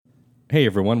Hey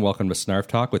everyone, welcome to Snarf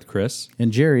Talk with Chris.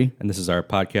 And Jerry. And this is our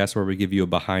podcast where we give you a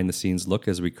behind-the-scenes look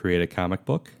as we create a comic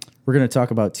book. We're going to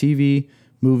talk about TV,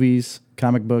 movies,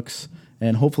 comic books,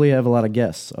 and hopefully have a lot of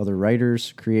guests, other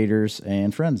writers, creators,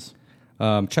 and friends.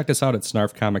 Check us out at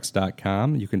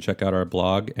snarfcomics.com. You can check out our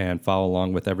blog and follow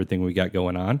along with everything we got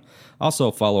going on. Also,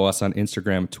 follow us on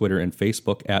Instagram, Twitter, and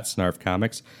Facebook at Snarf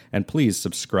Comics. And please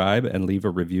subscribe and leave a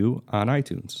review on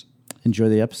iTunes. Enjoy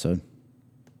the episode.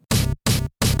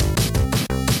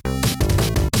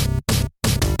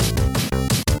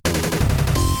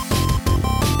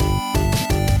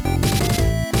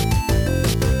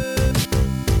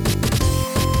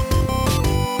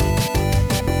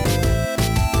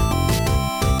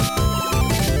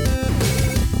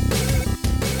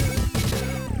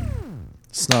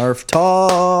 Snarf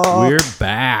Talk. We're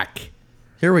back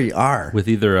Here we are. with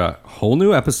either a whole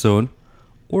new episode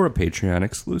or a Patreon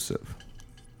exclusive.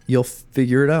 You'll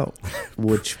figure it out.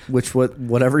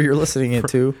 Whatever you're listening it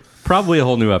to. Probably a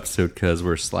whole new episode because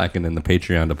we're slacking in the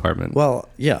Patreon department. Well,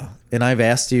 yeah. And I've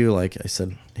asked you, like I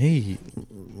said, hey,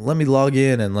 let me log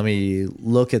in and let me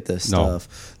look at this No.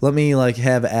 stuff. Let me like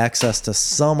have access to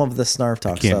some of the Snarf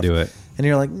Talk stuff. Can't do it. And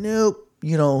you're like, nope,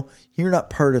 you're not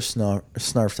part of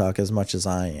Snarf Talk as much as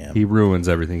I am. He ruins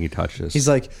everything he touches. He's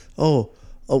like, oh,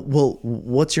 well,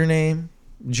 what's your name?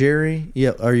 Jerry?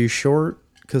 Yeah, are you short?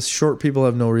 Because short people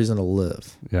have no reason to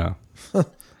live. Yeah. I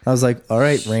was like, all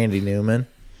right, Randy Newman.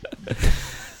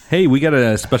 Hey, we got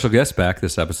a special guest back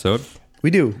this episode. We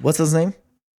do. What's his name?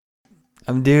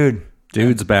 I'm Dude.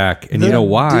 Dude's back. And The you know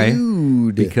why?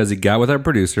 Dude. Because he got with our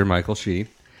producer, Michael Shee.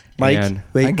 Mike, And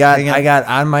wait, I got hang on. I got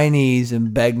on my knees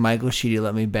and begged Michael Sheedy to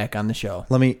let me back on the show.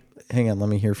 Let me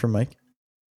hear from Mike.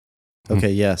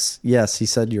 Okay, yes, he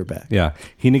said you're back. yeah,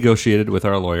 he negotiated with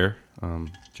our lawyer,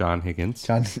 John Higgins.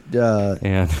 John,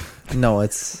 And no,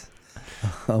 it's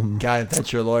God, if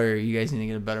that's your lawyer, you guys need to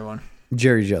get a better one.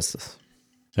 Jerry Justice.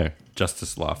 there,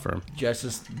 Justice Law Firm.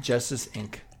 Justice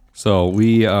Inc. So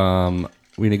we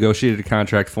negotiated a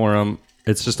contract for him.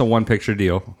 It's just a one picture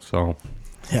deal. So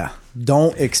Yeah,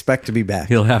 don't expect to be back.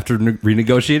 he'll have to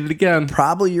renegotiate it again.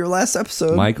 Probably your last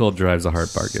episode. Michael drives a hard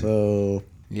bargain. So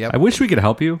Yep. I wish we could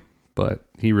help you, but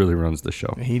he really runs the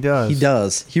show. He does. he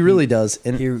does. He really does.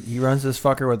 And He runs this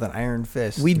fucker with an iron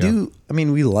fist. we do. I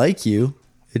mean, we like you.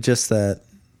 It's just that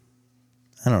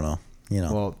I don't know.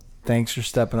 Well, thanks for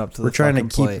stepping up to We're the trying to fucking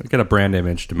keep- plate. We got a brand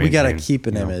image to we maintain. got to keep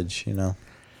an image,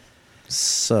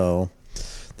 So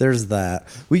there's that.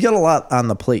 We got a lot on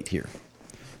the plate here.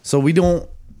 So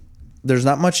there's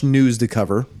not much news to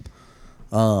cover.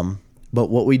 But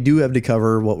what we do have to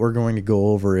cover, what we're going to go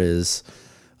over is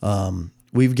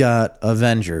we've got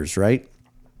Avengers, right?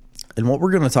 And what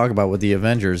we're going to talk about with the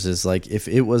Avengers is like if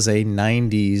it was a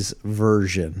 90s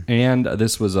version. And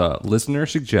this was a listener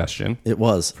suggestion It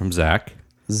was from Zach,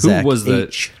 Zach who was the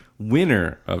H.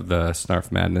 winner of the Snarf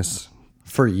Madness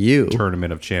for you.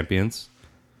 Tournament of Champions.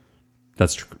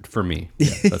 That's for me. Yeah,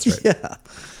 that's right. Yeah.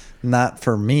 Not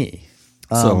for me.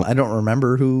 So- I don't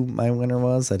remember who my winner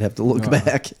was. I'd have to look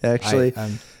back. Actually,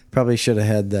 I'm- probably should have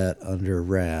had that under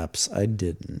wraps. I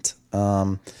didn't.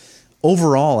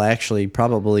 Overall, actually,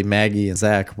 probably Maggie and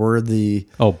Zach were the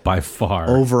Oh, by far.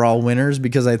 overall winners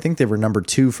because I think they were number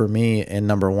 2 for me and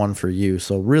number 1 for you.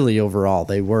 So really, overall,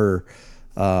 they were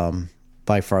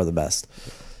by far the best.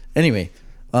 Anyway,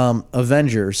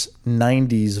 Avengers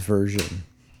 90s version.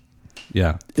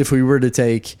 Yeah. If we were to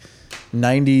take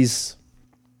 90s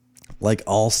like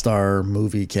all-star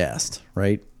movie cast,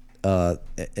 right?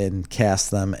 And cast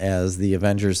them as the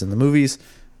Avengers in the movies,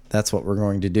 that's what we're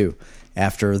going to do.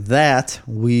 After that,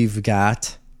 we've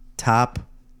got top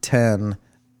 10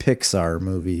 Pixar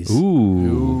movies.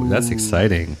 Ooh, that's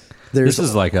exciting. There's This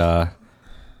is like a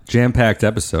jam-packed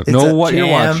episode. It's Know a what you're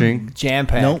watching.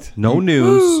 Jam-packed. Nope. No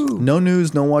news. no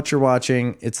news, no what you're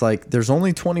watching. It's like there's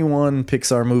only 21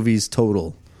 Pixar movies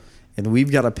total, and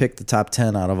we've got to pick the top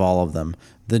 10 out of all of them.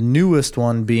 The newest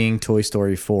one being Toy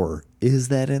Story 4. Is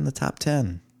that in the top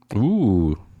 10?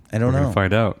 Ooh. I don't We're know. gonna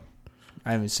find out.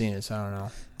 I haven't seen it, so I don't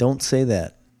know. Don't say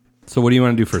that. So what do you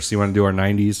want to do first? You want to do our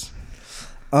 90s?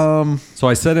 So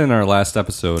I said in our last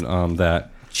episode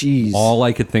that Jeez. all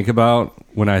I could think about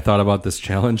when I thought about this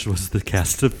challenge was the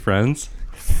cast of Friends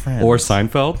or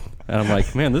Seinfeld. And I'm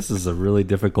like, man, this is a really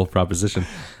difficult proposition.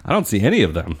 I don't see any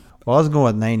of them. Well, I was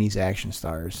going with 90s action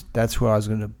stars. That's who I was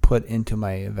going to put into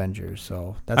my Avengers,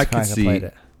 so that's I how could I see played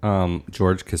it.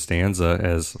 George Costanza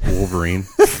as Wolverine.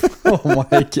 Oh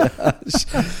my gosh.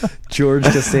 George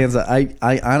Costanza.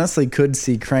 I honestly could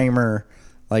see Kramer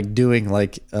like doing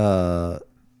like a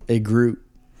Groot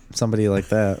somebody like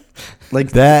that.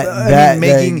 Like That-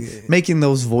 making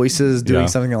those voices, doing Yeah.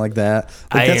 something like that.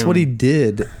 Like that's what he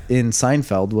did in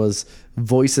Seinfeld was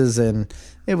voices, and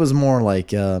it was more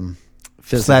like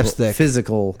Slapstick.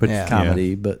 physical Yeah.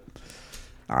 comedy. But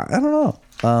I don't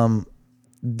know.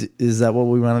 Is that what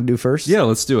we want to do first? Yeah,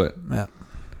 let's do it. Yeah.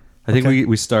 I think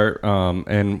we start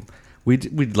and we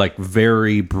like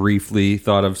very briefly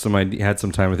thought of had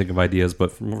some time to think of ideas,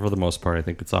 but for the most part, I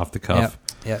think it's off the cuff.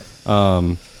 Yeah.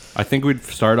 I think we'd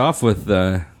start off with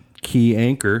the key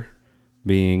anchor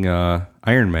being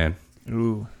Iron Man.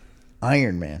 Ooh.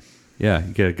 Iron Man. Yeah,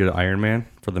 you get a good Iron Man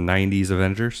for the '90s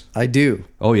Avengers. I do.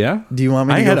 Oh yeah, Do you want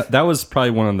me to go? that was probably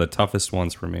one of the toughest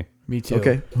ones for me. Me too.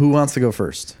 Okay. Who wants to go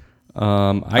first?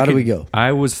 How do we go?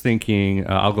 I was thinking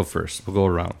I'll go first. We'll go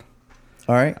around.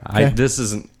 All right. This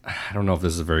isn't. I don't know if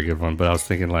this is a very good one, but I was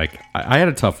thinking like I had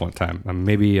a tough one time.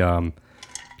 Maybe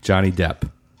Johnny Depp.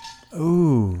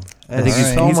 Ooh. I think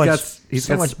he's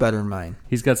so much better than mine.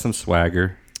 He's got some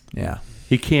swagger. Yeah.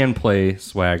 He can play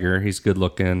swagger. He's good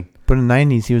looking. But in the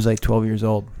 90s, he was like 12 years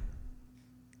old.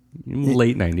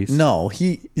 Late '90s. No,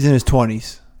 He's in his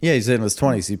 20s. he's in his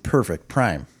 20s. He's perfect.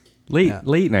 Prime. Late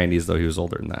 '90s though. He was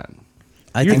older than that.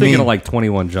 I You're think thinking of like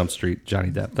 21 Jump Street, Johnny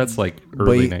Depp. That's like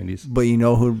early '90s. But you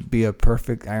know who'd be a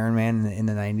perfect Iron Man in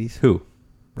the 90s? Who?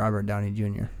 Robert Downey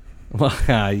Jr. Well,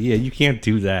 yeah, you can't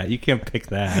do that. You can't pick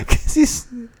that. 'Cause he's...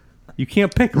 You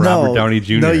can't pick Robert Downey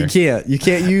Jr. No, you can't. You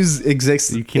can't use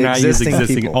You cannot use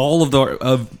existing. people. All of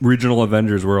the original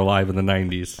Avengers were alive in the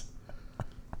 '90s.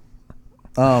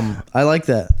 I like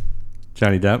that.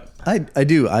 Johnny Depp. I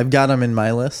do. I've got him in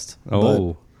my list.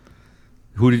 Oh,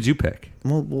 who did you pick?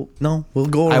 We'll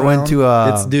go around. I went to,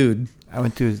 it's dude I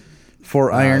went to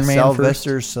for Iron Man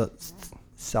Sylvester first.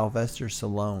 Sylvester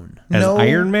Stallone. As No.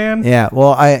 Iron Man? Yeah,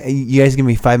 well, you guys give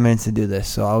me 5 minutes to do this,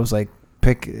 so I was like,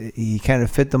 he kind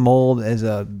of fit the mold as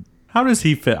a... How does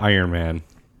he fit Iron Man?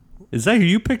 Is that who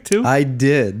you picked too? I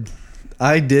did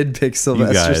pick you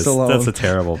Sylvester guys, Stallone. that's a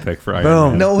terrible pick for Iron Boom.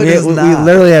 Man. No, it we, is we not.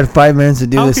 literally had 5 minutes to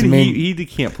do How this. can and he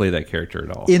can't play that character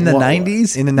at all. In the Well,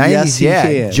 90s? In the 90s, yes, he yeah.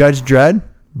 can. Judge Dredd,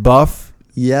 Buff.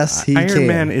 Yes, he Iron can.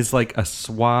 Man is like a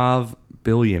suave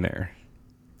billionaire.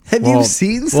 Have Well- you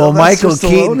seen well, Sylvester Michael Stallone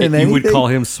Keaton, in You would anything? call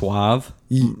him suave?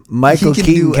 Michael he can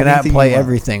Keaton do cannot anything play you want.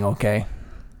 everything, okay?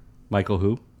 Michael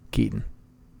who? Keaton.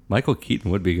 Michael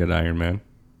Keaton would be a good Iron Man.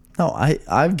 No,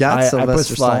 I've got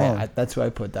Sylvester Stallone. That's who I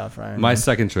put down for Iron My Man.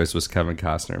 second choice was Kevin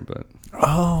Costner, but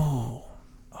Oh.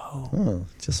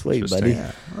 Just wait, buddy.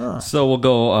 interesting. So we'll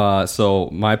go. So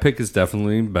my pick is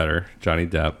definitely better, Johnny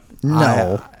Depp.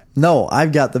 No,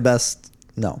 I've got the best.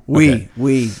 No, We I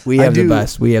have the do.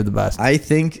 best. We have the best. I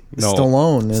think No.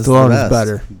 Stallone is Stallone the is best.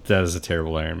 better. That is a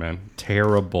terrible Iron Man.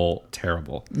 Terrible.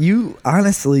 You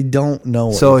honestly don't know.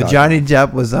 What So you're talking Johnny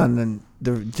about. Depp was on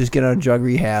the just get out of drug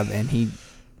rehab, and he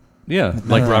Yeah,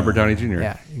 like Robert Downey Jr.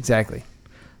 yeah, exactly.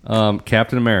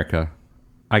 Captain America.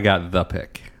 I got the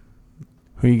pick.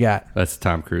 Who you got? That's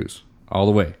Tom Cruise, all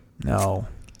the way. No,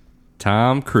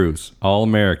 Tom Cruise, all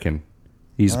American.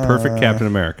 He's perfect Captain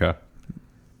America.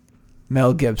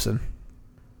 Mel Gibson.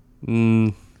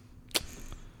 Mm,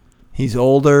 He's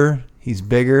older. He's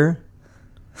bigger.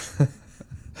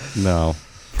 no,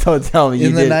 Don't tell me you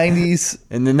in the did. '90s,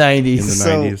 In the in the 90s.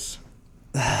 So- '90s.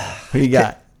 Who you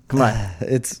got? Come on.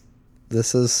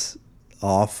 this is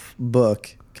off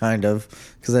book kind of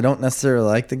because I don't necessarily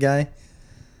like the guy,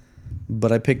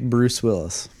 but I picked Bruce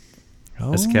Willis.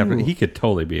 As Captain, he could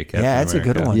totally be a Captain. Yeah, that's a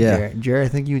good America. one. Yeah. Jared, I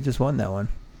think you just won that one.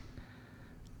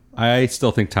 I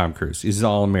still think Tom Cruise. He's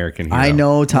all American hero. I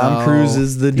know Tom No. Cruise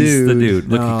is the He's dude. the dude.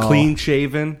 Look, No. clean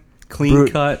shaven, clean Bru-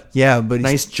 cut, Yeah, but he's,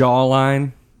 nice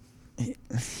jawline.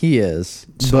 He is.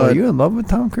 so but are you in love with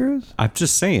Tom Cruise? I'm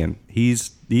just saying, he'd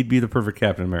be the perfect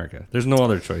Captain America. There's no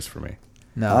other choice for me.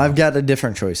 No, I've got a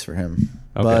different choice for him.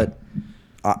 Okay. But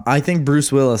I think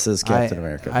Bruce Willis is Captain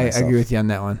America. I myself. agree with you on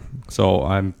that one. So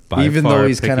I'm by Even far though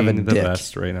he's kind of a picking the dick.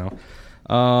 best right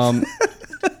now.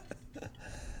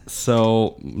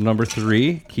 So number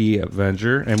 3, Key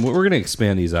Avenger, and we're going to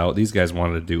expand these out. These guys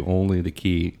wanted to do only the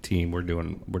Key team. We're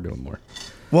doing more.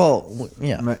 Well,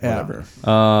 yeah, Yeah. whatever.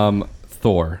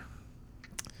 Thor.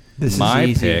 This My is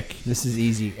easy. pick. This is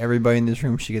easy. Everybody in this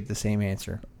room should get the same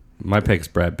answer. My pick's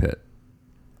Brad Pitt.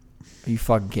 Are you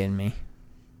fucking kidding me?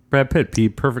 Brad Pitt, be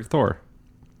perfect Thor.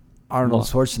 Arnold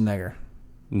Schwarzenegger.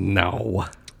 No.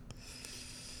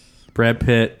 Brad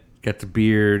Pitt, got the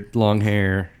beard, long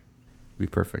hair, be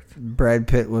perfect. Brad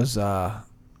Pitt was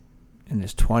in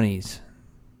his 20s.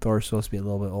 Thor's supposed to be a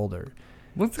little bit older.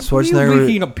 What are you Schwarzenegger-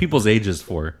 making up people's ages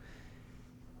for?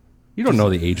 You don't know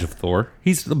the age of Thor.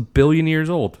 He's a billion years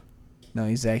old. No,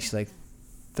 he's actually like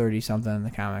 30-something in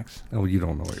the comics. Oh, you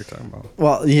don't know what you're talking about.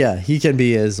 Well, yeah, he can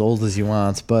be as old as he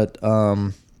wants, but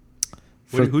Who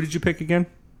did you pick again?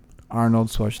 Arnold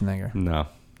Schwarzenegger. No.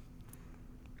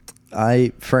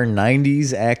 for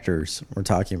 90s actors we're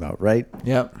talking about, right?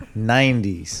 Yep.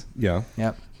 90s. Yeah.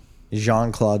 Yep.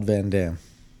 Jean-Claude Van Damme.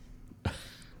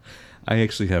 I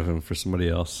actually have him for somebody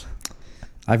else.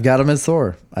 I've got him as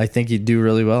Thor. I think he'd do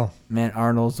really well. Man,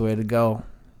 Arnold's the way to go.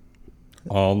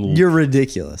 You're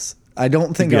ridiculous. I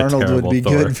don't think be a Arnold would terrible be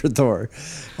Thor. good for Thor.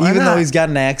 Why Even though not? he's got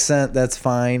an accent, that's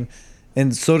fine.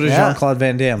 And so does Yeah. Jean-Claude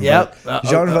Van Damme. Yep. but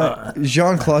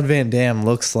Jean-Claude Van Damme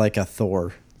looks like a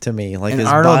Thor to me. Like And his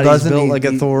Arnold body's doesn't. built like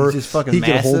a He's Thor. just fucking He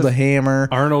could hold massive. a hammer.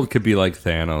 Arnold could be like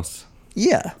Thanos.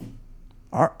 Yeah.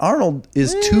 Arnold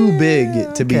is too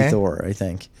big to be okay. Thor, I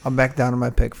think. I'll back down to my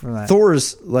pick from that.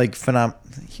 Thor's like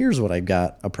Here's what I've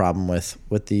got a problem with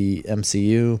the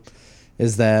MCU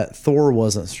is that Thor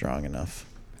wasn't strong enough.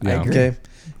 Yeah. I agree. Okay?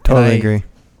 Totally And agree.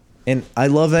 And I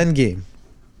love Endgame.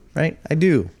 Right? I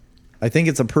do. I think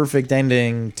it's a perfect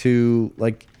ending to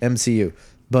like MCU.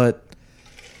 But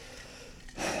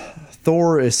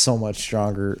Thor is so much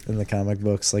stronger in the comic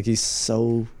books. Like he's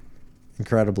so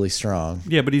incredibly strong.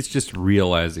 Yeah, but he's just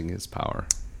realizing his power.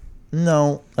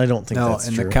 No, I don't think No, that's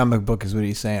in true. the comic book is what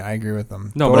he's saying. I agree with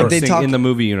him. No, Like but I'm they saying talk- in the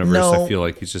movie universe, No. I feel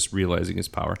like he's just realizing his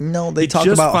power. No, they he talk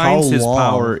just about finds how his long-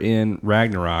 power in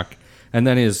Ragnarok, and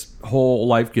then his whole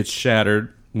life gets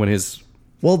shattered when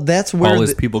Well, that's where all his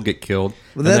the- people get killed.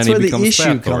 Well, and that's then where he the becomes issue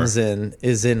Fat Thor. comes in,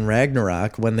 is in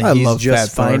Ragnarok when I he's love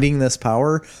just Fat Thor. finding this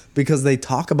power, because they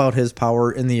talk about his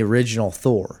power in the original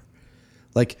Thor.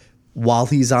 Like, while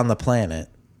he's on the planet,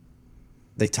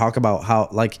 they talk about how,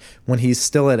 like, when he's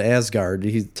still at Asgard,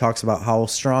 he talks about how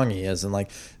strong he is, and, like,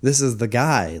 this is the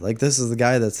guy. Like, this is the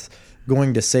guy that's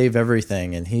going to save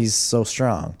everything, and he's so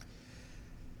strong.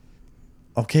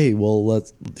 Okay, well,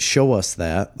 let's show us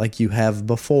that like you have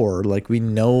before, like we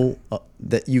know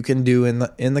that you can do in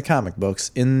the comic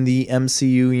books, in the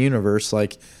MCU universe.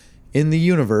 Like in the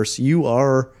universe, you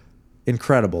are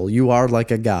incredible. You are like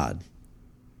a god,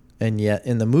 and yet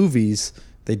in the movies,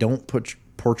 they don't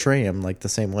portray him like the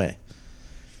same way,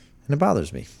 and it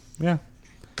bothers me. Yeah.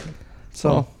 So,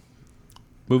 Well,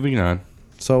 moving on.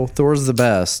 so Thor's the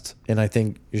best, and I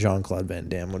think Jean-Claude Van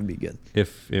Damme would be good.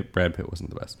 If Brad Pitt wasn't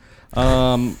the best.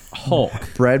 Hulk.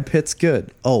 Brad Pitt's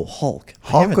good. Oh, Hulk.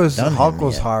 I haven't done Hulk him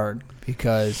was yet. hard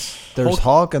because there's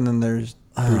Hulk and then there's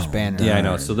Bruce Banner. Yeah, I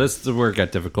know. So this is where it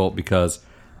got difficult because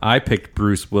I picked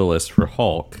Bruce Willis for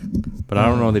Hulk, but I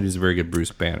don't know that he's a very good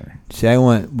Bruce Banner. See, I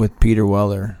went with Peter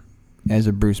Weller as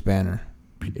a Bruce Banner.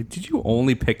 Did you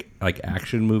only pick like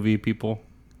action movie people?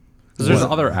 Because there's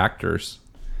What? other actors.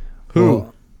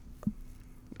 Who?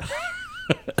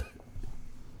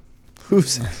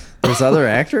 There's other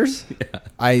actors?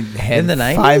 I had In the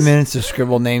 90s? 5 minutes to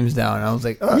scribble names down. I was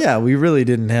like, Yeah, we really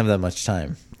didn't have that much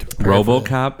time.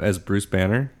 RoboCop as Bruce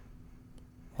Banner?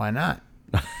 why not?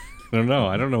 I don't know.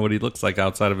 I don't know what he looks like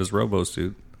outside of his robo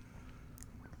suit.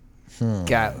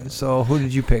 God, so who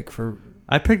did you pick for?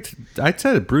 I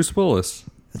said Bruce Willis.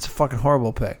 It's a fucking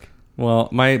horrible pick. Well,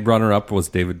 my runner-up was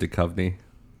David Duchovny.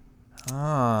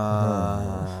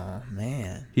 Oh,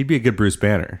 man. He'd be a good Bruce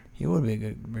Banner. He would be a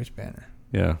good Bruce Banner.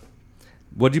 Yeah.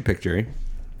 What'd you pick, Jerry?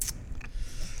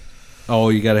 Oh,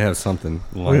 you got to have something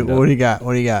lined What up. do you got?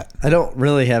 What do you got? I don't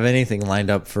really have anything lined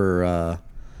up for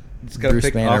Just gotta Bruce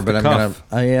pick Banner, off but the cuff.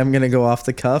 I am gonna go off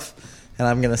the cuff, and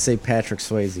I'm gonna say Patrick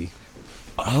Swayze.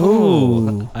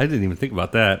 Oh, I didn't even think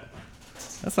about that.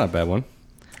 That's not a bad one.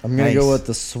 I'm gonna Nice. go with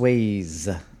the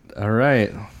Swayze. All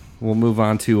right. We'll move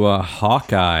on to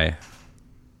Hawkeye.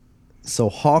 So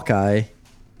Hawkeye,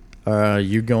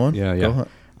 you going? Yeah, Go yeah. ahead.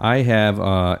 I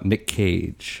have Nick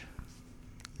Cage.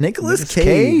 Nicolas Nicolas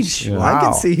Cage. Cage? I Wow.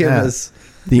 can see him Yeah. as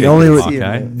The Yeah, only good see him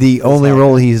Hawkeye. as the only Hawkeye.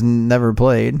 role he's never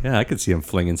played. Yeah, I could see him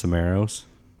flinging some arrows.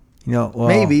 You know, well,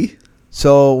 maybe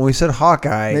So when we said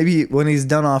Hawkeye, maybe when he's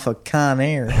done off of Con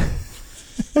Air,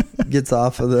 gets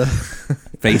off of the.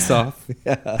 Face Off.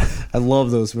 Yeah, I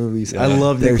love those movies. I Yeah.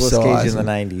 love They're Nicolas so Cage awesome. in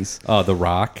the '90s. The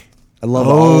Rock. I love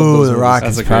all of oh, those The movies. Rock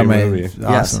That's is a great probably movie.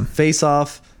 awesome.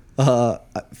 Yes,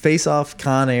 Face Off,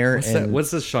 Con Air, and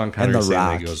What's this Sean and Connery The saying?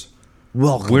 Rock. He goes,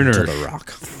 Welcome "Winner, to The Rock.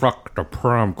 fuck the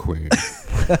prom queen."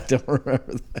 I don't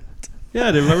remember that. Yeah,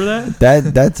 I didn't remember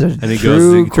that. That's a And he true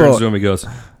goes, he turns quote. to him, he goes,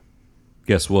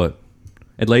 "Guess what?"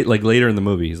 And later in the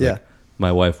movie, he's Yeah. like,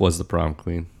 "My wife was the prom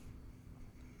queen."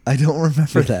 I don't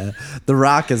remember that. The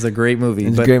Rock is a great movie.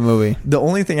 It's a but great movie. The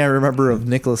only thing I remember of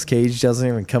Nicolas Cage doesn't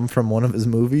even come from one of his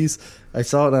movies. I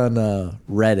saw it on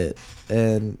Reddit,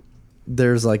 and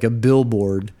there's like a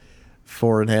billboard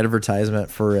for an advertisement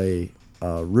for a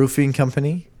roofing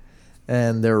company,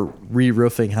 and they're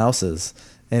re-roofing houses,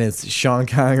 and it's Sean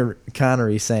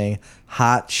Connery saying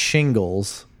 "hot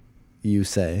shingles," you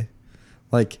say,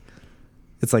 like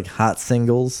it's like hot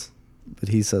singles, but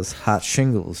he says "hot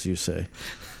shingles," you say,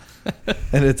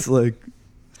 and it's like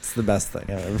it's the best thing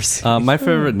I've ever seen. My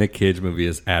favorite Nick Cage movie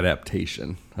is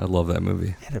Adaptation. I love that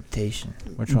movie. Adaptation.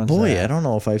 Which one's Boy, that? I don't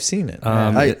know if I've seen it.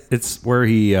 It's where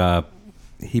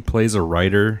he plays a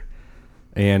writer,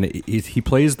 and he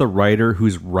plays the writer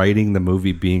who's writing the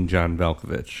movie, being John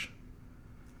Malkovich.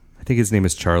 I think his name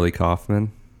is Charlie Kaufman.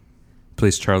 He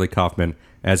plays Charlie Kaufman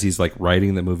as he's like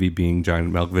writing the movie, being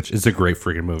John Malkovich. It's a great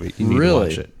freaking movie. You need to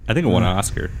watch it. I think it won an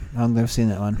Oscar. I've never seen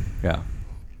that one. Yeah.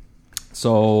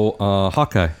 So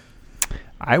Hawkeye.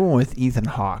 I went with Ethan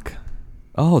Hawke.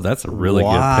 Oh, that's a really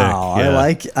wow, good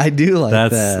pick. Yeah. I do like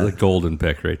that's that. the golden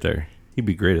pick right there. He'd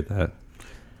be great at that.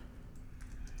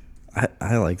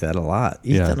 I like that a lot.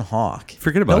 Yeah. Ethan Hawke.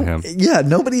 Forget about him. Yeah,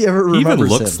 nobody ever He remembers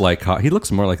even looks him. like he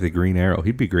looks more like the Green Arrow.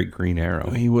 He'd be a great Green Arrow.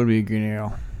 He would be a Green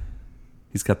Arrow.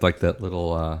 He's got like that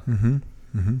little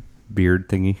beard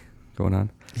thingy going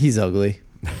on. He's ugly.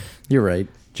 You're right.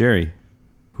 Jerry,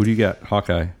 who do you got?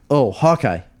 Hawkeye. Oh,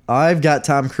 Hawkeye. I've got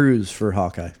Tom Cruise for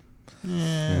Hawkeye.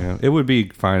 Yeah, it would be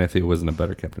fine if he wasn't a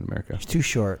better Captain America. He's too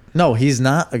short. No, he's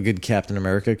not a good Captain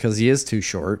America because he is too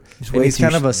short. He's too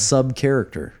kind of a sub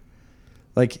character.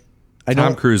 Like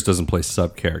Tom Cruise doesn't play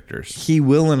sub characters. He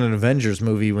will in an Avengers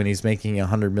movie when he's making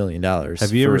 $100 million.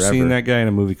 Have you ever seen that guy in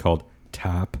a movie called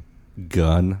Top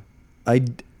Gun? I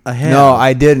have. No,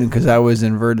 I didn't because I was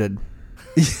inverted.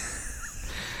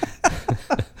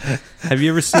 Have you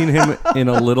ever seen him in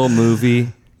a little movie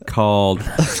called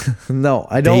No,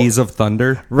 I don't. Days of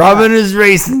Thunder? Robin is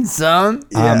racing, son.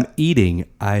 I'm eating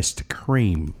iced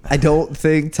cream. I don't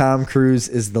think Tom Cruise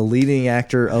is the leading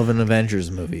actor of an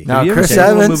Avengers movie. No. Have you ever Chris seen a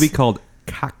little Evans? movie called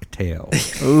Cocktail?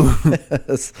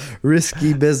 Yes.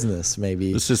 Risky business,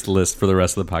 maybe. Let's just list for the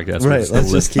rest of the podcast. We're Right, just let's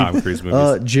gonna list just keep. Tom Cruise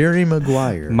movies. Jerry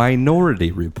Maguire.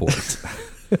 Minority Report.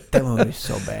 That movie's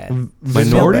so bad.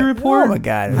 Minority Report? Oh my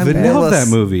god. I it's bad. love that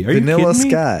movie. Are you Vanilla kidding me?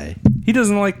 Sky. He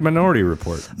doesn't like Minority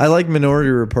Report. I like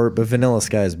Minority Report, but Vanilla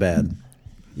Sky is bad.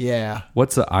 Yeah.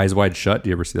 What's Eyes Wide Shut? Do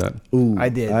you ever see that? Ooh, I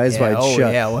did. Eyes Yeah. Wide Oh,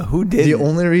 Shut. yeah. Well, who did? The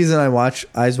only reason I watch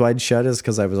Eyes Wide Shut is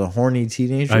because I was a horny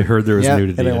teenager. I heard there was Yeah,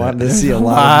 nudity and I in wanted it. to see a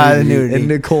Lot lot of of nudity. nudity. And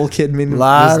Nicole Kidman. A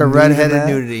lot was of nude in redheaded that.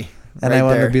 nudity. And right I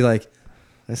wanted there. to be like,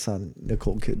 I saw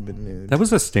Nicole Kidman nude. That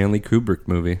was a Stanley Kubrick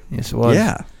movie. Yes, it was.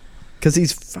 Yeah. Because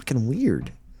he's fucking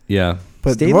weird. Yeah.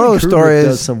 But Stanley the moral of the story Kubrick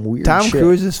does is some weird Tom shit.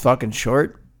 Cruise is fucking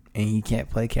short, and he can't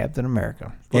play Captain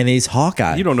America. And he's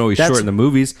Hawkeye. You don't know he's That's- short in the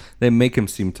movies. They make him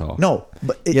seem tall. No.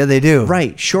 But Yeah, they do.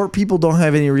 Right. Short people don't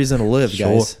have any reason to live, guys.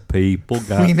 Short people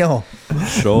got We know.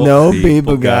 short No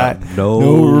people got no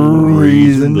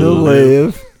reason to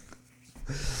live.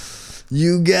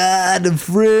 You got a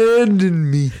friend in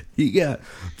me. You got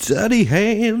tiny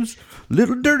hands,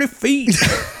 little dirty feet.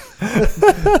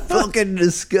 Fucking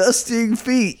disgusting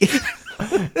feet.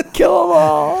 Kill them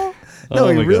all. No, Oh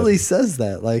he my really God. says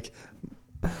that. Like,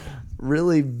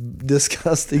 really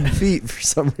disgusting feet for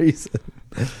some reason.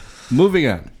 Moving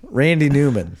on. Randy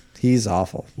Newman. He's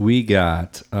awful. We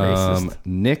got Racist.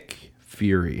 Nick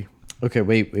Fury. Okay,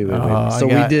 wait. Oh, So I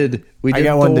got- we I did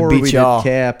got one to Thor, beat we y'all. did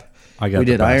Cap, I got we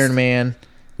the did best. Iron Man,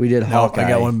 we did No, Hawkeye, I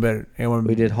got one better. I got one.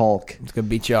 we did Hulk. It's gonna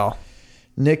beat y'all.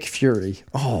 Nick Fury.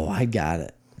 Oh, I got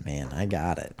it. Man, I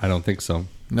got it. I don't think so.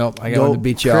 Nope, I got one to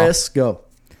beat y'all. Chris, go.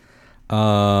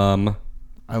 Um,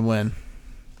 I win.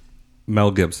 Mel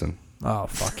Gibson. Oh,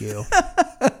 fuck you.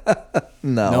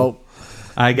 No. Nope.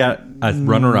 I got a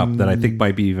runner-up that I think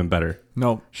might be even better.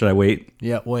 Nope. Should I wait?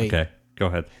 Yeah, wait. Okay, go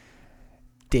ahead.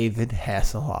 David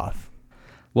Hasselhoff.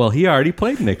 Well, he already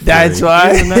played Nick Fury. That's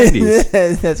why. In the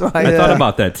 90s. That's why. I thought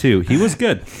about that too. He was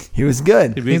good. He was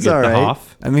good. Did we He's get all the right.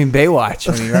 Hoff? I mean, Baywatch.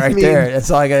 I mean, right mean- there.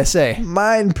 That's all I gotta say.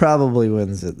 Mine probably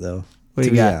wins it though. What do to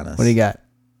you be got? honest. What do you got?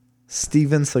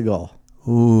 Steven Seagal.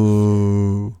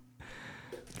 Ooh.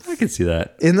 I can see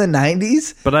that. In the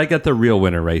 90s? But I got the real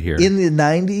winner right here. In the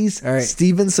 90s, All right.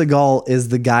 Steven Seagal is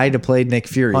the guy to play Nick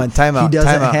Fury. Hold on, time out, He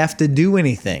doesn't time out. have to do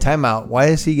anything. Time out. Why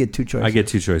does he get two choices? I get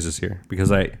two choices here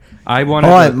because I wanted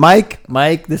Hold on, to, Mike.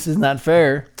 Mike, this is not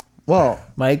fair. Well,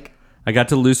 Mike. I got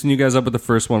to loosen you guys up with the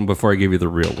first one before I gave you the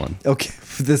real one. okay,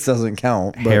 this doesn't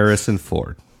count. But Harrison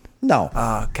Ford. no,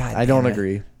 Oh God. I don't damn it.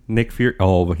 agree. Nick Fury.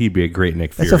 Oh, but he'd be a great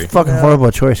Nick That's Fury. a fucking horrible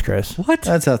choice, Chris. What?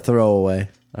 That's a throwaway.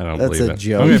 I don't That's believe a it.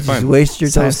 joke. Okay, You Just fine. waste your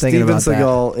So time thinking Steven about that.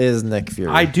 Seagal is Nick Fury.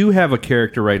 I do have a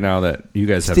character right now that you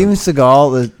guys have. Steven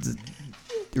Seagal.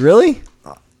 Really?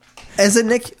 As a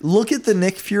look at the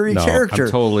Nick Fury No, character.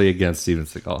 I'm totally against Steven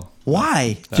Seagal.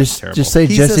 Why? That's terrible. Just say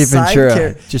He's Jesse a side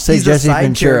Ventura. Just say he's Jesse a side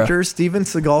Ventura. character. Steven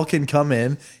Seagal can come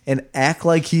in and act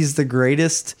like he's the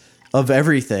greatest of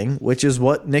everything, which is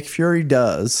what Nick Fury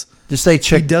does. Just say He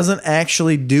Chuck. doesn't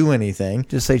actually do anything.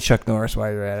 Just say Chuck Norris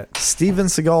while you're at it. Steven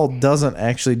Seagal doesn't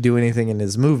actually do anything in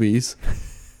his movies.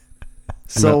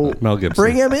 So Mel Gibson.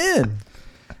 bring him in.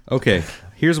 Okay,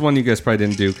 here's one you guys probably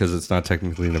didn't do because it's not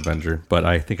technically an Avenger, but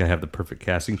I think I have the perfect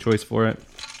casting choice for it.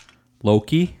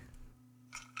 Loki.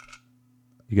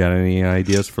 You got any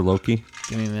ideas for Loki?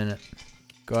 Give me a minute.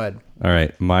 Go ahead. All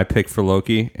right, my pick for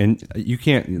Loki, and you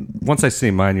can't. Once I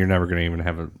say mine, you're never going to even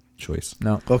have a choice.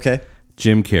 No. Okay.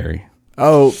 Jim Carrey.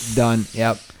 Oh, done.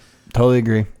 Yep. Totally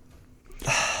agree.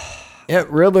 Yep,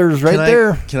 Riddler's right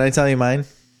there. Can I tell you mine?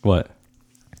 What?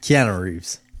 Keanu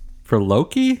Reeves. For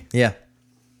Loki? Yeah.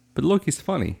 But Loki's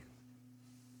funny.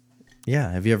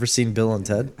 Yeah. Have you ever seen Bill and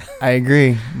Ted? I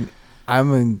agree. I'm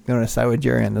going to side with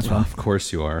Jerry on this one. Of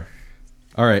course you are.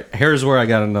 All right, here's where I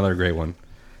got another great one.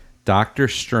 Doctor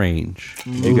Strange.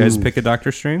 You guys pick a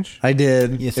Doctor Strange? I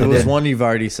did. Yes, it I was did. one you've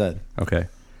already said. Okay.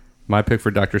 My pick for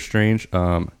Doctor Strange,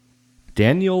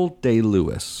 Daniel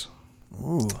Day-Lewis.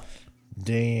 Ooh.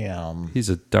 Damn. He's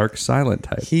a dark, silent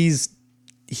type. He's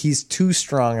too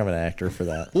strong of an actor for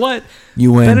that. What?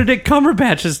 You win. Benedict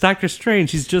Cumberbatch is Doctor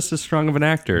Strange. He's just as strong of an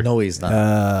actor. No, he's not.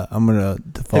 I'm going to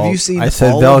default. Have you seen I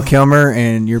said all Val of- Kilmer,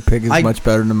 and your pick is much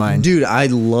better than mine. Dude, I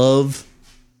love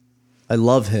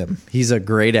him. He's a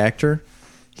great actor.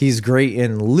 He's great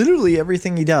in literally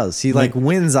everything he does. He like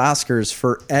wins Oscars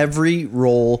for every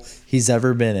role he's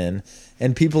ever been in.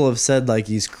 And people have said like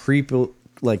he's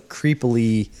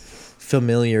creepily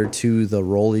familiar to the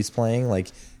role he's playing. Like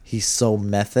he's so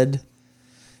method.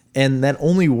 And that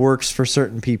only works for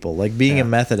certain people. Like being a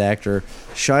method actor,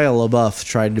 Shia LaBeouf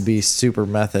tried to be super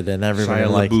method, and everybody Shia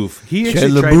like LaBeouf. He Shia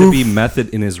actually tried LaBeouf. to be method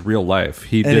in his real life.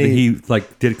 He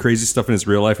did crazy stuff in his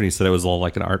real life, and he said it was all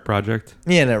like an art project.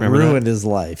 yeah, and it Remember that? ruined his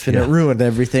life, and Yeah. it ruined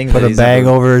everything. Put that a he's bag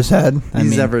ever, over his head.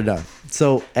 he's ever done.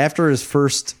 So after his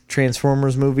first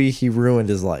Transformers movie, he ruined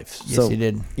his life. Yes, So he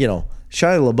did. You know,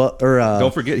 Shia LaBeouf, or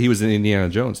Don't forget, he was in Indiana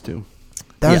Jones too.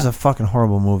 That was Yeah. a fucking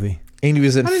horrible movie. and he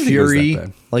was in I didn't think it was that Fury,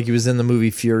 bad. like he was in the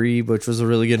movie Fury, which was a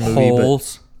really good movie.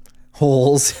 Holes. But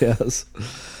Holes, yes.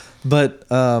 But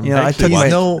Yeah, I Actually,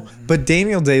 took my but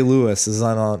Daniel Day-Lewis is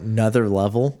on another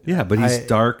level. Yeah, but he's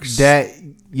dark. That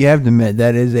you have to admit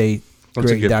that is a That's a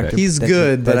great good doctor. pick. He's That-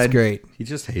 good, but that's I- great. He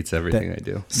just hates everything I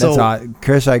do. That's So- all.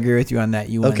 Chris, I agree with you on that.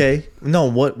 You win. Okay, no,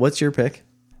 what's your pick?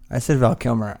 I said Val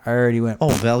Kilmer. I already went. Oh,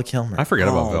 Val Kilmer. I forgot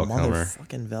about Val Kilmer.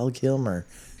 Fucking Val Kilmer.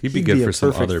 He'd be good a for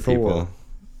some perfect other Thor. people.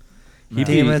 He'd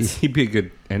Damn be, it. he'd be a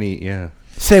good yeah.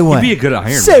 Say when. He'd be a good Iron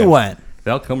Man. Say when.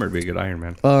 Val Kilmer would be a good Iron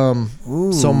Man.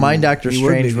 So my Doctor he would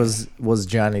Strange be. was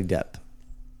Johnny Depp.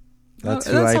 That's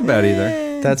who That's I not bad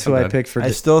either. That's who not I bad. picked for.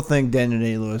 I still think Daniel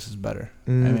Day-Lewis is better.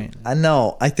 I mean, I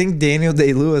know. I think Daniel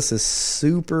Day-Lewis is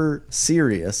super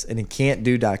serious, and he can't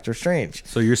do Doctor Strange.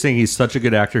 So you're saying he's such a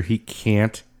good actor he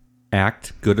can't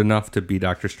act good enough to be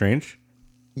Doctor Strange?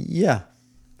 Yeah,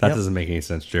 That Yep. doesn't make any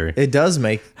sense, Jerry. it does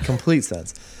make complete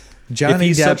sense. If Johnny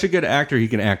he's Depp. such a good actor, he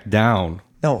can act down.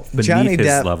 No, beneath Johnny his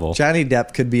Depp. level. Johnny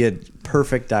Depp could be a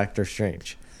perfect Doctor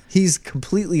Strange. He's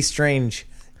completely strange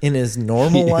in his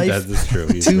normal life That is true.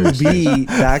 He's to very be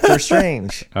Doctor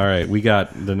Strange. All right, we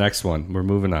got the next one. We're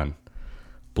moving on.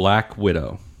 Black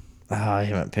Widow. Oh, I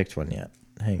haven't picked one yet.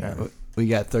 Hang on. we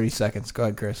got 30 seconds. Go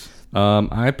ahead, Chris.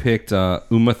 I picked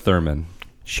Uma Thurman.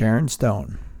 Sharon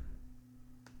Stone.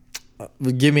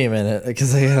 Give me a minute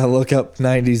because I gotta look up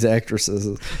 '90s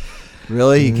actresses.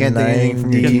 Really? You can't think of anything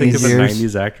from You your can think teenage of a years?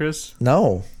 90s actress?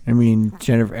 No, I mean,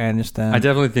 Jennifer Aniston. I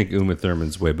definitely think Uma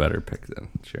Thurman's way better pick than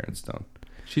Sharon Stone.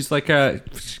 She's like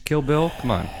Kill Bill.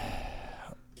 Come on.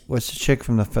 What's the chick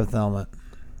from The Fifth Element?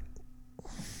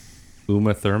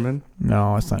 Uma Thurman?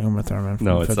 No, it's not Uma Thurman. From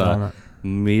No, The it's Fifth Element.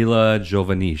 Mila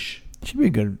Jovovich. She'd be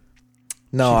good.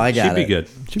 no, I got She'd it. be good.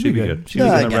 She'd She'd be be good. good. She No,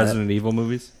 was I in the got it. Resident Evil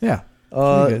movies. Yeah.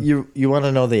 She'd be good. You want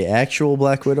to know the actual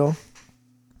Black Widow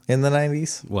in the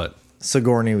 '90s? What?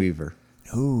 Sigourney Weaver.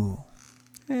 Ooh.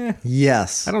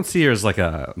 Yes. I don't see her as like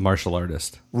a martial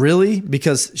artist. Really?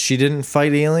 Because she didn't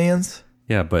fight aliens,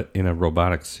 Yeah, but in a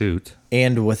robotic suit.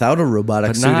 and without a robotic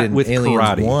But suit not in with Aliens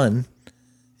karate. 1,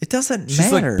 it doesn't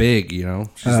She's matter. like big, you know?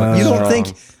 She's like You don't strong. think?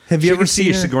 Have you You ever ever see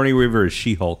seen her? Sigourney Weaver as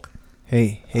She-Hulk?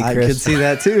 Hey, I Chris. could see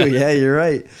that too. Yeah, you're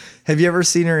right. Have you ever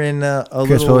seen her in a Chris,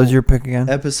 little what was your pick again?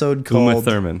 episode Uma called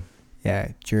Thurman.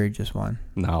 Yeah, Jerry just won.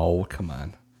 No, come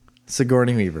on.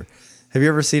 Sigourney Weaver? Have you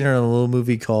ever seen her in a little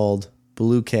movie called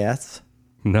Blue Cats?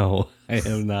 No, I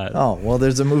have not. Oh, well,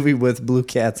 there's a movie with blue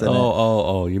cats in it.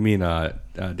 Oh, you mean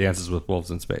Dances with Wolves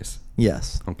in Space.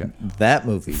 Yes. Okay. That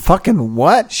movie. Fucking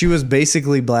what? She was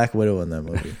basically Black Widow in that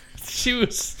movie. She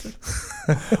was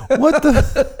What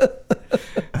the?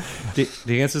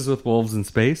 Dances with Wolves in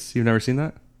Space. You've never seen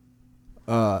that?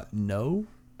 No.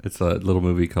 It's a little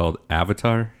movie called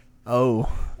Avatar. Oh.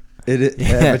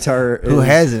 Avatar. Who is-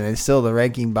 hasn't? It's still the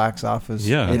ranking box office.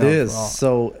 Yeah. you It know, is. for all-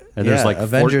 So And there's like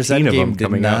Avengers 14 of Endgame them did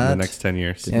coming out in the not- next 10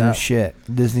 years. did And not- shit.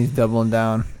 Disney's doubling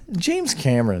down. James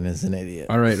Cameron is an idiot.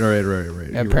 All right.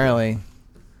 Apparently.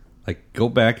 Like, go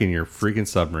back in your freaking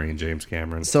submarine, James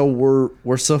Cameron. So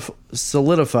we're so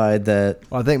solidified that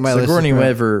Well, I think my list is Sigourney correct.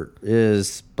 Weaver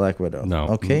is Black Widow. No.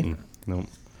 Okay. Mm-mm. No.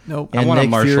 Nope. I And want a Nick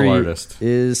martial Fury artist.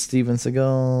 Is Steven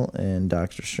Seagal, and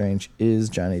Doctor Strange is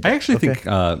Johnny Depp. I actually Okay.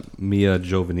 think Mia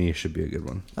Jovovich should be a good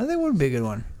one. I think it would be a good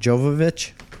one.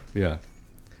 Jovovich. Yeah.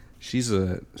 She's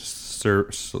a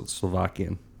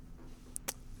Slovakian.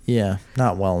 Yeah,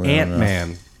 not well known. enough.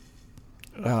 Ant-Man.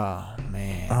 Oh,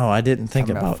 man. Oh, I didn't think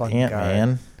Talking about about fucking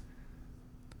Ant-Man.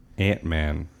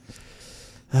 Ant-Man.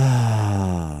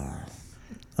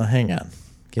 Oh, hang on.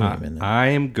 Give me a minute. I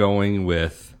am going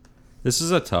with... This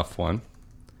is a tough one.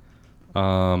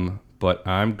 But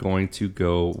I'm going to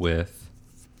go with...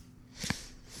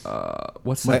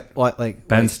 what's that? What, like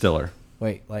Ben like, Stiller.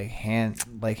 Wait, like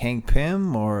Hank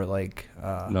Pym or like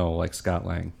No, like Scott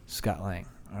Lang. Scott Lang?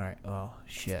 All right. Oh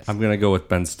shit. I'm going to go with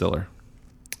Ben Stiller.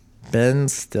 Ben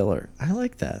Stiller. I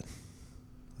like that.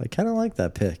 I kind of like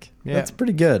that pick. Yeah. That's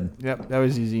pretty good. Yep, that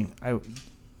was easy.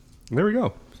 There we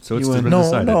go. So it's You been win. No,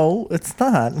 decided. no, it's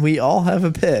not. We all have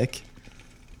a pick.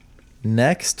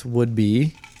 Next would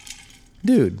be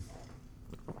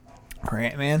For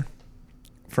Ant-Man?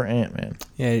 for Ant-Man.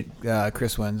 Yeah,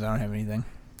 Chris wins. I don't have anything.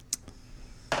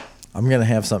 I'm going to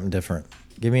have something different.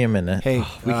 Give me a minute. Hey,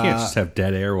 We can't just have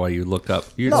dead air while you look up.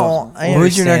 No, I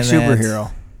who's your next understand that.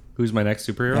 superhero? Who's my next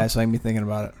superhero? Yeah, so I can be thinking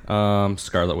about it.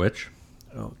 Scarlet Witch.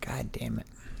 Oh, god damn it.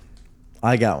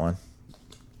 I got one.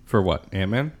 For what?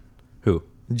 Ant-Man? Who?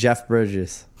 Jeff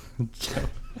Bridges.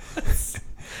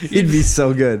 He'd be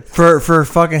so good. For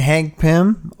fucking Hank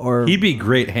Pym? Or He'd be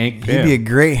great Hank Pym. he'd be a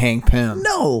great Hank Pym.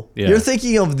 No, Yeah. you're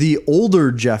thinking of the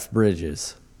older Jeff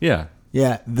Bridges. Yeah.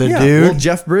 Yeah, the Yeah, dude. well,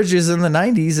 Jeff Bridges in the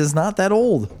 90s is not that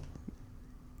old.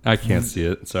 I can't see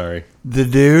it. Sorry. The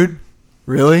dude?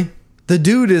 Really? The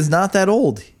dude is not that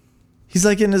old. He's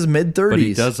like in his mid-30s. But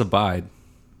he does abide.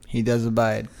 He does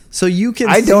abide. So you can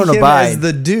I see don't him abide. as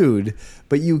the dude,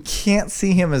 but you can't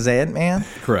see him as Ant-Man.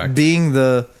 Correct. Being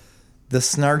the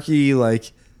snarky,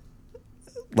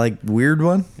 like weird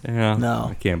one. Yeah. No.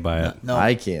 I can't buy it. No.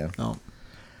 I can. No.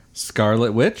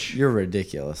 Scarlet Witch? You're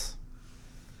ridiculous.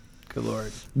 Good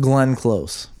lord. Glenn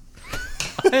Close.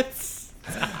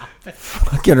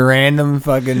 Fucking random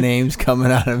fucking names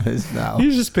coming out of his mouth.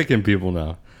 He's just picking people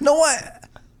now. No, what?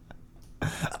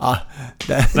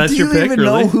 That's Do your you pick, even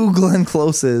really? know who Glenn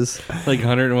Close is? Like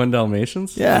 101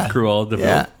 Dalmatians? Yeah. With Cruella de Vil?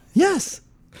 Yeah. Yes.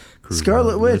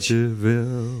 Scarlet Witch. de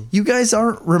Vil. You guys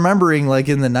aren't remembering, like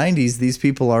in the 90s, these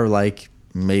people are like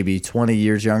maybe 20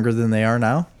 years younger than they are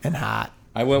now. And hot.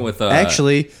 I went with...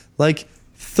 Actually, like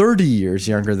 30 years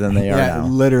younger than they are Yeah, now.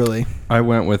 literally. I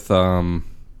went with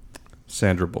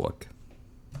Sandra Bullock.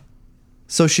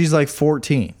 So she's like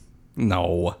 14.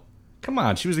 No. Come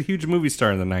on. She was a huge movie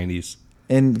star in the 90s.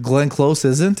 And Glenn Close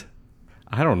isn't?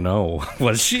 I don't know.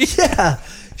 Was she? Yeah.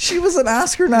 She was an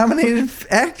Oscar nominated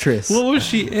actress. What was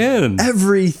she in?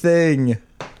 Everything.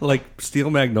 Like Steel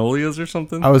Magnolias or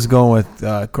something? I was going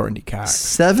with Courtney Cox.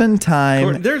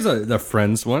 Seven-time There's the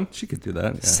Friends one. She could do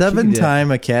that. Yeah.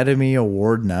 Seven-time Academy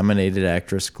Award nominated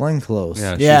actress Glenn Close.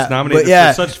 Yeah, Yeah, she's nominated but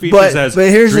yeah, for such features as but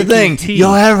here's the drinking thing: tea.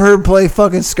 you'll have her play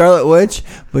fucking Scarlet Witch,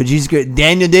 but she's good.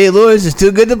 Daniel Day-Lewis is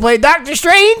too good to play Doctor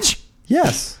Strange.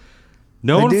 Yes. I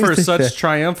known do for think such that-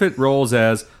 triumphant roles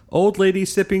as old lady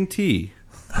sipping tea,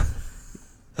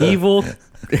 evil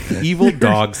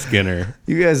dog skinner.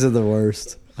 You guys are the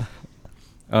worst.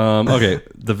 Okay,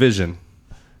 The Vision.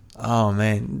 Oh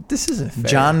man, this isn't fair.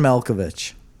 John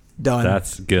Malkovich. done.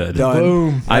 That's good. done.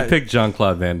 Boom. I picked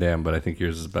Jean-Claude Van Damme, but I think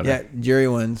yours is better. Yeah, Jerry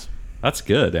wins. That's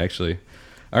good, actually.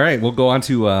 All right, we'll go on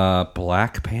to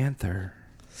Black Panther.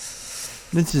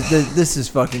 This is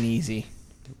fucking easy.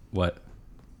 What?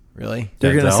 Really,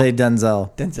 You're going to Denzel? say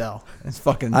Denzel. Denzel. It's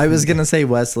fucking. I was going to say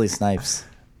Wesley Snipes.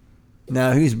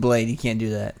 No, he's Blade. He can't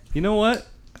do that. You know what?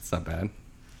 That's not bad.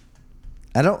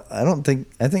 I think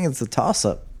it's a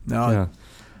toss-up. No.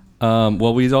 Yeah.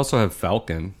 Well, we also have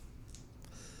Falcon.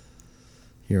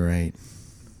 You're right.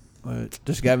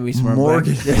 There's got to be smart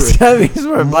Morgan black. There's got to be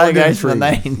smart black Morgan guys from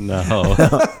the Freeman.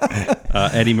 90s. No.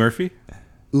 Eddie Murphy.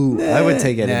 Ooh, I would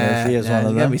take Eddie Murphy as one of There's got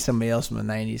to them. be somebody else from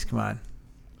the 90s. Come on.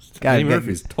 Eddie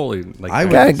Murphy's totally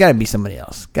like. Gotta be somebody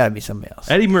else. Gotta be somebody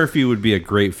else. Eddie Murphy would be a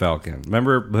great Falcon.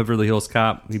 Remember Beverly Hills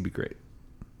Cop? He'd be great.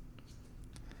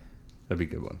 That'd be a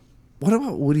good one. What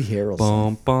about Woody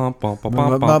Harrelson?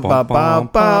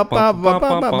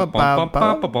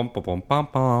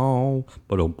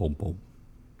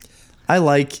 I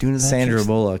like Sandra just-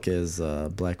 Bullock as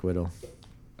Black Widow.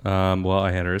 Well,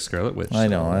 I had her as Scarlet Witch. I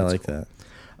know. so I that's like cool.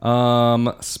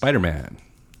 that. Spider-Man.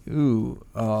 Ooh,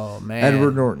 oh man,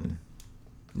 Edward Norton.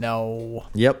 No,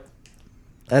 Yep.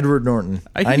 Edward Norton.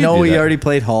 I think I he'd know do he that. already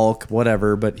played Hulk,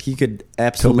 whatever, but he could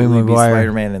absolutely be Maguire.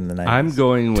 Spider-Man in the 90s. I'm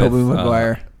going with Tobey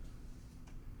Maguire.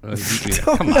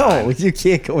 Come no, on. you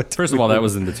can't go with First of all, that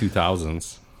was in the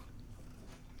 2000s.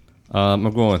 I'm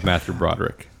going with Matthew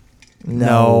Broderick.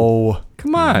 No,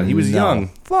 Come on, he was No. young.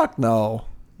 fuck no.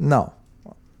 No.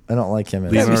 I don't like him.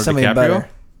 Gotta be Leonardo somebody DiCaprio? better.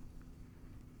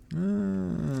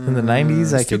 In the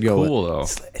 90s, I He's too could go cool with.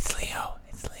 though. It's Leo.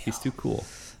 It's Leo. He's too cool.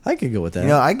 I could go with that. You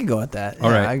know, I could go with that. All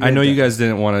Yeah, right, agree I know with you that. guys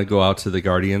didn't want to go out to the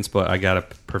Guardians, but I got a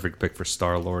perfect pick for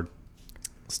Star-Lord.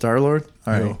 Star-Lord?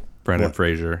 All right. Who? Brendan What?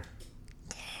 Fraser.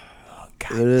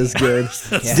 It is good.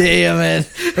 Yeah. Damn it.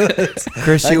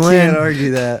 Chris, I you can't win.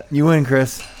 argue that. You win,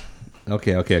 Chris.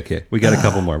 Okay. We got a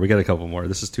couple more.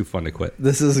 This is too fun to quit.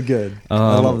 This is good.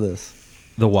 I love this.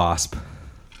 The Wasp.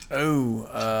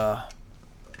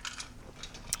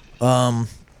 Oh,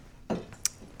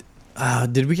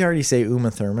 Did we already say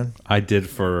Uma Thurman? I did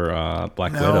for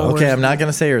Black No. Widow. Okay, I'm not going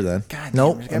to say her then. God damn,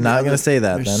 Nope, there's gotta I'm be not other- going to say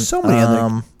that there's then. so many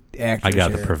other actors. I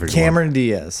got the here. perfect one. Cameron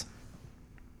Diaz.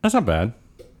 That's not bad.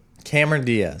 Cameron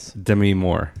Diaz. Demi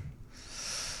Moore.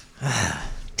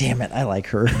 Damn it, I like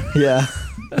her. Yeah.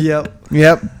 Yep.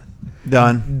 Yep,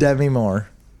 done. Demi Moore.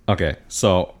 Okay,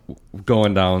 so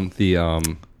going down the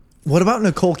What about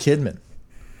Nicole Kidman?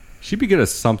 she'd be good at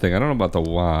something. I don't know about the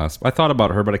Wasp. I thought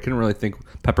about her, but I couldn't really think.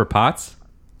 Pepper Potts.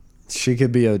 She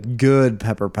could be a good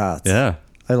Pepper Potts. Yeah.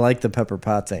 I like the Pepper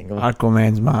Potts angle.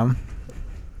 Aquaman's mom.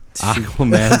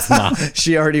 Aquaman's mom.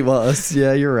 She already was.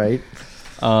 Yeah, you're right.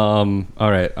 All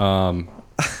right. Damn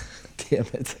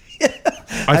it.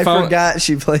 I found- forgot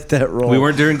she played that role. We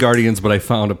weren't doing Guardians, but I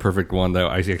found a perfect one that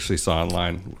I actually saw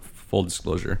online. Full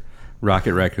disclosure.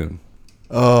 Rocket Raccoon.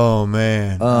 Oh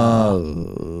man.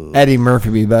 Eddie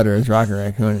Murphy be better as Rocket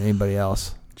Raccoon than anybody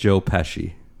else. Joe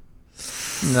Pesci.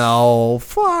 No,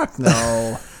 fuck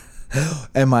no.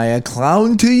 Am I a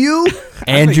clown to you?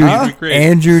 Andrew he'd be great.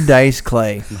 Andrew Dice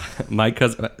Clay. My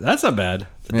cousin. That's not bad.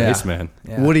 The Yeah. Dice Man.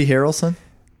 Yeah. Woody Harrelson?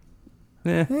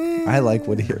 Eh. I like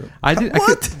Woody Harrelson. I did. I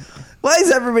What? could- Why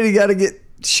has everybody got to get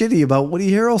shitty about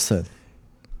Woody Harrelson?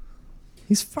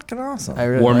 He's fucking awesome. I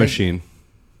really War like- Machine.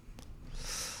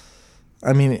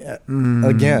 I mean,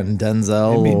 again,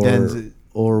 Denzel, Maybe or, Denzel.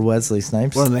 or Wesley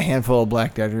Snipes. One of the handful of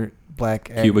black actors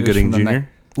Cuba Gooding from the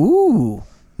Jr. Ooh.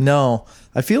 No,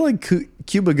 I feel like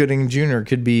Cuba Gooding Jr.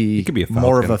 could be, He could be a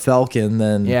more of Falcon. a Falcon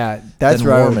than Yeah, that's than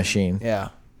where I War would- Machine. Yeah.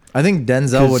 I think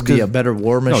Denzel would be 'cause- a better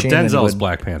War No, Machine. than he Denzel's would-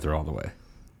 Black Panther all the way.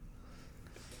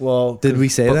 Well, Did we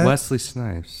say But that? Wesley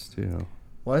Snipes too.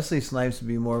 Wesley Snipes would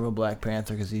be more of a Black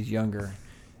Panther because he's younger.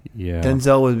 Yeah.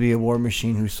 Denzel would be a War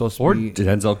Machine who's supposed to or be.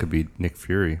 Denzel could be Nick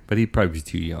Fury, but he'd probably be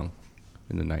too young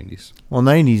in the 90s. Well,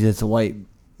 90s, it's a white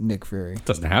Nick Fury.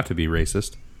 Doesn't have to be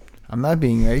racist. I'm not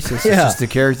being racist. It's Yeah. just the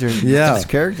character. Yeah. It's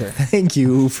character. Thank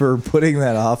you for putting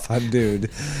that off on dude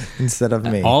instead of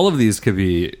me. All of these could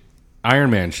be.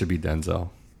 Iron Man should be Denzel.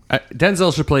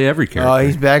 Denzel should play every character. Oh,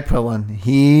 he's backpedaling.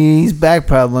 He's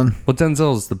backpedaling. Well,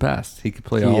 Denzel's the best. He could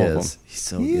play he all of is. them. He's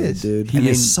so He good, is. dude. He I mean-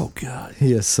 is so good.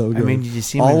 He is so good. mean, did you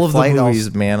see him all in of Flight? the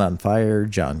movies? Man on Fire,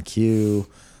 John Q,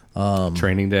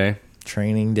 Training Day.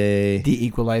 Training Day. The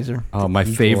Equalizer. Oh, my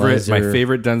Equalizer.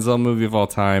 favorite Denzel movie of all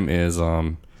time is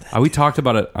we talked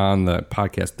about it on the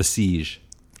podcast, The Siege.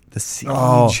 The Siege.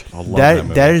 Oh, I love that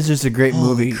movie. that is just a great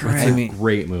movie. crap. I mean,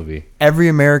 Great movie. every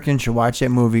American should watch that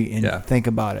movie and Yeah. think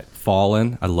about it.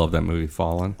 Fallen. I love that movie.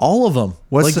 Fallen. All of them.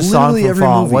 What's Like, the song literally from every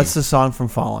Fallen? movie. What's the song from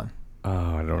Fallen? Oh,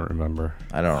 I don't remember.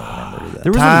 I don't remember that.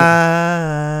 There was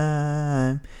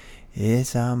Time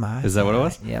is on my Is that what it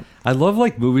was? side. Yep. I love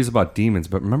like movies about demons,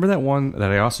 but remember that one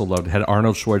that I also loved had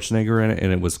Arnold Schwarzenegger in it,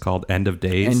 and it was called End of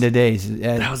Days. End of days.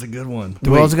 That was a good one. The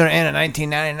world's gonna end in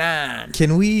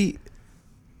 1999.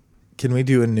 Can we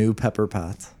do a new Pepper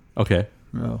Potts? Okay.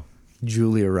 Oh,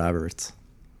 Julia Roberts.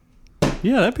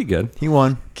 Yeah, that'd be good. he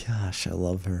won. Gosh, I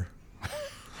love her.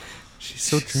 She's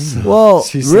so dreamy. Well,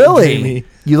 She's so really? dreamy.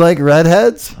 You like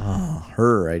redheads? Oh,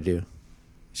 her, I do.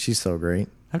 She's so great.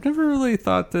 I've never really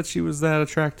thought that she was that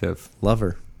attractive. Love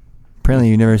her. Apparently,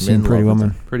 you've never seen in Pretty love with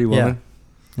Woman. Pretty Woman.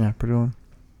 Yeah, Pretty Woman.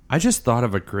 I just thought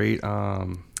of a great.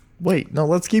 Wait, no,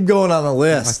 let's keep going on the I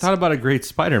list. thought about a great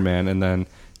Spider-Man, and then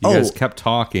You guys kept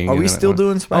talking. Are and we then it still went-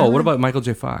 doing Spider-Man? Oh, what about Michael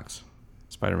J. Fox?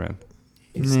 Spider-Man.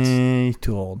 He's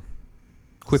too old.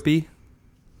 Quippy.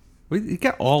 You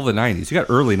got all the 90s. You got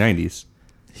early 90s.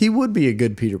 He would be a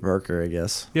good Peter Parker, I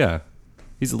guess. Yeah.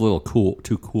 He's a little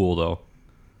too cool, though.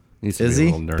 Needs to Is be he?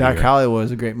 a little nerdier. Doc Hollywood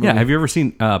was a great movie. Yeah, have you ever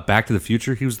seen Back to the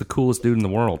Future? He was the coolest dude in the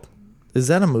world. Is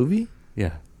that a movie?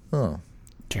 Yeah. Oh.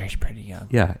 Jerry's pretty young.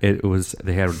 Yeah, it was.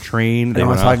 They had a train. They They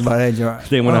want went to talk out. about George.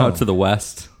 They went out to the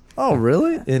west. Oh,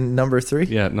 really? In number 3?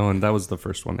 Yeah, no, and that was the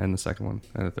first one, and the second one,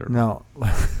 and the third one. No.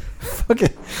 Fucking.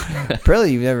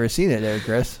 Apparently, you've never seen it there,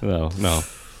 Chris. Well, no.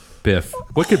 Biff.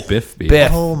 What could Biff be?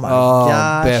 Biff. Oh, my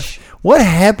gosh. Biff. What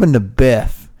happened to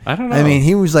Biff? I don't know. I mean,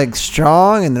 he was like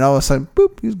strong, and then all of a sudden,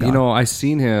 boop, he was gone. You know, I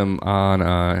seen him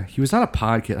on. He was on a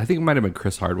podcast. I think it might have been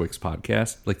Chris Hardwick's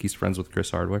podcast. Like he's friends with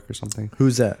Chris Hardwick or something.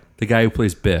 Who's that? The guy who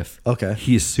plays Biff. Okay.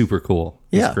 He's super cool.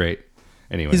 He's Yeah. great.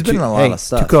 Anyway, He's been in a lot hey, of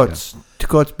stuff. two coats. Two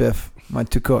coats, Biff. My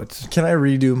two coats. Can I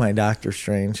redo my Doctor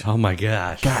Strange? Oh my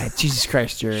gosh. God, Jesus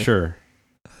Christ, Jerry. Sure.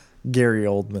 Gary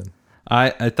Oldman.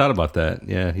 I thought about that.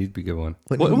 Yeah, he'd be a good one.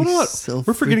 Wouldn't What he be about? so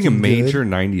We're forgetting a freaking major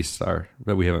 '90s star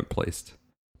that we haven't placed.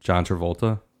 John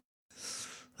Travolta.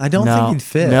 I don't No. think he'd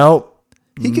fit. Nope.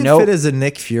 He could Nope. fit as a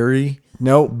Nick Fury,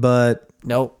 Nope. but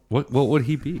Nope. What would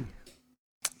he be?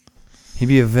 He'd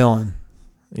be a villain.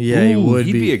 yeah, he Ooh, would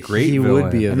he'd be. be a great He villain.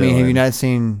 would be a I villain. mean, have you not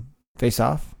seen Face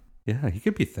Off? Yeah, he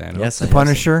could be Thanos. Yes, The I have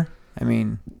Punisher? I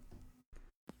mean,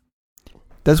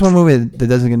 that's one movie that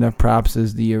doesn't get enough props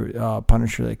is the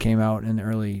Punisher that came out in the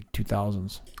early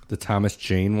 2000s. The Thomas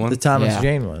Jane one. The Thomas Yeah.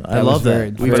 Jane one. I That love was very-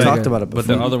 that. We've very talked good. about it but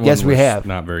before. the other one Yes, we was have.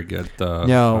 not very good. The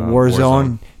No,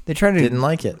 Warzone. They try to Didn't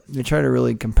like it. they try to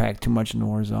really compact too much in the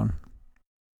Warzone.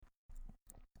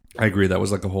 I agree. That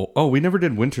was like a whole. Oh, we never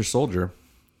did Winter Soldier.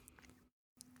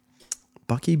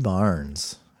 Bucky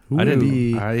Barnes. Who I would didn't.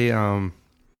 be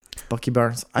Bucky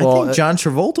Barnes? I Well, think John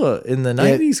Travolta in the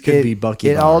 90s could be Bucky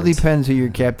It Barnes. all depends who your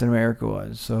Captain America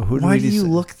was. So who do Why we do you decide?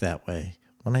 look that way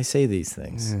when I say these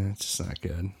things? It's just not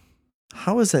good.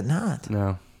 How is it not?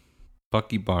 No.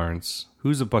 Bucky Barnes.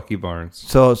 Who's a Bucky Barnes?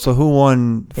 So who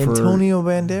won for Antonio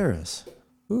Banderas.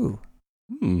 Ooh,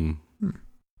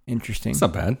 interesting. It's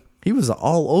not bad. He was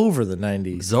all over the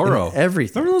 90s. Zorro. In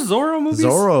everything. Remember those Zorro movies?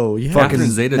 Zorro, yeah. Fucking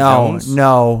Zeta no, Jones.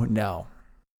 no.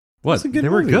 What? That's a good They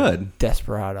were movie. good.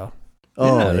 Desperado. Oh,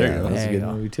 Yeah, yeah, there you go. That's There a you good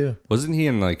go. movie, too. Wasn't he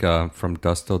in like From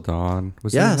Dusk Till Dawn?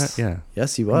 Was he in Yes. that? Yeah.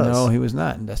 Yes, he was. No, he was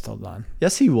not in Death Till Dawn.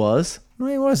 Yes, he was. No,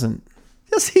 he wasn't.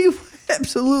 Yes, he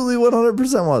absolutely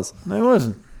 100% was. No, he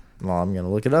wasn't. Well, I'm going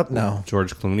to look it up now.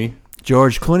 George Clooney.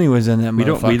 George Clooney was in that We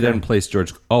motherfucker. didn't place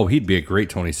George. Oh, he'd be a great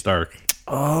Tony Stark.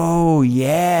 Oh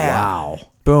yeah! Wow.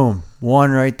 Boom,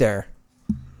 one right there.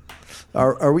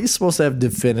 Are we supposed to have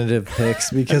definitive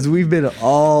picks? Because we've been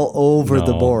all over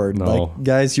the No, board. no. Like,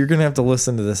 guys, you're going to have to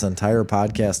listen to this entire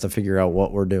podcast to figure out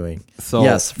what we're doing. So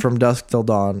Yes, From Dusk Till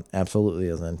Dawn absolutely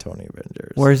is Antonio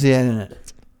Banderas. Where's he at in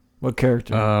it? What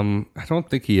character? I don't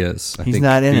think he is. I He's think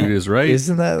not in Dude it. is right.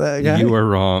 Isn't that guy? You are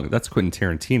wrong. That's Quentin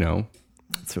Tarantino.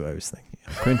 That's who I was thinking.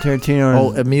 Quentin Tarantino.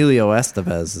 Oh, Emilio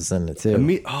Estevez is in it too.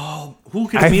 Who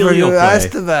could I Emilio forgot play?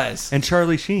 Estevez. And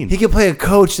Charlie Sheen. He could play a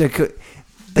coach that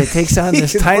takes on He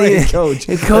this can tiny play a coach.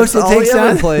 a coach That's that all takes he ever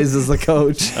on. plays as the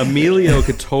coach. Emilio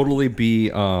could totally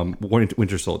be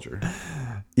Winter Soldier.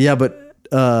 Yeah, but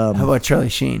How about Charlie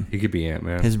Sheen, He could be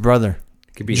Ant-Man. his brother?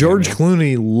 He could be George Ant-Man.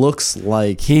 Clooney looks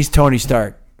like He's Tony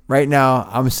Stark. Right now,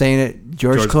 I'm saying it.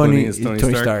 George Clooney is Tony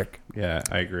Stark. Yeah,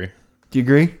 I agree. Do you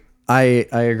agree? I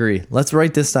agree. Let's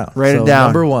write this down. Write it down.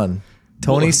 Number one,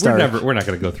 Tony Stark. We're not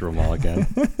going to go through them all again.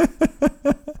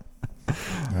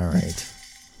 All right,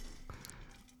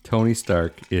 Tony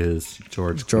Stark is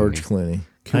George George Clooney.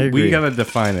 Clooney. I agree. We got to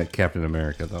define a Captain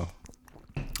America, though.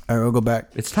 All right, we'll go back.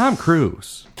 It's Tom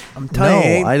Cruise. I'm telling No,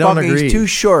 you, ain't I don't fucking- agree. He's too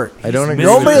short. I don't agree.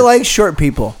 Nobody with likes short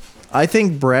people. I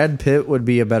think Brad Pitt would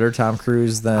be a better Tom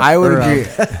Cruise than I would or, agree.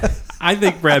 I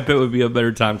think Brad Pitt would be a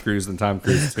better Tom Cruise than Tom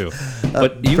Cruise, too.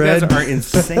 But you Brad- guys are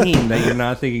insane that you're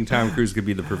not thinking Tom Cruise could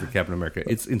be the perfect Captain America.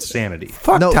 It's insanity.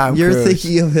 Fuck no, Tom you're Cruise.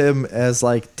 thinking of him as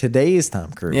like today's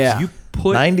Tom Cruise. Yeah. You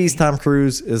put 90s Tom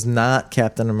Cruise is not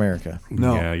Captain America.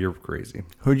 No. Yeah, you're crazy.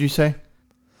 Who'd you say?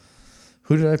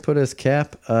 Who did I put as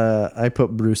Cap? I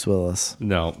put Bruce Willis.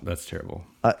 No, that's terrible.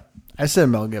 I said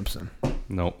Mel Gibson.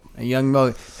 Nope. A young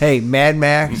Mel. Hey, Mad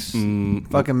Max.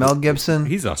 Fucking Mel Gibson.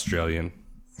 He's Australian.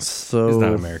 So He's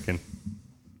not American.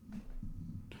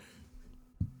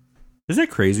 Isn't it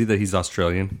crazy that he's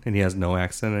Australian and he has no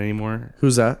accent anymore?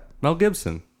 who's that? Mel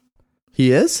Gibson.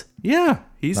 He is? Yeah,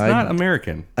 he's I- not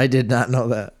American. I did not know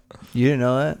that. You didn't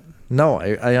know that? No,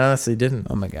 I honestly didn't.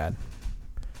 Oh my god.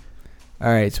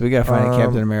 All right, so we gotta find a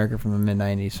Captain America from the mid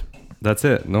 '90s. That's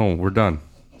it. No, we're done.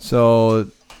 So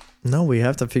No, we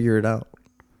have to figure it out.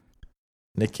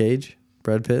 Nick Cage,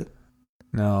 Brad Pitt,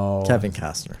 no, Kevin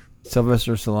Costner.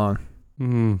 Sylvester Stallone.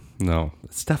 No,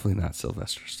 it's definitely not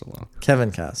Sylvester Stallone.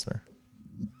 Kevin Costner.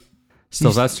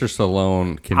 Sylvester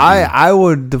Stallone can. I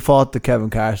would default to Kevin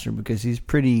Costner because he's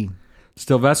pretty.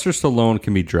 Sylvester Stallone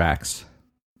can be Drax.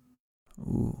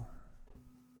 Ooh.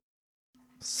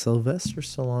 Sylvester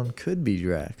Stallone could be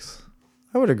Drax.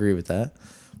 I would agree with that.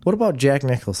 What about Jack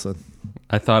Nicholson?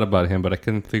 I thought about him, but I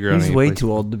couldn't figure out. He's any way place-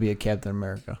 too old to be a Captain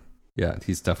America. Yeah,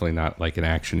 he's definitely not like an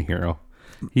action hero.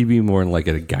 He'd be more in like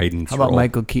a guidance. How about role.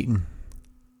 Michael Keaton?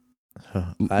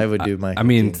 I would do Michael I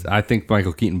mean, Keaton. I think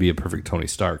Michael Keaton would be a perfect Tony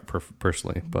Stark,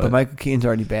 personally. But Michael Keaton's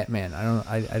already Batman.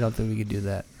 I don't think we could do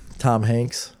that. Tom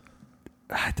Hanks.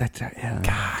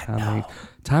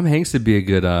 Tom Hanks would be a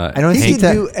good. I don't He see could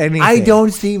that. do anything. I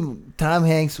don't see Tom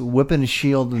Hanks whipping a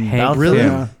shield and bouncing Really?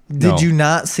 around. Did No. you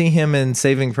not see him in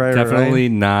Saving Private Definitely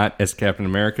Ryan? not as Captain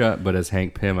America, but as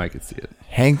Hank Pym, I could see it.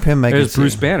 Hank Pym, I There's could see.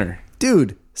 Bruce Banner.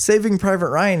 Dude, Saving Private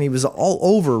Ryan, he was all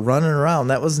over running around.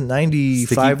 That was 95,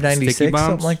 Sticky 96, bombs?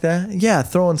 something like that. Yeah,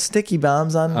 throwing sticky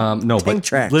bombs on No, tank but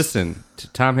tracks. listen,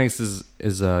 Tom Hanks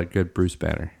is a good Bruce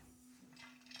Banner.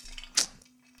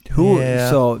 Who? Yeah.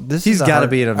 So this He's is a gotta hard-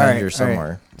 be an all right, Avenger all right.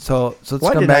 somewhere. So let's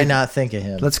Why come did back. I not think of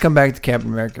him? Let's come back to Captain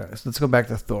America. So let's go back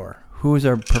to Thor. Who is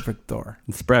our perfect Thor?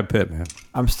 It's Brad Pitt, man.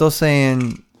 I'm still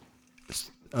saying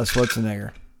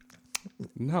Schwarzenegger.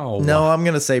 No, No, I'm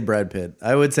going to say Brad Pitt.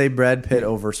 I would say Brad Pitt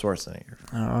over Schwarzenegger.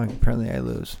 Oh, apparently I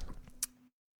lose.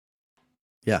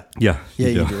 Yeah. Yeah, Yeah,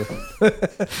 you do.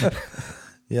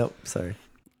 Yep, sorry.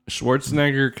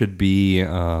 Schwarzenegger could be.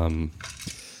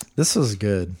 This was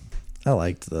good. I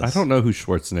liked this. I don't know who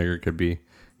Schwarzenegger could be.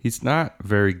 He's not a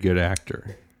very good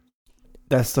actor.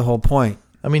 That's the whole point.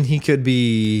 I mean, he could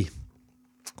be,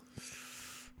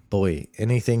 boy,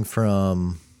 anything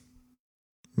from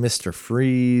Mr.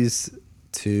 Freeze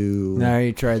to No,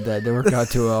 you tried that. Didn't work out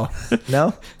too well.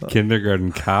 no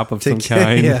Kindergarten Cop of To some get-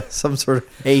 kind. Yeah, some sort of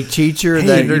A teacher Hey,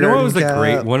 that you know what was the Kindergarten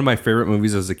great? Cop. One of my favorite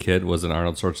movies as a kid was an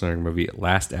Arnold Schwarzenegger movie,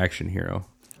 Last Action Hero.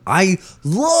 I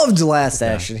loved Last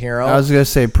Action Hero. I was gonna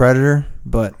say Predator,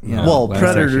 but you know, well, Last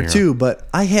Predator Action too, but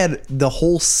I had the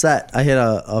whole set. I had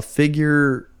a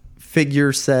figure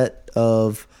set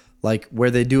of like where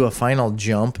they do a final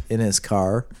jump in his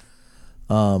car.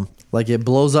 Like it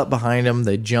blows up behind him.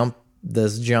 They jump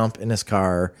this jump in his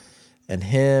car, and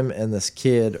him and this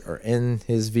kid are in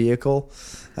his vehicle.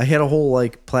 I had a whole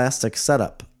like plastic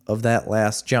setup of that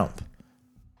last jump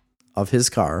of his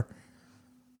car.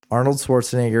 Arnold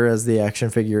Schwarzenegger as the action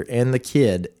figure and the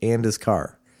kid and his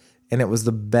car. And it was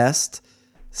the best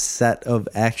set of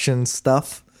action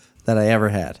stuff that I ever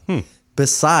had.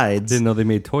 Besides, Didn't know they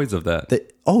made toys of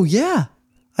that. oh yeah,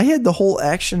 I had the whole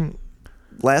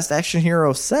Last Action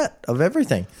Hero set of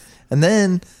everything. And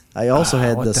then I also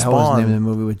had what the the hell was the name of the Spawn,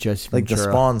 movie with Jesse like the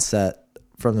Ventura? Spawn set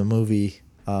from the movie.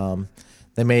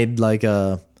 They made like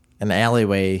an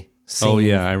alleyway scene Oh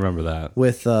yeah, I remember that.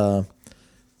 with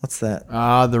what's that?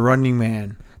 The Running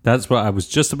Man. That's what I was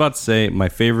just about to say. My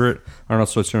favorite Arnold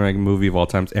Schwarzenegger movie of all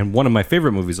time, and one of my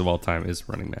favorite movies of all time, is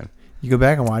Running Man. You go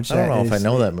back and watch I that. don't know if I It's-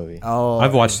 know that movie. Oh,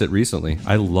 I've watched it recently.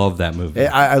 I love that movie.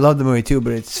 I love the movie too,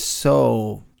 but it's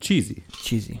so Cheesy.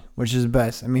 cheesy, which is the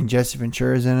best. I mean, Jesse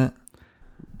Ventura's in it.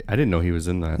 I didn't know he was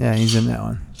in that. Yeah, he's in that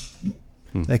one.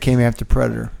 That came after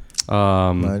Predator.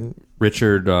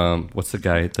 Richard, what's the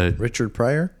guy? Richard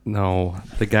Pryor?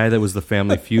 The guy that was the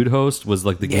Family Feud host was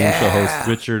like the game show host,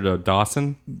 Richard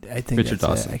Dawson. I think Richard that's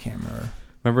Dawson. it. I can't remember.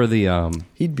 Remember the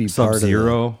He'd be Sub part of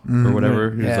Zero or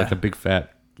whatever? He was Yeah. like a big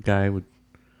fat guy. With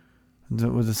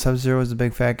Was it Sub-Zero was the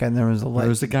big fat guy, and there was a there light.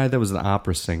 was a guy that was an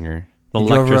opera singer. The He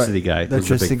drove electricity around- guy. The was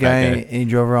the electricity big fat guy, and he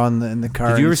drove around in the car.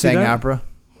 Did you and ever see sang that? opera?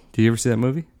 Did you ever see that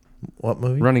movie? What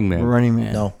movie? Running Man. Running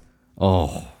Man. No.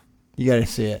 Oh, You got to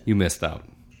see it. you missed out.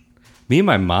 Me and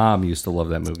my mom used to love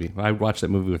that movie. I watched that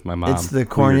movie with my mom. It's the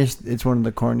corniest. It's one of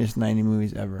the corniest 90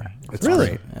 movies ever. It's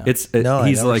Really? great. Yeah. No, I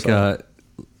he's never like saw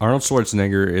Arnold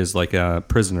Schwarzenegger is like a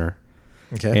prisoner,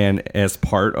 Okay. and as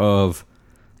part of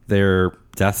their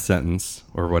death sentence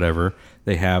or whatever,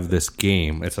 they have this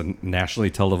game. It's a nationally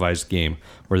televised game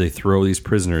where they throw these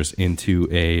prisoners into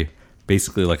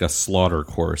basically like a slaughter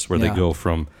course where Yeah. they go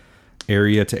from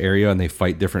area to area and they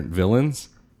fight different villains.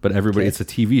 But everybody, it's a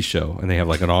TV show, and they have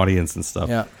like an audience and stuff.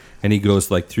 Yeah. And he goes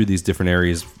like through these different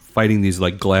areas, fighting these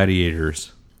like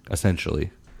gladiators, essentially.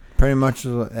 Pretty much,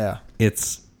 yeah.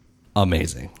 It's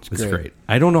amazing. It's great. great.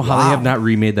 I don't know how they have not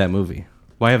remade that movie.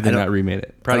 Why have they not remade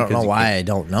it? I don't 'cause know you why can't- I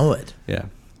don't know it. Yeah,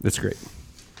 it's great.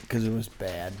 Because it was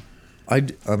bad.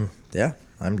 Yeah,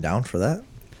 I'm down for that.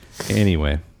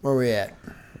 Anyway, Where we at?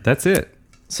 that's it.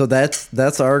 So that's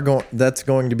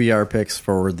going to be our picks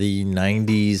for the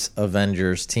 '90s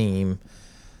Avengers team.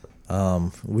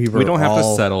 We don't have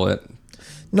to settle it.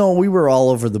 No, we were all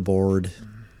over the board.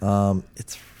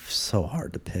 It's so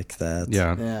hard to pick that.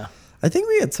 Yeah. Yeah. I think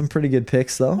we had some pretty good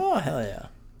picks though. Oh hell yeah.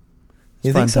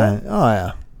 You Fun think so? time. Oh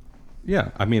yeah. Yeah.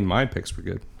 I mean, my picks were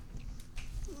good.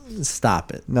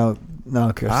 Stop it. No,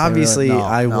 Chris. Obviously, no,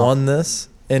 I won this,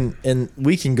 and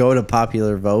we can go to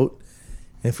popular vote.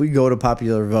 If we go to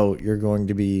popular vote, you're going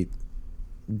to be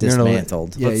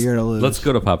dismantled. Yeah, you're gonna lose. Let's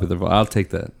go to popular vote. I'll take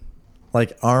that.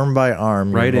 Like arm by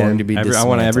arm, Write you're going in. to be I dismantled.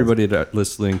 want everybody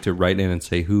listening to write in and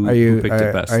say who picked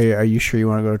it best. Are you sure you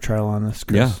want to go to trial on this,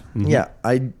 Chris? Yeah. Mhm.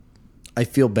 Yeah, I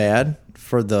feel bad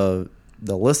for the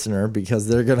listener because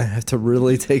they're going to have to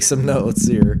really take some notes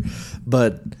here,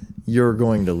 but you're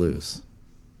going to lose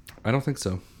I don't think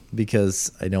so.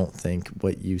 because I don't think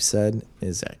what you said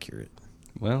is accurate.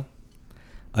 Well,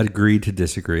 I'd agree to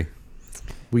disagree.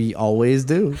 We always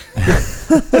do.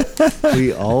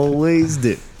 We always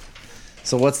do.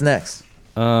 So what's next?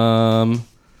 I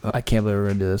can't believe we're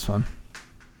gonna do this one.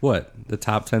 What? The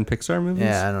top 10 Pixar movies?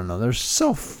 Yeah, I don't know. There's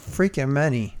so freaking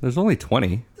many. There's only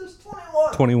 20. There's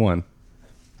 21. 21.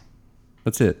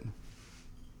 That's it.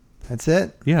 That's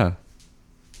it. Yeah.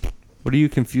 What are you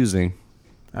confusing?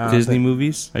 I don't Disney think-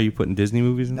 movies? Are you putting Disney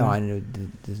movies in No, there? I knew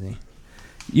Disney.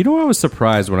 You know, I was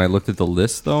surprised when I looked at the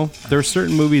list, though. There are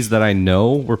certain movies that I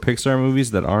know were Pixar movies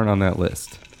that aren't on that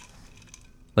list.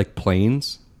 Like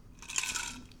Planes.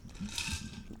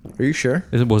 Are you sure?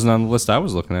 It wasn't on the list I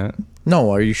was looking at.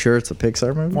 No, are you sure it's a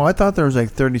Pixar movie? Well, I thought there was like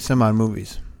 30 some odd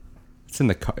movies. It's in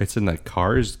the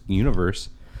Cars universe.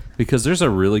 Because there's a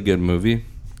really good movie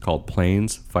called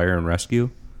Planes, Fire and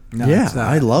Rescue. No, yeah, it's not.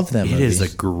 I love that It movie. is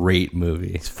a great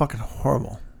movie. It's fucking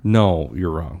horrible. No,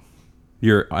 you're wrong.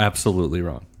 You're absolutely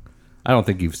wrong. I don't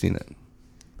think you've seen it.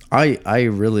 I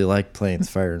really like Planes,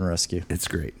 Fire and Rescue. It's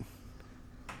great.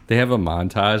 They have a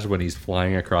montage when he's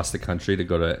flying across the country to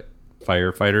go to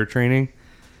firefighter training,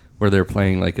 where they're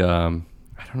playing like I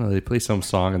don't know, they play some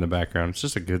song in the background. It's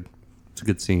just a good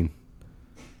scene.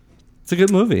 It's a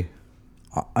good movie.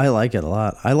 I like it a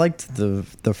lot. I liked the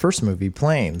first movie,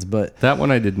 Planes, but That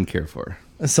one I didn't care for.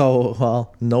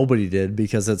 nobody did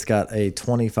because it's got a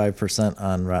 25%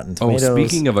 on Rotten Oh, Tomatoes.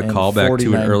 speaking of a and callback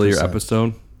to an earlier 49%.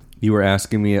 episode, you were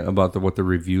asking me about what the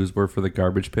reviews were for the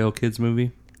Garbage Pail Kids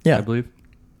movie. Yeah. I believe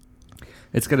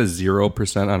it's got a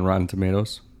 0% on Rotten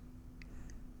Tomatoes.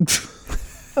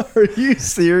 Are you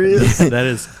serious? That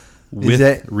is with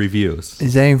that- reviews.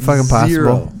 Is that even fucking possible?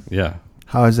 Zero. Yeah.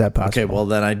 How is that possible? Okay, well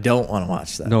then I don't want to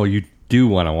watch that. No, you do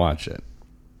want to watch it.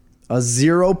 A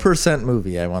 0%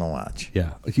 movie I want to watch.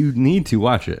 Yeah, you need to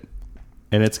watch it.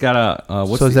 And it's got a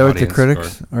what's so is the that with the audience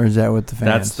critics score? or is that with the fans?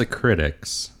 That's the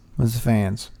critics. What's the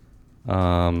fans?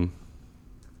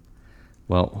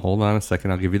 Well, hold on a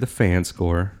second. I'll give you the fan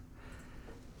score.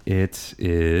 It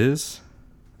is.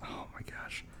 Oh my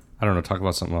gosh, I don't know. Talk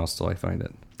about something else till I find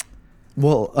it.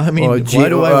 Well, I mean, Well, why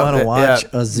do I want to watch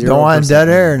a 0%? Don't want dead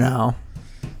air now.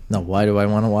 No, why do I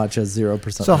want to watch a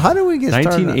 0%? So how do we get started?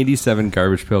 1987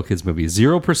 Garbage Pail Kids movie.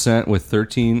 0% with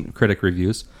 13 critic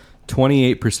reviews.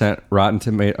 28% Rotten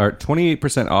Tomato, or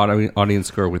 28% audience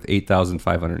score with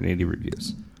 8,580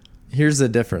 reviews. Here's the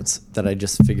difference that I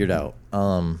just figured out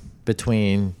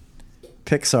between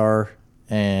Pixar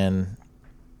and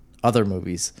other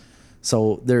movies.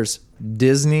 So there's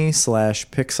Disney /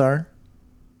 Pixar,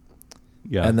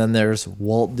 Yeah, and then there's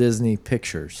Walt Disney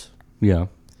Pictures. yeah,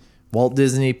 Walt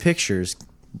Disney Pictures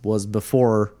was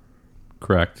before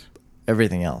correct.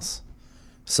 everything else.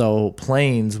 So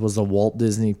Planes was a Walt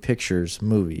Disney Pictures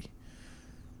movie.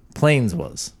 Planes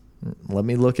was. Let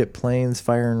me look at Planes,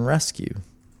 Fire and Rescue.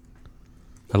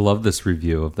 I love this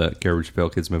review of the Garbage Pail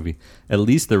Kids movie. At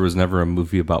least there was never a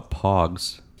movie about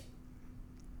Pogs.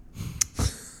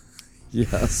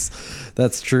 Yes,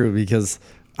 that's true because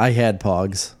I had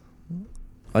Pogs.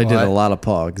 I did What? a lot of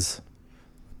Pogs.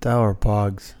 Tower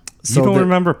Pogs? You don't the-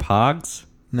 remember Pogs?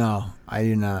 No, I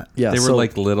do not. Yeah, They were so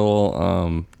like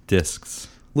little discs.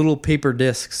 little paper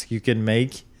discs you can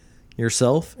make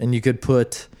yourself, and you could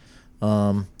put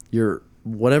your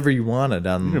whatever you wanted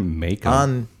on. You didn't make 'em.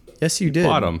 On yes, you did.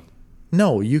 Bought 'em.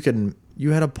 No, you can.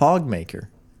 You had a Pog maker.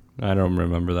 I don't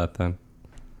remember that then.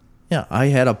 Yeah, I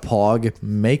had a Pog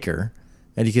maker,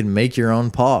 and you could make your own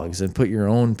Pogs and put your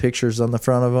own pictures on the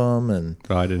front of them and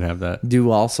Oh, I didn't have that. do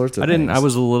all sorts of. I didn't. things. I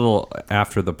was a little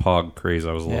after the Pog craze.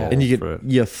 I was a little. and you for could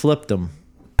it. you flipped them.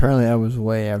 Apparently, I was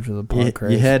way after the Pog You,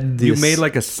 craze. you had You this, made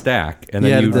like a stack, and You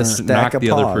then had you this stack knocked of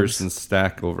the other Pogs. person's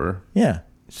stack over. yeah.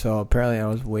 So apparently, I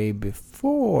was way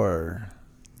before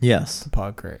Yes. the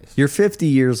Pog craze. You're 50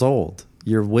 years old.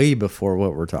 You're way before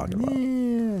what we're talking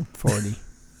about. 40.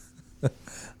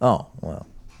 Oh, well,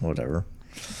 whatever.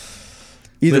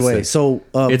 Either way, so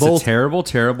it's both. a terrible,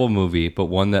 terrible movie, but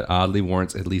one that oddly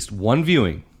warrants at least one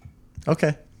viewing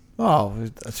Okay. Oh,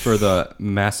 that's for the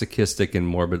masochistic and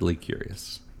morbidly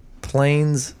curious.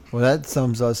 Planes well. That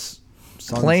sums us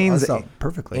up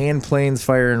perfectly. and Planes,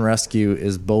 Fire and Rescue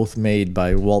is both made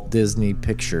by Walt Disney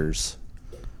Pictures.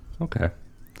 Okay.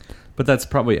 But that's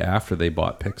probably after they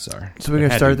bought Pixar. So we're It gonna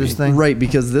had start to this be. thing. Right,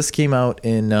 because this came out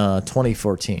in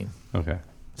 2014. Okay.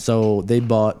 So they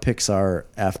bought Pixar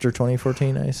after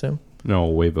 2014, I assume. No,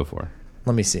 way before.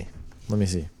 Let me see.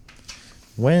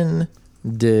 When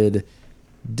did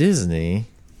Disney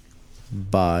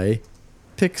buy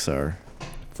Pixar?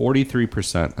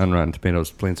 43% on Rotten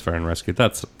Tomatoes, Planes, Fire, and Rescue.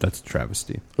 That's a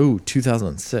travesty. Ooh,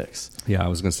 2006. Yeah, I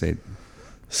was going to say,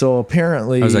 So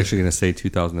apparently, I was actually going to say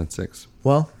 2006.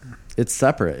 well, it's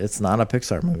separate. It's not a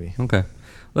Pixar movie. Okay.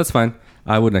 That's fine.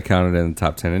 I wouldn't have counted it in the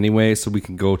top 10 anyway, so we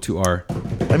can go to our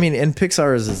I mean, and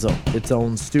Pixar is its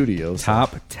own studio. So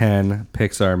top 10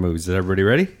 Pixar movies. Is everybody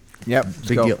ready? Yep.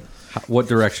 big go. deal. What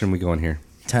direction are we going here?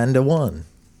 10-1.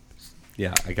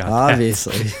 Yeah, I got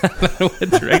Obviously, that.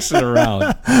 What direction around?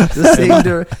 the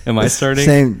same. Am I starting?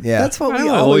 Same. Yeah. That's what I we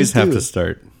always do. have to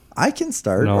start. I can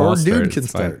start, No, or I'll dude start. can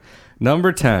It's fine. start.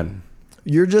 Number 10.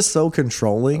 You're just so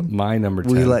controlling. My number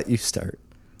 10. We let you start.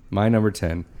 My number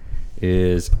 10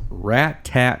 is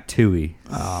Rat-Tat-Tooey.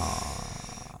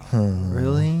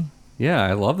 Really? Yeah,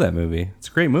 I love that movie. It's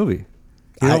a great movie.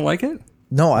 You don't like it?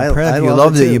 No, I If you love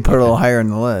loved it it, too. you put it a little higher on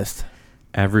the list.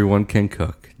 Everyone can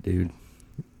cook, dude.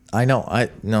 I know. I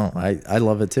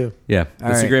love it too. Yeah, All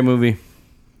it's a right. great movie.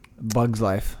 Bug's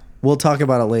Life. We'll talk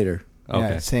about it later. Okay.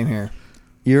 Yeah, same here.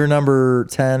 Your number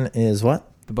 10 is what?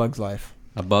 The Bug's Life.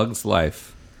 A Bug's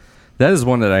Life. That is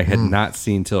one that I had not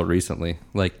seen till recently,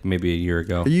 like maybe a year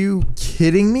ago. Are you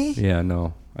kidding me? Yeah,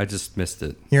 no. I just missed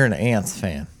it. You're an Ants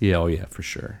fan. Yeah, oh yeah, for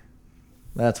sure.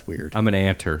 That's weird. I'm an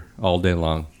anter all day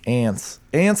long. Ants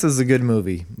is a good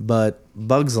movie, but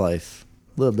Bug's Life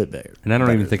a little bit better. And I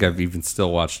don't even think I've even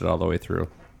still watched it all the way through.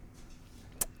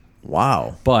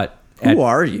 Wow. But Who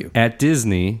are you? At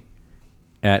Disney,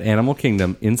 at Animal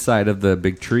Kingdom, inside of the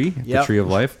big tree, the Yep. Tree of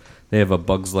Life, they have a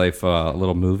Bug's Life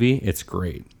little movie. It's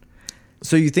great.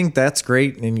 So you think that's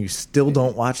great, and you still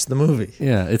don't watch the movie?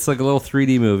 Yeah, it's like a little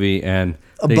 3D movie, and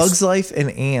A they Bug's Life and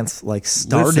Ants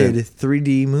started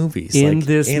 3D movies in like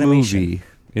this animation. movie.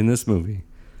 In this movie,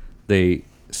 they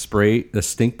spray the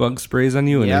stink bug sprays on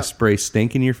you, and Yep. they spray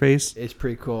stink in your face, It's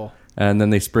pretty cool. and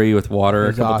then they spray you with water a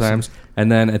It's couple awesome. times,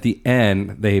 and then at the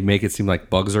end they make it seem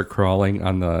like bugs are crawling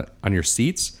on your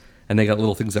seats, and they got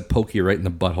little things that poke you right in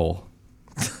the butthole,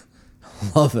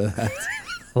 Love that.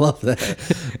 Love that.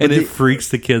 and But it freaks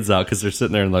the kids out because they're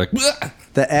sitting there and like,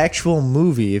 the actual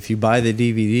movie, if you buy the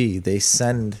DVD, they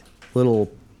send little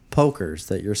pokers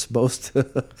that you're supposed to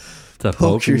to poke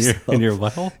poke in yourself your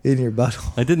butthole. in your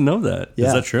butthole. I didn't know that. Is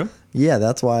Yeah. that true? Yeah,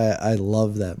 that's why I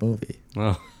love that movie.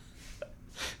 Oh,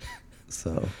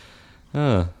 So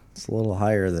uh, it's a little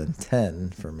higher than 10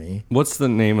 for me. what's the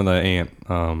name of the ant?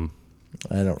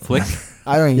 I don't Flick. remember.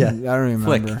 I don't Yeah. even, I don't even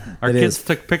Flick. remember. Our It kids is.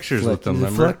 took pictures Flick. with them. Is it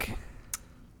Remember? Flick?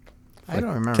 I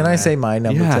don't remember. Can I that. say my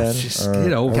number Yeah, 10? just Or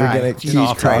get are over we it. going to Get keep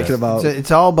off of talking it. about...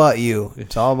 It's all about you.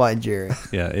 It's all about Jerry.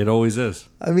 Yeah, it always is.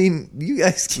 I mean, you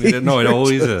guys can't... No, it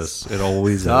always is. It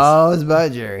always is. It's always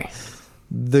about Jerry.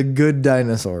 The Good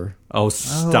Dinosaur. Oh,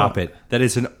 stop it. That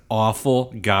is an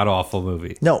awful, god-awful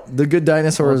movie. No, The Good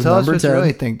Dinosaur Well, is tell us number what 10. you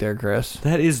really think there, Chris.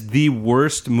 That is the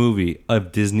worst movie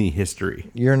of Disney history.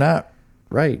 You're not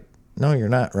right. No, you're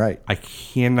not right. I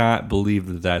cannot believe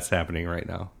that that's happening right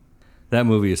now. That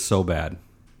movie is so bad.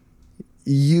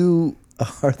 You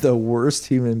are the worst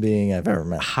human being I've ever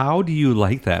met. How do you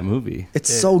like that movie?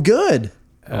 It's so good.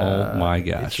 Oh my It's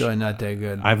gosh. really not that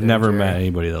good. I've there, never Jerry. met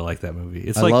anybody that liked that movie.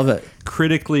 It's I like love it.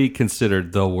 critically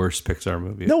considered the worst Pixar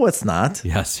movie. No, it's not.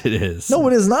 Yes, it is. No,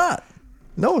 it is not.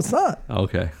 No, it's not.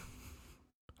 Okay.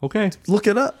 Okay. Look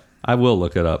it up. I will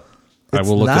look it up. I It's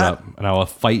will look it not- up, and I will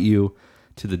fight you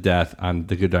to the death on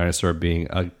The Good Dinosaur being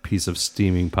a piece of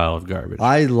steaming pile of garbage.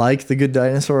 I like The Good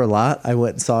Dinosaur a lot. I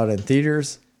went and saw it in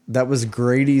theaters. That was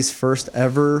Grady's first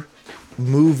ever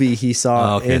movie he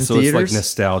saw okay, in so theaters. it's like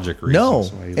nostalgic reasons.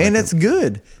 No, why you and like it's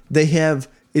good.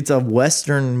 It's a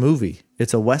Western movie.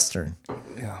 It's a Western. it.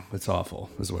 Yeah, it's awful,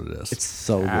 is what it is. It's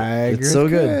so good. I agree It's so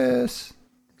with good. Chris.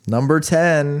 Number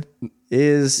 10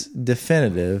 is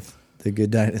definitive The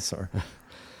Good Dinosaur.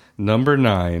 Number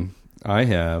 9, I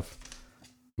have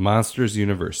Monsters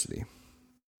University.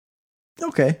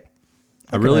 Okay.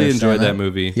 I really understand enjoyed that that.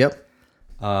 movie. Yep.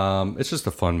 It's just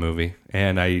a fun movie,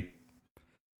 and I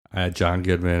I had John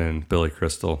Goodman and Billy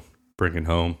Crystal bringing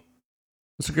home.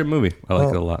 It's a good movie. I like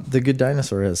it a lot. The Good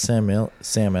Dinosaur has Sam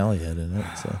Elliott in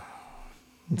it, so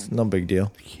it's no big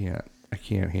deal. I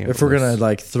can't handle. If we're this. gonna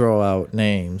like throw out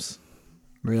names,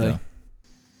 Really? Yeah.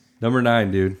 Number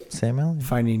 9, dude. Sam Elliott.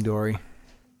 Finding Dory.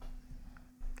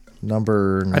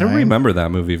 Number 9. I don't remember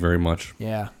that movie very much.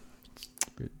 Yeah.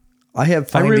 I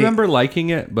have. I remember liking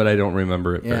it, but I don't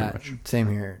remember it very Yeah. much. Same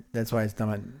here. That's why it's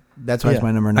done. That's why it's Yeah.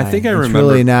 my number 9. I think I it's remember-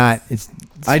 really not. It's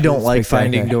I don't like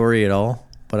Finding spectacular. Dory at all,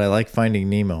 but I like Finding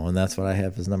Nemo, and that's what I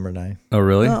have as number 9. Oh,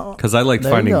 really? No. Because I liked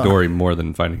There you Finding go. Dory more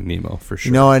than Finding Nemo, for sure.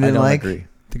 You know, I didn't don't like agree.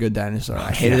 The Good Dinosaur.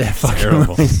 I hated Yeah, that it's fucking terrible.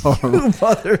 movie. It's horrible.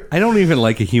 Mother. I don't even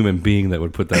like a human being that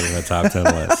would put that in a top 10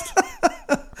 list.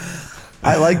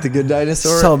 I like The Good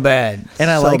Dinosaur, So bad. and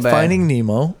I So like bad. Finding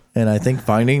Nemo, and I think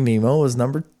Finding Nemo was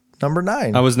number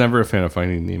 9. I was never a fan of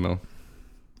Finding Nemo.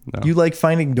 No. You like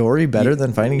Finding Dory better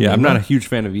than Finding Yeah, Nemo? I'm not a huge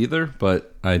fan of either,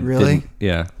 but I Really? didn't.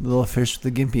 Yeah. The little fish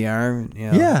with the gimpy arm.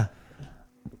 You know. Yeah.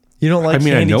 You don't like I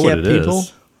mean, I know what handicapped it people?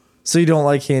 is. So you don't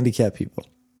like handicapped people?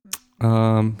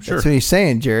 Sure. That's what he's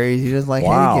saying, Jerry. He doesn't like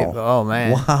Wow. handicap. Oh,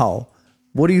 man. Wow.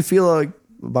 What do you feel like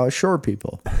about short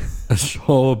people?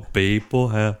 Short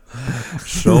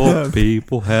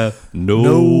people have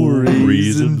no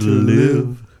reason to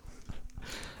live.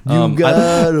 You got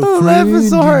a I'm laughing friend.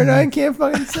 so hard I can't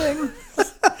fucking sing.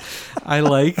 I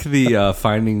like the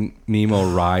Finding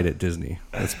Nemo ride at Disney.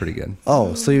 That's pretty good.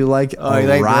 Oh, so you like Oh, a you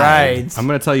like ride. rides. I'm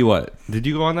going to tell you what. Did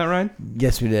you go on that ride?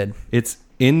 Yes, we did. It's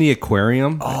in the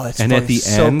aquarium. Oh, that's and at fucking the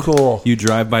so end, cool. you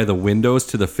drive by the windows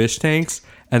to the fish tanks,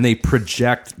 and they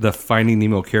project the Finding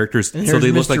Nemo characters, And so here's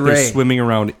they look Mr. like Ray. they're swimming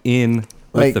around in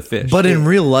Like, with the fish. But in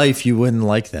real life, you wouldn't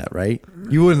like that, right?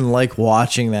 You wouldn't like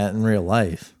watching that in real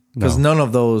life. Because No. none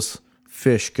of those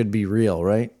fish could be real,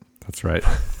 right? That's right.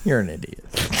 You're an idiot.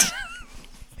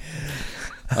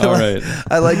 All right.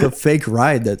 I like a fake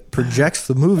ride that projects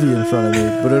the movie in front of me,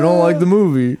 but I don't like the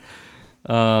movie.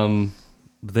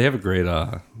 They have a great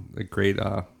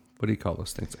what do you call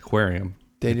those things? Aquarium.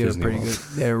 They at do a Disney pretty World.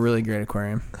 good. They have a really great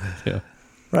aquarium. Yeah.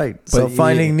 Right. So But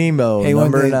Finding Nemo, Hey,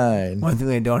 number one 9. thing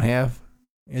they don't have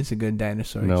is a Good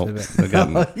Dinosaur No.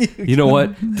 exhibit. You know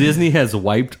what? Disney has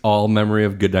wiped all memory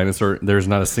of Good Dinosaur. There's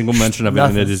not a single mention of it in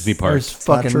Nothing. a Disney park There's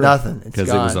fucking true. nothing. It's because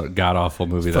it was a gone. god awful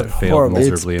movie that fucking failed horrible. It's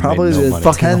miserably and probably made no the money.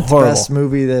 fucking 10th horrible. best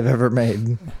movie they've ever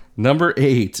made. Number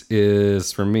 8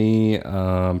 is for me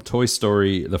Toy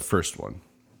Story, the first one.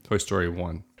 Toy Story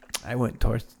 1. I went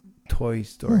towards Toy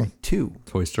Story 2.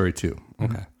 Toy Story 2.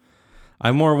 Okay.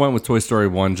 I more went with Toy Story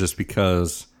 1 just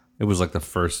because it was like the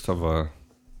first of a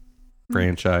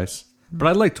franchise. But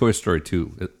I like Toy Story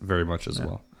 2 very much as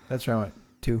well. That's where I went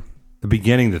 2. The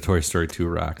beginning to Toy Story 2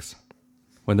 rocks.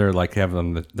 When they're like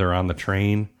they're on the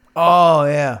train Oh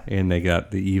yeah, and they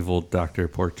got the evil Dr.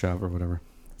 Porkchop or whatever.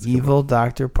 evil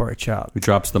Dr. Porkchop. Who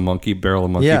drops the barrel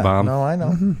of monkey Yeah. bomb. No, I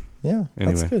know. Yeah.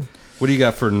 That's Anyway. good. What do you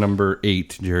got for number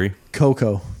 8, Jerry?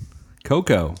 Coco.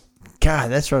 Coco.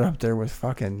 God, that's right up there with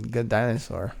fucking Good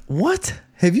Dinosaur. What?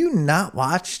 Have you not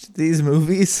watched these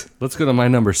movies? Let's go to my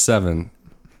number 7.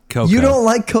 Coco. You don't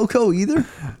like Coco either?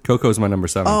 Coco's my number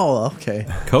 7. Oh, okay.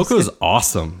 Coco's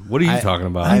awesome. What are you talking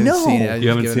about? I know. haven't seen it. I You just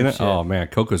haven't give seen him it? shit. Oh man,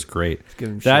 Coco's great. give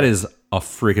him That shit. is a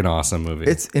freaking awesome movie.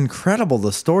 It's incredible the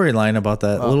storyline about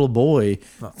that little boy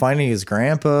finding his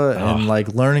grandpa and like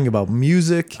learning about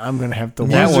music. I'm gonna have to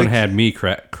that watch one it. had me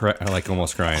like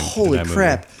almost crying. in Holy that movie.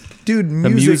 crap. Dude, The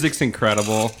music's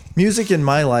incredible. music in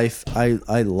my life I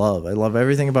love. I love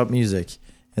everything about music.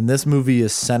 And this movie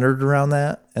is centered around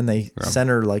that, and they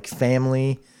center like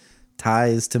family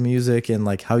ties to music and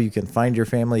like how you can find your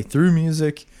family through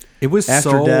music. It was After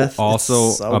so Death, it's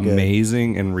also so good.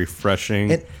 amazing and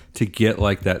refreshing It- to get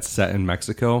like that set in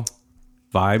Mexico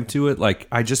vibe to it. Like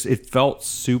it felt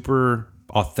super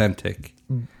authentic.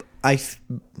 I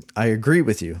agree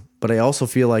with you, but I also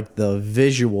feel like the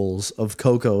visuals of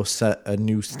Coco set a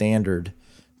new standard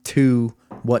to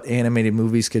what animated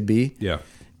movies could be. Yeah.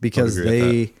 Because I would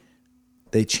agree with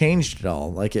they changed it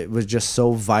all. Like it was just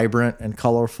so vibrant and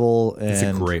colorful, and It's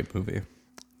a great movie.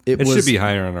 It It was should be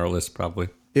higher on our list probably.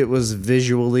 it was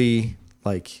visually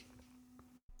like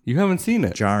You haven't seen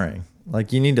it. jarring.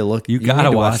 Like you need to look. You need gotta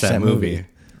to watch that movie.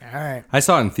 All right. I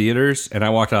saw it in theaters, and I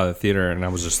walked out of the theater, and I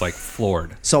was just like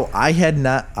floored. So I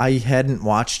hadn't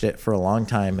watched it for a long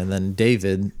time, and then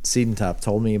David Siedentop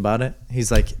told me about it.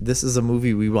 He's like, "This is a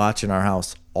movie we watch in our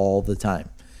house all the time.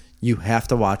 You have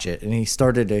to watch it." And he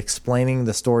started explaining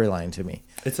the storyline to me.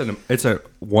 It's a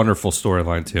wonderful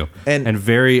storyline too, And- and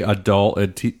very adult.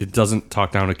 It doesn't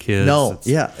talk down to kids. No, It's-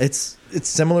 yeah, it's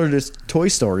similar to Toy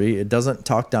Story. It doesn't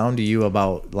talk down to you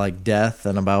about like death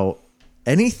and about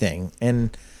anything. And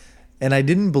And I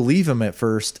didn't believe him at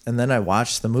first, and then I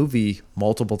watched the movie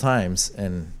multiple times,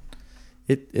 and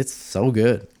it's so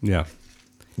good. Yeah.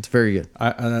 It's very good.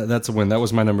 That's a win. That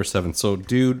was my number 7. So,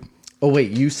 dude. Oh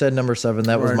wait, you said number 7.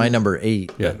 That was my number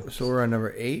 8. Yeah. So we're on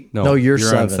number 8. No, you're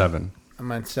on 7. 7.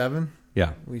 I'm on 7.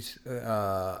 Yeah.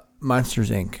 Monsters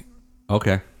Inc.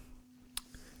 Okay.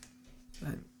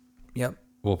 Yep.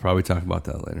 We'll probably talk about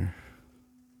that later.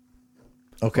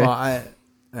 Okay. Well, all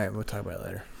right, we'll talk about it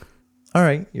later. All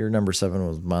right. Your number 7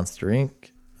 was Monster Inc.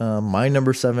 My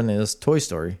number 7 is Toy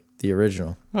Story, the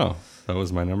original. Oh, that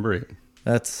was my number 8.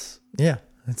 It's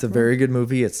a very good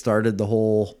movie. It started the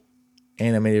whole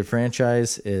animated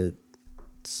franchise.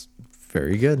 It's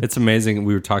very good. It's amazing.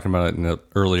 We were talking about it in an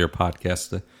earlier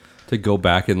podcast to go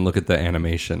back and look at the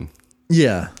animation.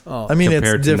 Yeah. I mean,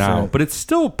 compared it's to different. now, but it's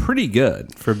still pretty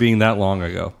good for being that long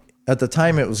ago. At the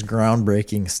time, it was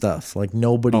groundbreaking stuff. Like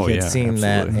nobody had seen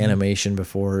that animation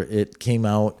before. It came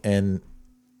out, and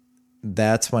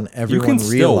that's when everyone You can realized.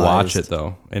 still watch it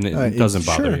though, and it doesn't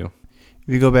bother you.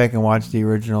 If you go back and watch the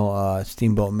original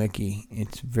Steamboat Mickey,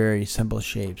 it's very simple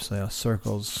shapes,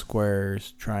 circles,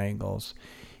 squares, triangles.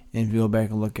 And if you go back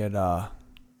and look at the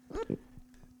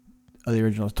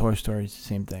original Toy Story, it's the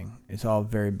same thing. It's all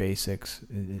very basics.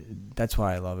 That's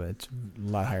why I love it. It's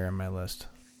a lot higher on my list.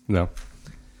 No.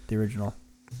 The original.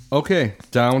 Okay,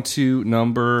 down to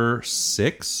number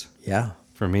 6 Yeah.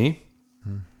 for me.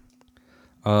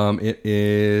 It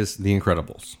is The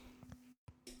Incredibles.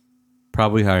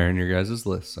 Probably higher in your guys'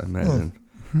 list, I imagine.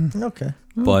 Okay.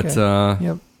 But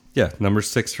Yep. yeah, number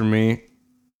 6 for me.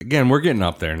 Again, we're getting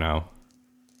up there now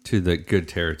to the good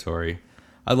territory.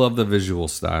 I love the visual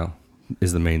style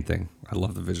is the main thing. I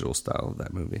love the visual style of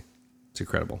that movie. It's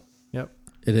incredible. Yep.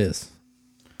 It is.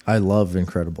 I love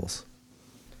Incredibles.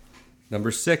 Number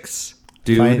 6,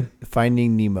 dude.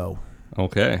 Finding Nemo.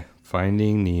 Okay,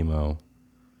 Finding Nemo.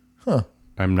 Huh.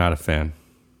 I'm not a fan.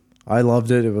 I loved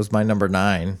it. It was my number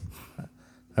 9.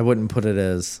 I wouldn't put it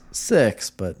as 6,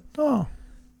 but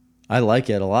I like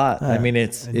it a lot. I mean,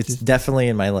 it's definitely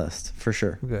in my list for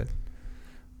sure. Good.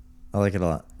 I like it a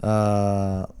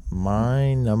lot.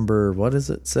 My number, what is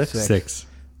it? 6? 6.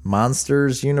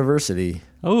 Monsters University.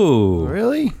 Oh,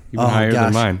 Really? even higher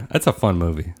than mine. That's a fun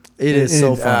movie. It is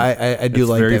so fun. I do It's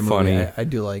like very that movie. funny. I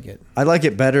do like it. I like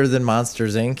it better than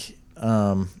Monsters Inc.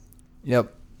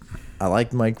 Yep. I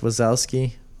like Mike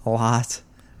Wazowski a lot,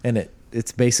 and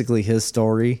it's basically his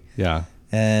story, Yeah.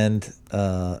 and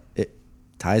it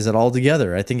ties it all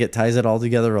together. I think it ties it all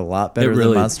together a lot better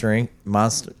really- than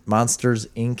Monsters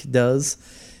Inc. does.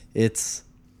 It's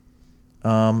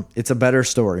a better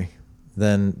story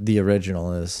than the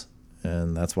original is,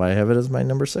 and that's why I have it as my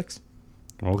number 6.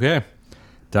 Okay.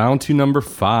 Down to number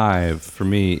 5 for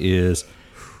me is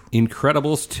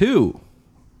Incredibles 2,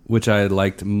 which I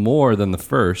liked more than the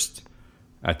first.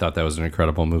 I thought that was an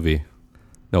incredible movie.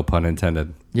 No pun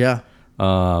intended. Yeah,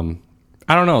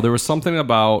 I don't know. There was something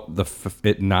about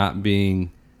it not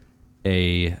being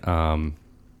a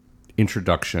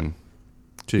introduction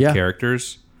to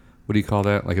characters. What do you call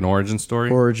that? Like an origin story?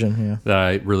 origin. Yeah, That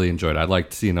I really enjoyed. I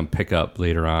liked seeing them pick up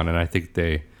later on, and I think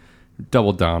they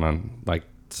doubled down on like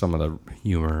some of the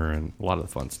humor and a lot of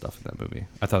the fun stuff in that movie.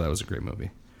 I thought that was a great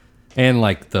movie. And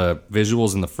like the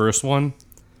visuals in the first one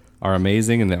are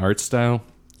amazing in the art style.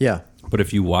 yeah. But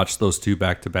if you watch those two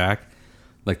back to back,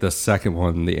 like the second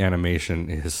one, the animation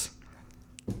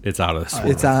it's out of this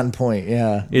world. It's on point.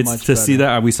 Yeah, It's much to see better.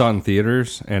 that we saw it in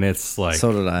theaters, and it's like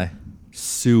so did I.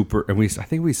 super. And I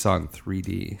think we saw it in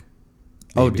 3D.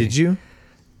 Oh, maybe. did you?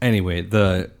 Anyway,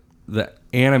 the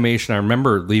animation, I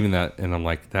remember leaving that, and I'm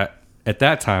like, that at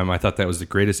that time I thought that was the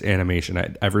greatest animation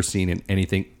I'd ever seen in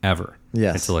anything ever.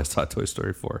 Yes. Until I saw Toy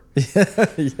Story 4.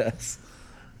 Yes.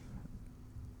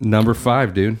 Number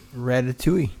 5, dude.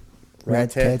 Ratatouille.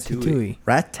 Ratatouille.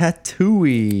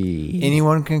 Ratatouille.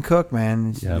 Anyone can cook,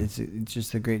 man. It's, Yep. it's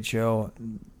just a great show.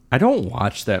 I don't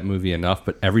watch that movie enough,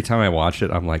 but every time I watch it,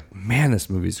 I'm like, man, this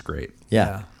movie's great.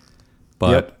 Yeah.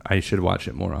 But Yep. I should watch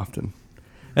it more often.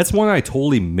 That's one I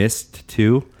totally missed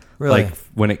too. Really? Like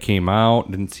when it came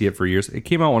out, didn't see it for years. It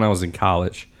came out when I was in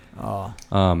college. Oh.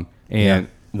 And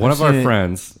one I've of our seen it.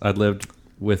 friends I lived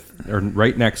with, or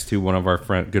right next to one of our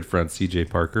good friends, CJ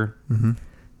Parker. Mm-hmm.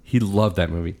 He loved that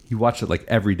movie. He watched it like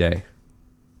every day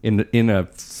in a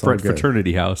good.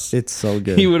 fraternity house. It's so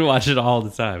good. He would watch it all the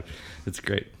time. It's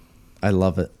great. I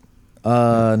love it. What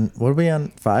are we on?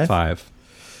 5? 5.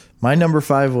 My number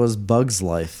 5 was Bug's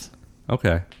Life.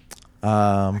 Okay.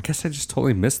 I guess I just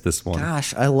totally missed this one.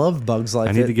 Gosh, I love Bug's Life.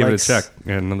 I need to give it a like, check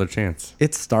and another chance.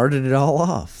 It started it all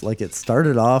off. Like it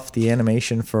started off the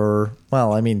animation for,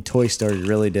 well, I mean, Toy Story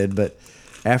really did, but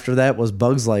after that was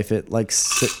Bugs Life. It was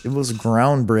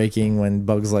groundbreaking when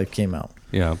Bugs Life came out.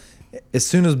 Yeah. As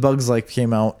soon as Bugs Life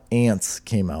came out, Ants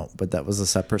came out, but that was a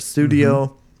separate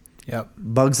studio. Yep.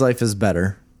 Bugs Life is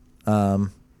better.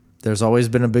 There's always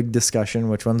been a big discussion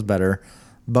which one's better.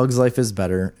 Bugs Life is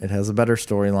better. It has a better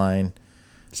storyline.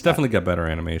 It's definitely got better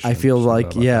animation. I feel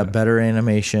like that. better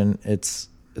animation. It's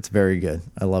very good.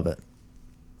 I love it.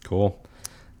 Cool.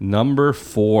 Number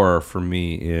 4 for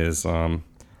me is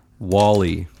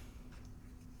WALL-E.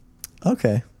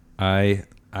 Okay.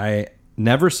 I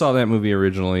never saw that movie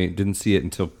originally. Didn't see it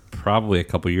until probably a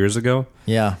couple years ago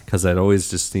Yeah, because that always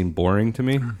just seemed boring to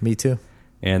me. me too.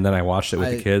 And then I watched it with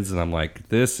the kids, and I'm like,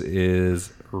 this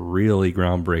is really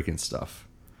groundbreaking stuff.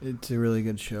 It's a really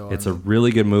good show. It's a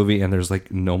really good movie, and there's like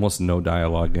almost no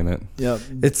dialogue in it, Yep.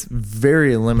 It's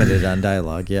very limited on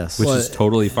dialogue, yes. which Well, is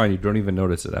totally fine. You don't even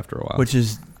notice it after a while. Which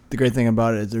is the great thing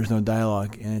about it is there's no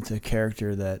dialogue, and it's a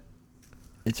character that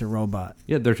it's a robot.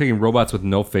 Yeah, they're taking robots with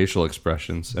no facial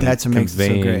expressions and That's what makes it so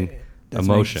conveying great. That's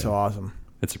what makes emotion. it so awesome.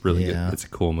 It's really Yeah. good. It's a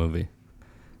cool movie.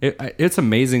 It's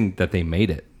amazing that they made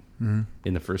it Mm-hmm.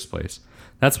 in the first place.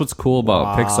 That's what's cool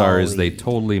about Pixar is they WALL-E.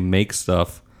 totally make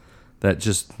stuff that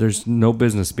just there's no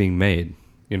business being made.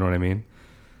 You know what I mean?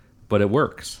 But it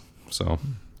works. So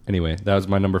anyway, that was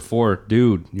my number 4.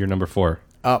 Dude, you're number 4.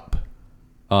 Up.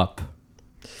 Up.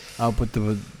 Up with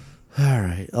the. All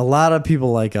right. A lot of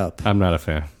people like Up. I'm not a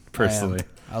fan personally.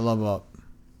 I love Up.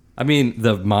 I mean,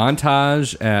 the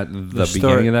montage at the story-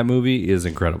 beginning of that movie is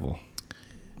incredible.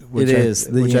 Which It I, is.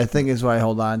 Which I think is why I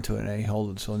hold on to it, and I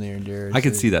hold it so near and dear. I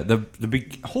could see that. The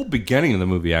whole beginning of the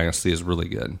movie honestly is really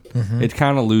good. Mm-hmm. It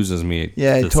kind of loses me.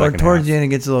 Yeah, the second towards half. the end it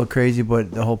gets a little crazy, but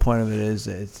the whole point of it is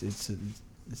that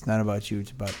it's not about you;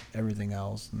 it's about everything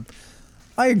else. And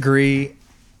I agree.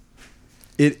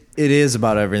 It is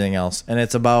about everything else, and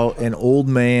it's about an old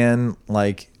man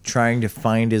like trying to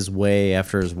find his way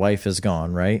after his wife is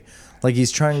gone. Right, like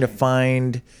he's trying to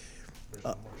find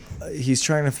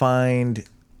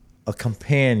a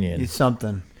companion it's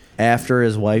something. after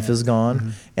his wife is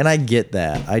gone, and I get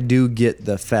that. I do get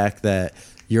the fact that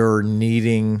you're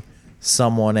needing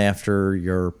someone after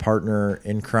your partner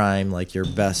in crime, like your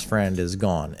best friend, is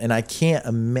gone, and I can't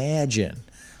imagine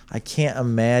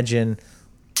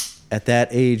at that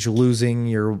age losing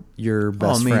your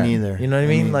best me friend. neither. You know what I I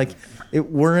mean? mean- Like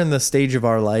we're in the stage of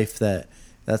our life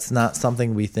that's not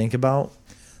something we think about,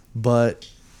 but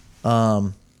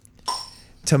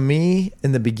to me,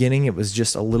 in the beginning, it was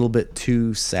just a little bit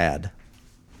too sad.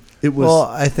 It was. Well,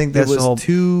 I think that's it was the whole.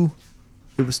 too.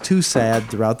 It was too sad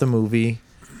throughout the movie.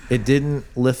 It didn't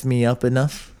lift me up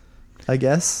enough, I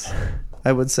guess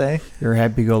I would say. You're a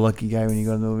happy-go-lucky guy when you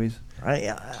go to the movies.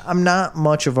 I'm not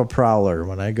much of a prowler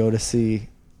when I go to see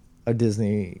a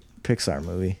Disney Pixar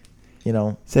movie. You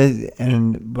know,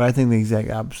 But I think the exact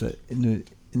opposite. In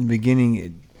the beginning,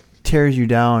 it tears you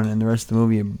down, and the rest of the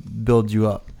movie it builds you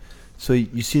up. So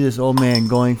you see this old man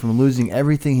going from losing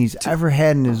everything he's ever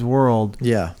had in his world,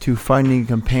 Yeah. to finding a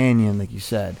companion, like you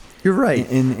said. You're right.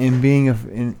 And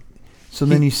being so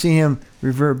then you see him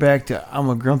revert back to I'm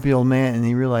a grumpy old man, and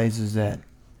he realizes that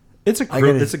It's a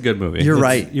good movie. You're It's-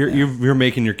 right. You're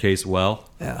making your case well.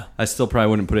 Yeah. I still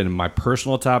probably wouldn't put it in my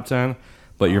personal top 10,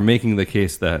 but you're making the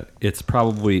case that it's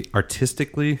probably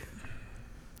artistically.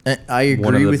 And I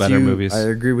One of agree the with better you. movies. I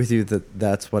agree with you that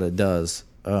that's what it does.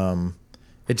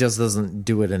 It just doesn't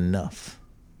do it enough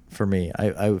for me.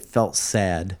 I felt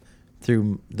sad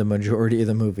through the majority of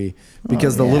the movie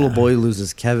because the little boy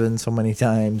loses Kevin so many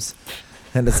times,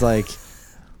 and it's like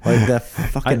that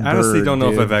fucking. I honestly bird, don't know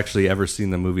dude. if I've actually ever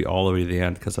seen the movie all the way to the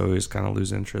end because I always kind of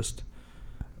lose interest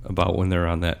about when they're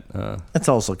on that. That's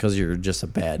also because you're just a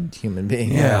bad human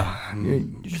being. you're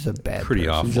just a bad Pretty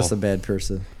person. awful. You're just a bad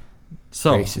person.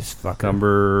 So, Racist fucker.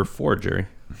 number 4, Jerry.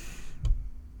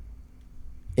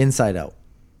 Inside Out.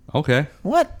 Okay.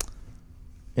 What?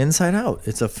 Inside Out.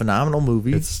 It's a phenomenal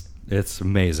movie. It's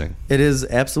amazing. It is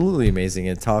absolutely amazing.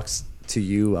 It talks to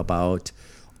you about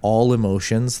all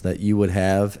emotions that you would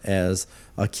have as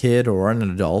a kid or an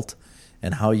adult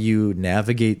and how you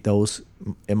navigate those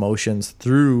emotions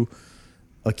through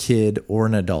a kid or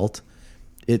an adult.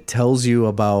 It tells you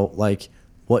about like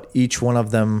what each one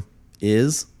of them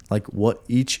is, like what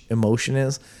each emotion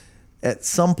is. At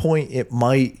some point it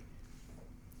might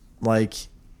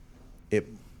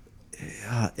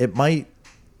it might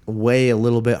weigh a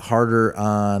little bit harder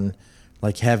on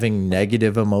like having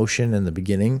negative emotion in the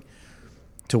beginning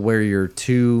to where you're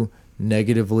too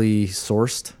negatively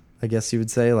sourced, I guess you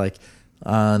would say, like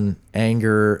on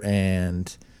anger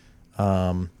and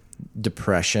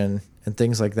depression and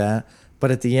things like that.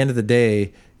 But at the end of the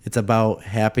day, it's about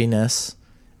happiness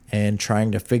and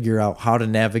trying to figure out how to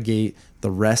navigate the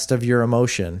rest of your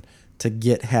emotion to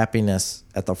get happiness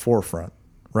at the forefront,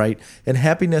 right? And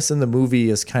happiness in the movie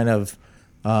is kind of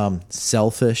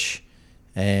selfish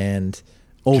and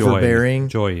overbearing.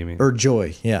 Joy, you mean? Or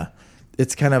joy, yeah.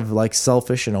 It's kind of like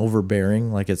selfish and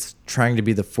overbearing, like it's trying to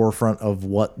be the forefront of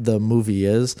what the movie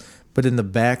is. But in the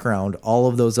background, all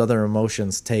of those other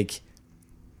emotions take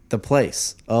the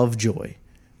place of joy.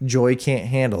 Joy can't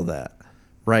handle that,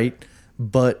 right?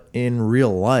 But in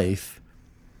real life,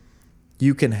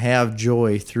 you can have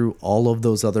joy through all of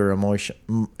those other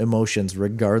emotions,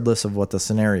 regardless of what the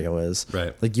scenario is.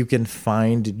 Right. Like you can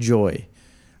find joy.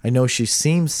 I know she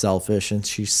seems selfish and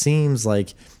she seems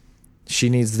like she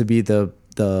needs to be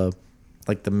the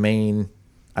main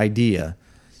idea,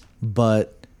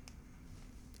 but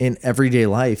in everyday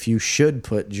life, you should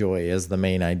put joy as the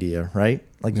main idea, right?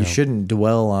 Like you shouldn't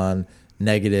dwell on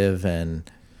negative and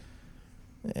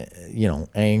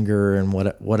anger and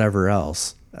whatever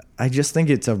else. I just think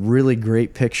it's a really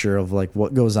great picture of like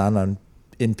what goes on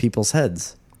in people's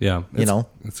heads. Yeah.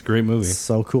 It's a great movie. It's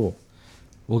so cool.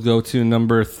 We'll go to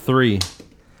number 3.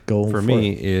 For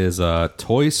me is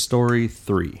Toy Story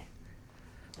 3.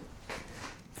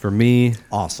 For me,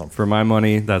 awesome. For my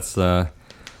money, that's the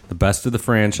best of the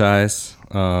franchise.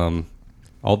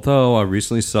 Although I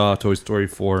recently saw Toy Story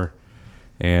 4,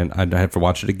 and I'd have to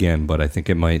watch it again, but I think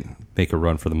it might make a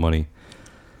run for the money.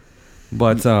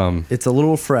 But it's a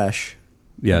little fresh.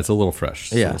 Yeah, it's a little fresh.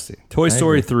 So yeah. We'll see. Toy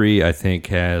Story 3, I think,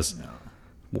 has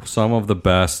some of the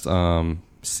best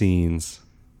scenes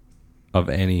of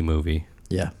any movie.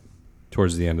 Yeah.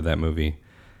 Towards the end of that movie.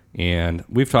 And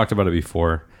we've talked about it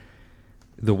before.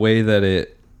 The way that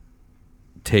it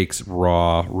takes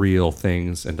raw, real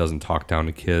things and doesn't talk down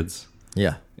to kids.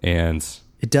 Yeah. And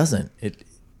it doesn't.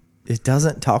 It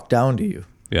doesn't talk down to you.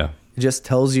 Yeah. It just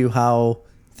tells you how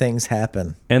things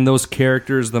happen. And those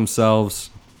characters themselves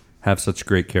have such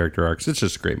great character arcs. It's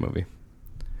just a great movie.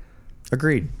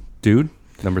 Agreed. Dude,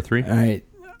 number 3. All right.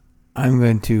 I'm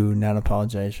going to not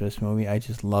apologize for this movie. I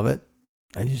just love it.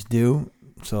 I just do.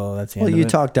 So that's the end of it. Well, you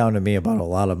talk down to me about a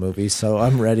lot of movies, so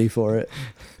I'm ready for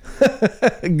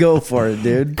it. Go for it,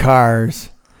 dude. Cars.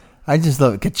 I just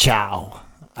love it. Ka-chow.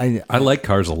 I like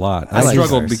Cars a lot. I like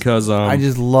struggled Cars. because I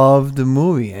just love the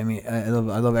movie. I mean, I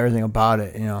love everything about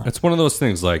it. It's one of those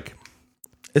things like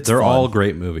they're fun. all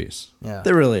great movies. Yeah,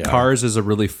 They really are. Cars is a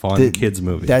really fun kids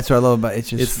movie. That's what I love about it. It's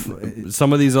just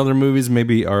Some of these other movies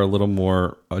maybe are a little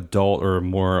more adult or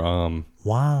more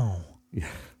Wow.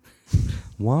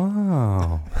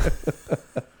 Wow.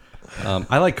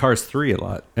 I like Cars 3 a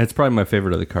lot. It's probably my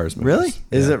favorite of the Cars movies. Really?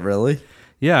 Is it really?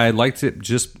 Yeah, I liked it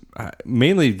just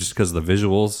mainly just because of the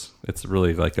visuals. It's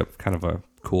really like a kind of a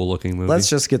cool looking movie. Let's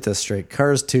just get this straight.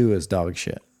 Cars 2 is dog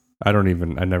shit. I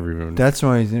never even. that's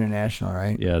why he's international,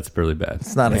 right? Yeah, it's really bad.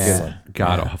 It's not a good one.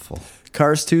 God awful.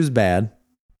 Cars 2 is bad.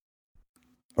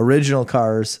 Original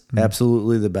Cars,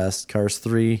 absolutely the best. Cars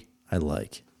 3, I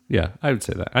like. Yeah, I would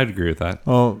say that. I'd agree with that.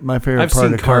 Well, my favorite I've part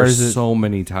seen of Cars is so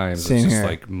many times. Same It's just here.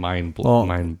 like mind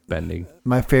bending.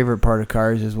 my favorite part of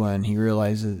Cars is when he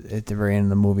realizes at the very end of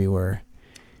the movie where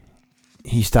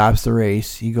he stops the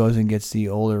race, he goes and gets the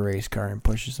older race car and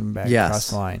pushes him back Yes. across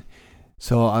the line.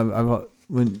 So I've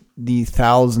when the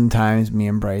 1,000 times me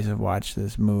and Bryce have watched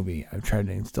this movie, I've tried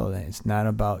to instill that it's not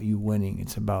about you winning;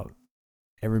 it's about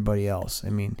everybody else. I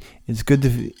mean, it's good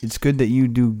that you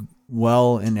do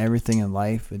well in everything in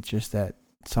life. It's just that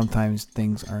sometimes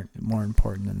things aren't more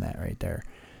important than that right there.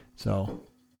 So,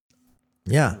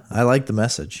 Yeah, I like the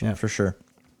message for sure.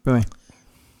 anyway,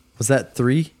 Was that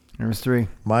 3? there was 3.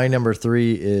 My number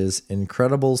 3 is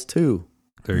Incredibles 2.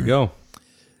 There you go.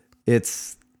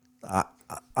 It's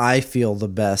I feel the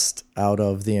best out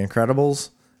of the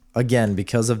Incredibles, again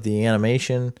because of the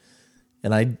animation,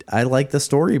 and I like the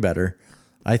story better.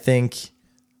 I think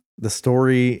the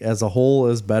story as a whole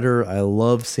is better. I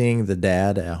love seeing the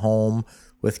dad at home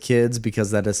with kids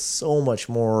because that is so much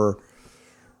more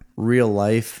real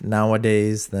life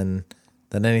nowadays than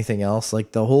anything else.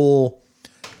 Like the whole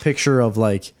picture of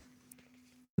like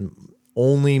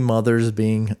only mothers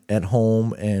being at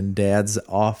home and dads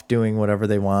off doing whatever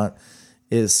they want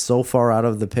is so far out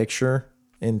of the picture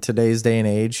in today's day and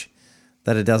age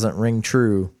that it doesn't ring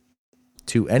true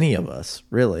to any of us,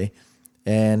 really.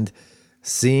 And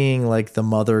seeing like the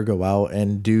mother go out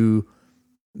and do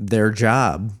their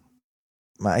job,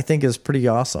 I think is pretty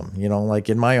awesome. Like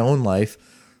in my own life,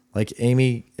 like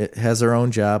Amy has her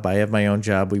own job. I have my own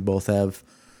job. We both have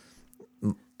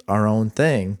our own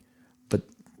thing, but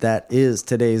that is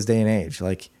today's day and age.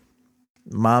 Like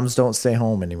moms don't stay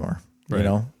home anymore.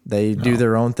 Right. They do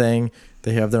their own thing.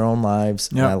 They have their own lives,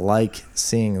 and Yep. I like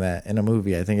seeing that in a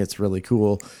movie. I think it's really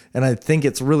cool, and I think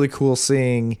it's really cool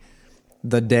seeing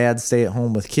the dad stay at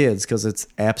home with kids because it's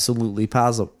absolutely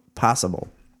possible.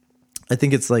 I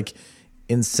think it's like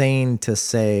insane to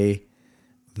say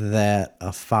that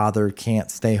a father can't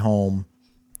stay home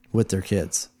with their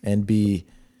kids and be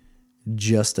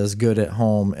just as good at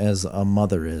home as a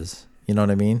mother is. You know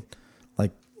what I mean?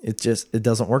 Like it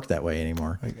doesn't work that way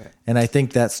anymore. Okay. And I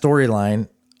think that storyline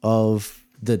of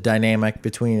the dynamic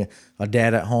between a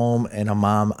dad at home and a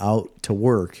mom out to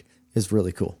work is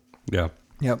really cool. Yeah.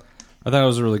 Yep. I thought it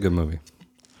was a really good movie.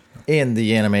 And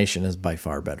the animation is by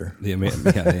far better. The animation.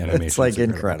 It's like is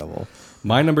incredible.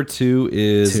 My number 2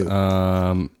 is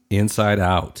Two. Inside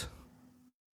Out,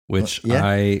 which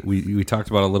Yeah. we talked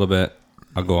about a little bit.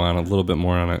 I'll go on a little bit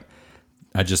more on it.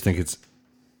 I just think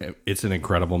it's an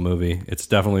incredible movie. It's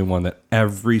definitely one that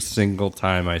every single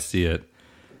time I see it,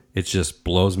 it just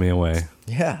blows me away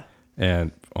Yeah.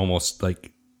 and almost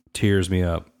like tears me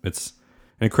up. It's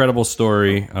an incredible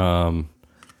story.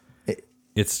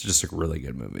 It's just a really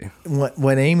good movie.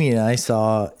 When Amy and I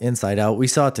saw Inside Out, we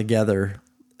saw it together.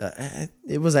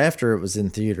 It was after it was in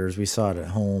theaters. We saw it at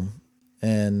home.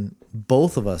 And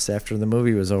both of us, after the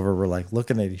movie was over, were like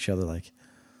looking at each other like,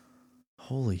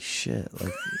 holy shit.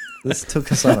 Like, this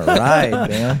took us on a ride,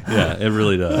 man. Yeah, it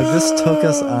really does. Like, this took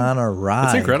us on a ride.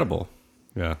 It's incredible.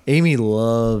 Yeah. Amy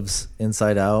loves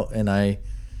Inside Out, and I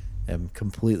am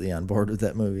completely on board with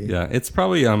that movie. Yeah, it's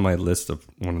probably on my list of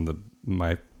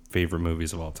my favorite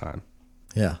movies of all time.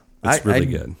 Yeah. It's really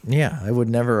good. Yeah, I would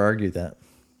never argue that.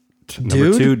 Number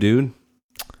Dude? 2, dude.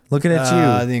 Looking at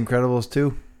you. The Incredibles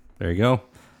 2. There you go.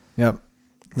 Yep.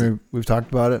 We've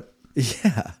talked about it.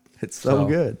 Yeah, it's so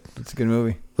good. It's a good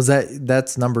movie.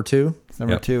 That's number 2? It's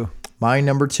number Yep. 2. My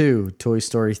number 2, Toy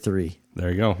Story 3.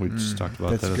 There you go. We just talked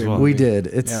about that's that as great well. movie. We did.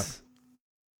 It's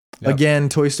Yep. again,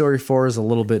 Toy Story 4 is a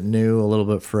little bit new, a little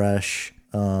bit fresh.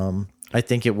 I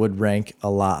think it would rank a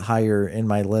lot higher in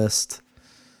my list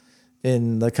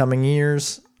in the coming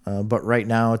years. But right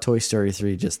now, Toy Story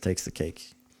 3 just takes the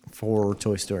cake for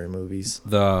Toy Story movies.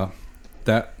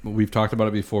 That we've talked about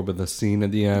it before, but the scene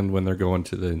at the end when they're going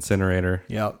to the incinerator,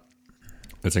 Yep.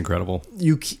 it's incredible.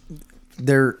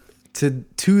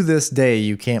 To this day,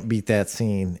 you can't beat that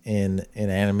scene in an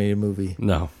animated movie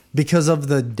No. because of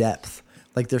the depth.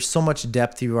 Like, there's so much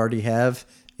depth you already have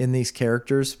in these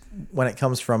characters when it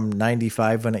comes from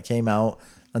 95 when it came out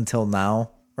until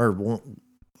now, or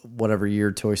whatever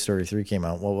year Toy Story 3 came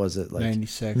out. What was it? Like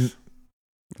 96.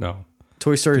 No.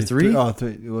 Toy Story 3? Oh,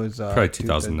 it was Probably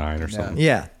 2009 or something.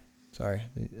 Yeah. Sorry.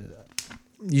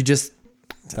 You just,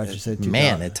 Thought you said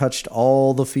man, 2000. it touched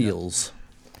all the feels.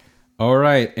 All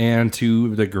right, and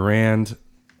to the grand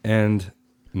end,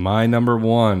 my number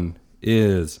 1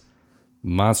 is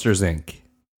Monsters, Inc.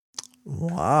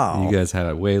 Wow. You guys had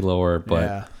it way lower, but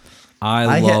Yeah.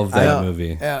 I love that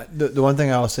movie. Yeah, the one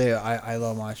thing I will say, I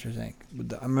love Monsters Inc.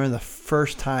 I remember the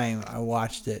first time I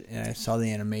watched it and I saw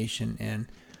the animation, and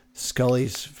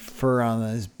Scully's fur on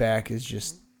his back is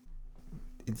just,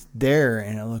 it's there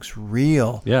and it looks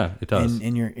real. Yeah, it does.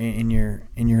 And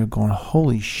you're going,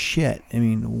 holy shit! I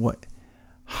mean, what?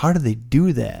 How did they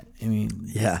do that? I mean,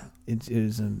 Yeah. it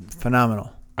is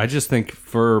phenomenal. I just think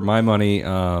for my money,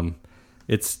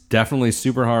 it's definitely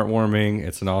super heartwarming.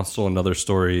 It's also another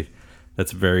story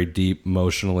that's very deep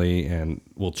emotionally and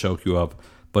will choke you up.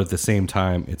 But at the same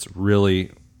time, it's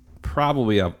really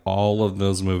probably of all of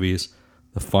those movies,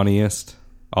 the funniest,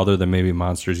 other than maybe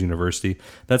Monsters University.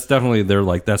 That's definitely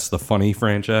that's the funny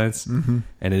franchise. Mm-hmm.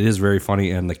 And it is very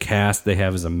funny. And the cast they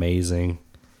have is amazing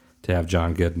to have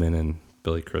John Goodman and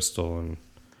Billy Crystal. And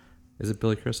is it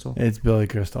Billy Crystal? It's Billy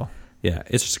Crystal. Yeah,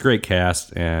 it's just a great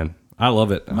cast, and I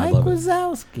love it. Mike I love it.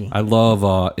 Wazowski. I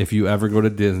love if you ever go to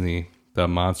Disney, the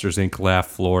Monsters Inc. laugh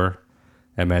floor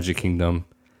at Magic Kingdom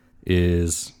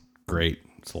is great.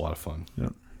 It's a lot of fun.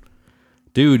 Yep.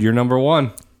 Dude, you're number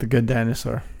 1. The Good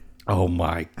Dinosaur. Oh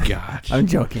my gosh. I'm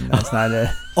joking. That's not it.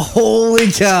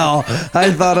 Holy cow.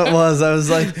 I thought it was. I was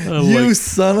like, you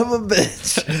son of a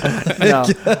bitch.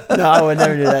 No, I would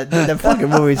never do that. That fucking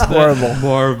movie's horrible.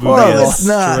 Horrible. Horrible. It's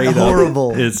not Straight up.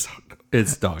 horrible. It's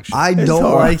dog shit. I don't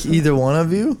horrible. like either one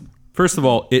of you. First of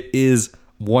all, it is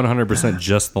 100%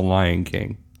 just The Lion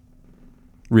King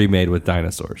remade with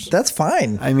dinosaurs. That's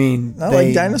fine. I mean, I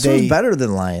like dinosaurs better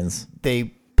than lions.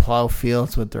 They plow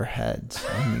fields with their heads.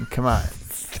 I mean, come on.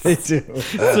 They do.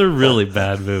 It's a really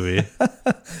bad movie.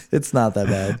 It's not that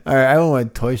bad. All right, I went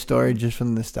with Toy Story just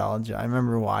from nostalgia. I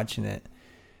remember watching it,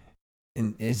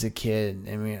 and as a kid,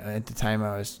 I mean, at the time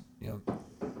I was,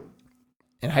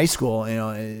 in high school,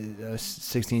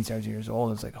 16, 17 years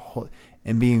old. It's like,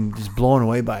 and being just blown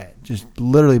away by it, just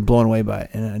literally blown away by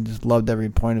it. And I just loved every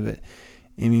point of it.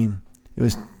 I mean, it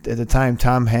was at the time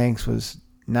Tom Hanks was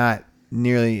not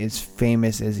nearly as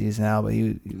famous as he is now, but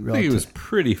he was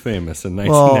pretty famous in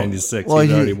 1996. Well,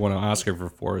 He'd already won an Oscar for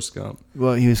Forrest Gump.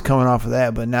 Well, he was coming off of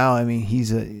that, but now, I mean,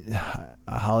 he's a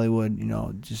Hollywood,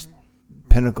 just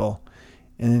pinnacle.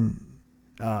 And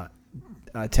then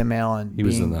Tim Allen. He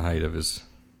was in the height of his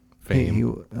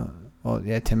fame.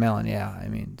 Tim Allen, yeah. I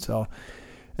mean, so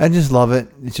I just love it.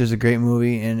 It's just a great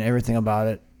movie and everything about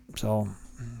it. So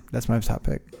that's my top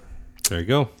pick. There you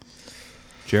go.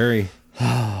 Jerry.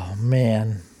 Oh,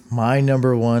 man. My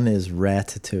number one is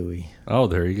Ratatouille. Oh,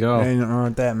 there you go. I ain't nothing wrong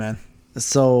with that, man.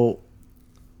 So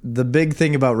the big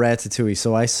thing about Ratatouille,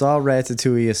 so I saw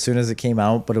Ratatouille as soon as it came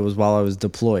out, but it was while I was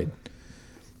deployed.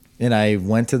 And I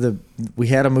went we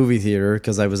had a movie theater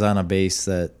because I was on a base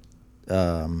that,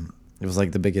 it was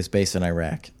like the biggest base in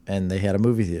Iraq, and they had a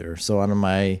movie theater. So on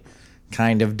my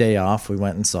kind of day off, we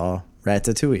went and saw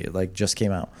Ratatouille. It like just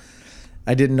came out.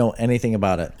 I didn't know anything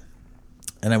about it.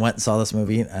 And I went and saw this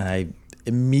movie, and I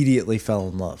immediately fell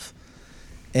in love.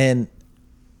 And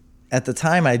at the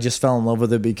time, I just fell in love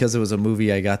with it because it was a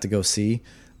movie I got to go see.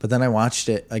 But then I watched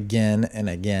it again and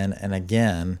again and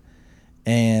again.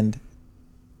 And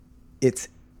it's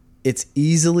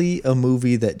easily a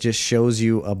movie that just shows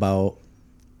you about,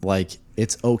 like,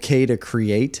 it's okay to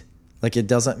create. Like, it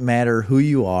doesn't matter who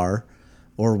you are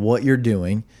or what you're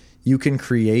doing. You can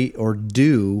create or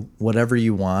do whatever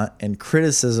you want, and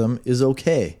criticism is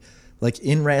okay. Like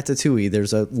in Ratatouille,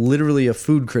 there's literally a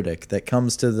food critic that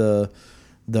comes to the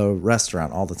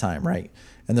restaurant all the time, right?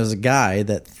 And there's a guy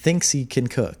that thinks he can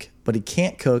cook, but he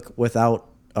can't cook without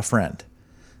a friend.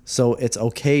 So it's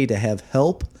okay to have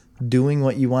help doing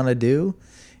what you want to do,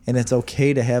 and it's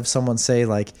okay to have someone say,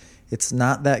 like, it's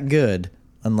not that good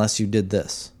unless you did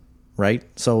this, right?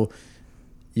 So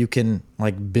you can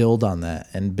like build on that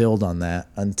and build on that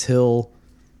until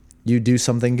you do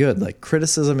something good. Like,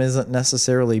 criticism isn't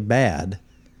necessarily bad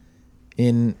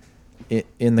in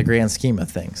the grand scheme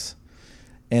of things.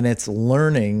 And it's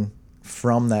learning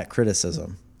from that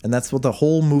criticism. And that's what the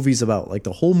whole movie's about. Like,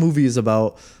 the whole movie is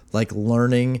about like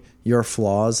learning your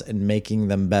flaws and making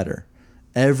them better.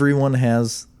 Everyone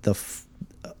has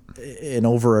an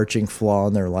overarching flaw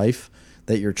in their life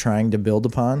that you're trying to build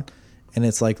upon. And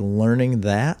it's like learning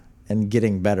that and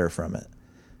getting better from it.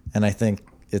 And I think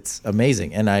it's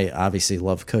amazing. And I obviously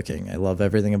love cooking. I love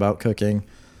everything about cooking.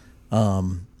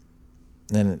 And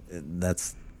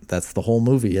that's the whole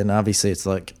movie. And obviously it's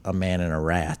like a man and a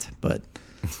rat. But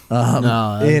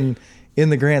in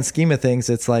the grand scheme of things,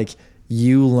 it's like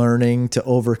you learning to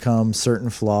overcome certain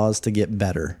flaws to get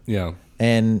better. Yeah.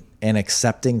 And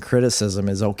accepting criticism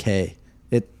is okay.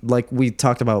 It, like we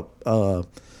talked about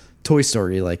Toy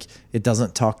Story, like, it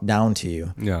doesn't talk down to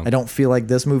you. Yeah. I don't feel like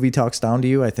this movie talks down to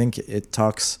you. I think it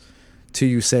talks to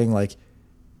you saying, like,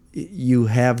 you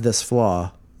have this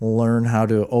flaw, learn how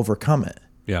to overcome it.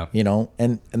 Yeah.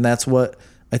 And that's what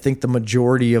I think the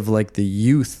majority of like the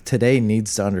youth today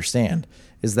needs to understand,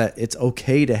 is that it's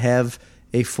okay to have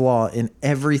a flaw in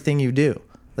everything you do.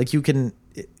 Like, you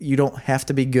don't have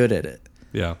to be good at it.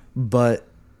 Yeah. But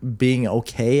being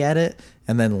okay at it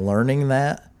and then learning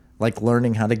that, like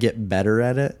learning how to get better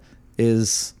at it,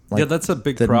 is like that's a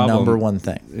big the problem. Number one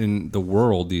thing in the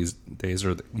world these days,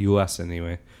 or the U.S.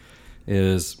 anyway,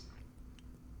 is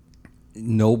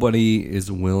nobody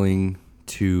is willing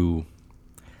to,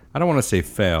 I don't want to say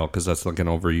fail because that's like an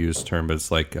overused term, but it's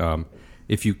like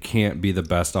if you can't be the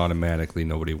best automatically,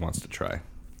 nobody wants to try.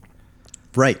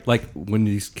 Right. Like when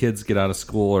these kids get out of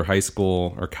school or high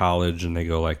school or college and they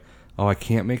go like, oh, I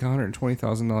can't make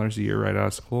 $120,000 a year right out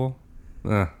of school.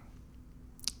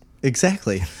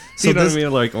 Exactly. So you know what I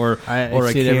mean? Like, or I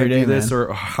see it can't every day, do this, man.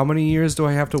 or how many years do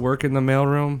I have to work in the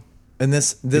mailroom? And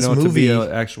this to movie, be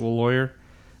an actual lawyer,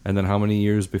 and then how many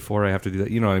years before I have to do that?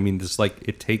 You know what I mean? Just like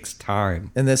it takes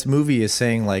time. and this movie is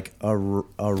saying like a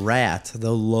rat,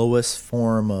 the lowest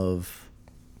form of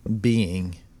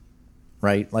being,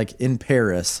 right? Like in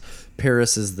Paris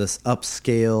is this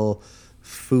upscale,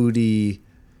 foodie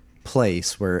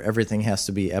place where everything has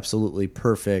to be absolutely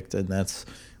perfect, and that's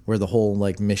where the whole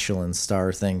like Michelin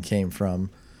star thing came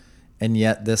from. And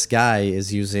yet this guy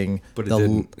is using, But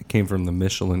it came from the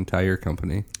Michelin tire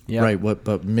company. Yep. right.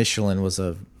 But Michelin was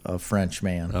a French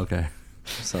man. Okay.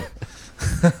 So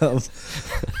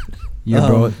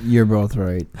You're both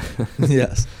right.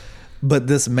 yes. But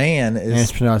this man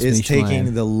it's pronounced is Michelin.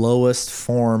 taking the lowest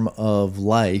form of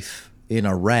life in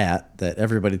a rat that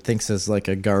everybody thinks is like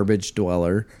a garbage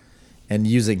dweller, and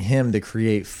using him to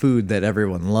create food that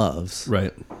everyone loves.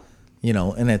 Right. You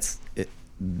know, and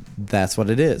that's what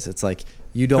it is. It's like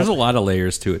you don't. There's a lot of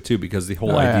layers to it too, because the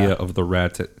whole idea of the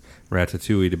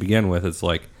ratatouille to begin with, it's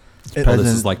like, oh, this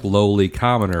is like lowly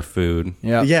commoner food.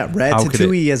 Yeah. Yeah,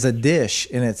 ratatouille as a dish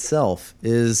in itself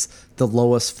is the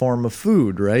lowest form of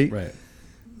food, right? Right.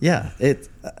 Yeah, it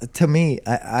to me,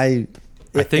 I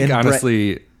think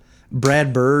honestly,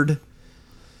 Brad Bird,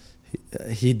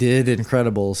 he did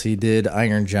Incredibles, he did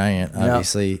Iron Giant,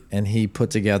 obviously, and he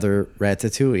put together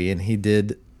Ratatouille, and he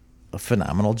did a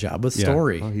phenomenal job with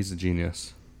story. Yeah. Oh, he's a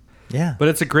genius. Yeah, But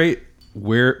it's a great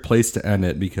place to end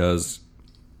it, because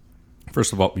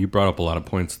first of all, you brought up a lot of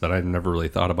points that I never really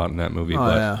thought about in that movie.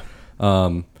 That's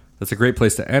a great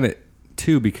place to end it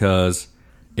too, because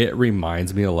it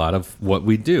reminds me a lot of what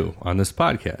we do on this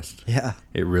podcast. Yeah.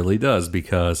 It really does,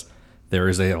 because there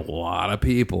is a lot of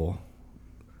people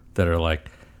that are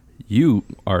like, you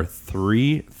are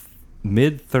two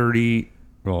mid-30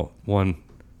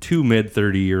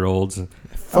 year olds.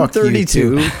 I'm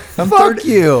 32. Fuck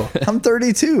you. I'm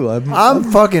 32. I'm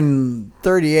fucking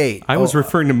 38. I was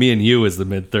referring to me and you as the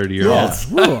mid-30 year olds.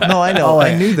 No, I know.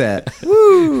 I knew that.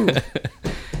 Woo.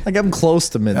 Like I'm close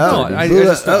to mid. No,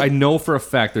 I know for a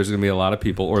fact there's going to be a lot of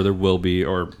people, or there will be,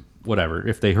 or whatever.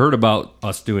 If they heard about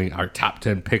us doing our top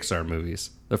 10 Pixar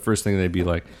movies, the first thing they'd be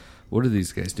like, what are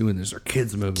these guys doing? These are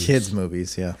kids' movies. Kids'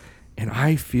 movies, yeah. And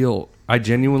I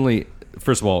genuinely,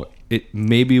 first of all, it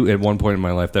maybe at one point in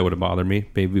my life that would have bothered me,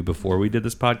 maybe before we did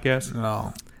this podcast.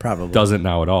 No. Probably. Doesn't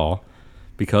now at all,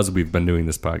 because we've been doing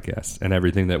this podcast and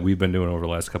everything that we've been doing over the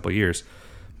last couple of years.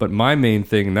 But my main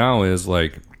thing now is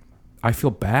like, I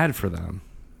feel bad for them.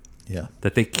 Yeah.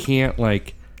 That they can't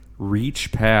like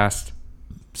reach past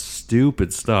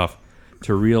stupid stuff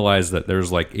to realize that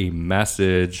there's like a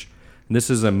message. And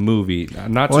this is a movie.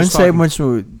 Not I wouldn't just say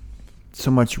talking,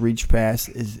 so much reach past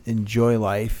is enjoy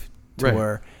life to Right.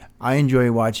 where I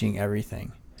enjoy watching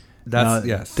everything. That's Now,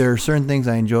 yes. There are certain things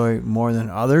I enjoy more than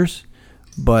others,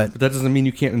 but But that doesn't mean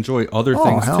you can't enjoy other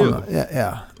things hell too. no.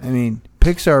 Yeah. I mean,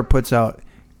 Pixar puts out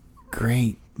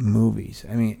great movies.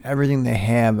 I mean, everything they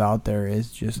have out there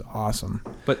is just awesome.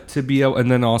 But to be able,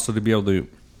 and then also to be able to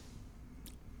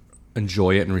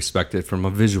enjoy it and respect it from a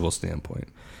visual standpoint,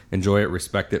 enjoy it,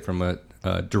 respect it from a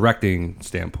directing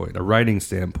standpoint, a writing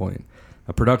standpoint,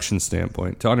 a production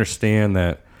standpoint, to understand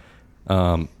that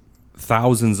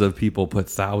thousands of people put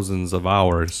thousands of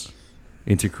hours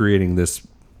into creating this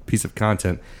piece of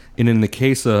content. And in the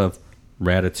case of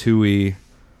Ratatouille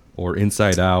or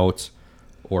Inside Out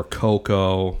or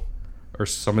Coco or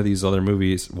some of these other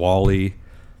movies, Wall-E,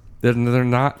 they're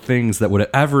not things that would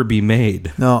ever be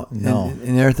made. No. And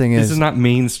the other thing This is not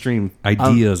mainstream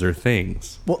ideas or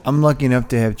things. Well, I'm lucky enough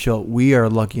to have we are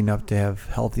lucky enough to have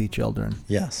healthy children.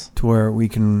 Yes. To where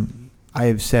I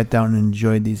have sat down and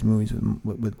enjoyed these movies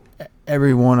with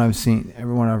everyone I've seen,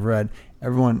 everyone I've read,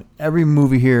 every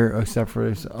movie here except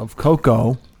for of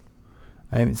Coco,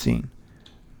 I haven't seen.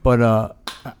 But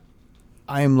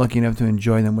I am lucky enough to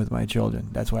enjoy them with my children.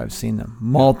 That's why I've seen them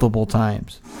multiple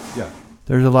times. Yeah.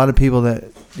 There's a lot of people that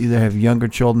either have younger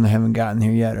children that haven't gotten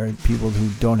here yet, or people who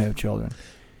don't have children.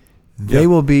 They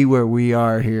will be where we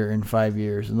are here in 5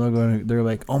 years, and they're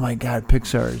like, "Oh my God,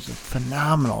 Pixar is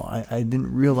phenomenal! I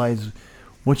didn't realize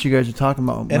what you guys are talking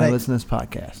about when I listen to this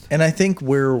podcast." And I think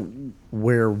where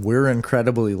we're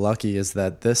incredibly lucky is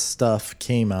that this stuff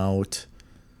came out.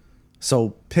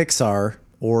 So Pixar,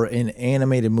 or an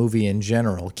animated movie in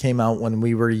general, came out when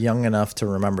we were young enough to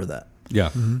remember that. Yeah.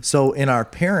 Mm-hmm. So in our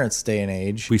parents' day and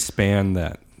age, We span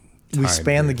that. we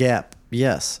span the gap.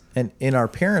 Yes. And in our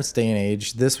parents' day and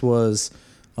age, this was,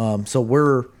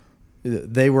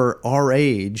 they were our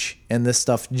age and this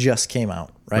stuff just came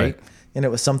out, right? And it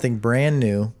was something brand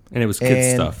new. And it was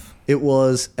kids stuff. It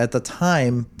was at the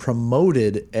time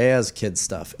promoted as kids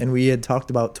stuff. And we had talked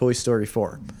about Toy Story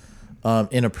 4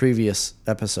 in a previous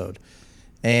episode.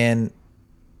 And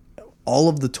all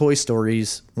of the Toy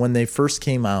Stories, when they first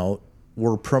came out,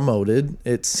 were promoted,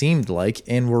 it seemed like,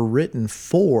 and were written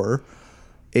for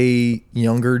a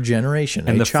younger generation,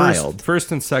 And a the child.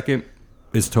 first and second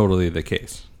is totally the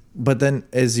case. But then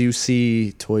as you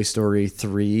see Toy Story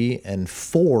 3 and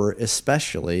 4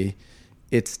 especially,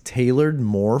 it's tailored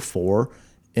more for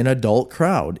an adult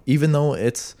crowd. Even though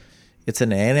it's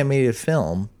an animated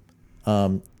film,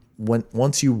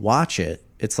 once you watch it,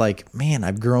 it's like, man,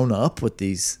 I've grown up with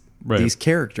these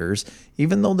characters.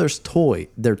 Even though they're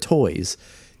toys,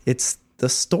 it's the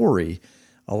story.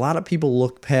 A lot of people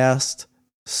look past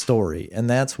story, and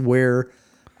that's where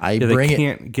They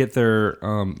can't get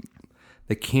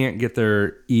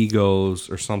their egos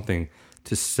or something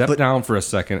to step down for a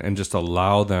second and just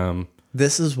allow them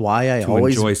This is why I to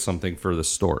always enjoy something for the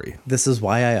story. This is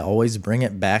why I always bring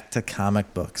it back to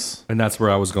comic books. And that's where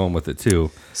I was going with it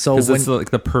too. So because it's when- like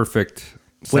the perfect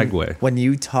segue. When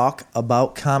you talk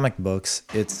about comic books,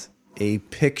 it's a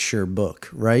picture book,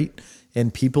 right?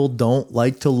 And people don't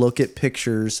like to look at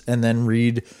pictures and then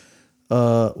read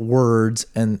words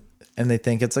and they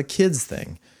think it's a kid's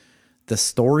thing. The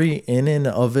story in and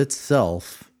of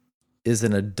itself is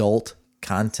an adult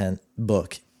content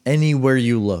book. Anywhere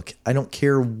you look, I don't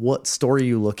care what story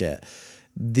you look at.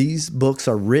 These books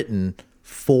are written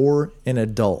for an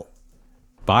adult,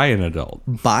 By an adult.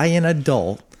 by an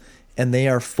adult, and they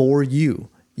are for you.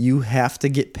 You have to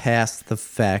get past the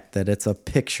fact that it's a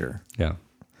picture. Yeah.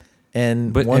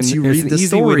 And But once you it's read an the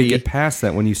easy way story, to get past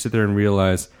that when you sit there and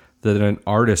realize that an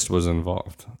artist was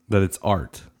involved, that it's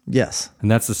art. yes, And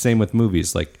that's the same with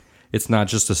movies. Like, it's not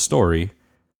just a story,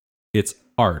 it's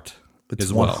art it's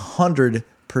as well. 100%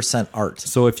 art.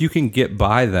 So if you can get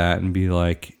by that and be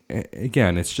like,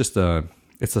 again, it's just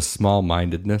it's a small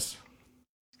mindedness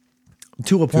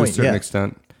To a to a point, certain yeah.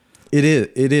 extent. It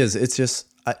is. It's just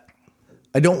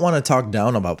I don't want to talk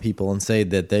down about people and say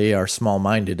that they are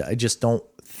small-minded. I just don't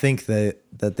think that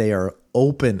they are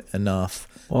open enough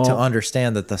to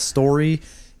understand that the story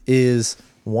is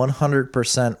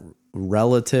 100%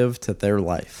 relative to their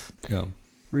life. Yeah.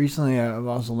 Recently, I've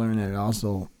also learned that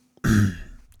also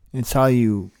it's how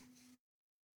you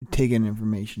take in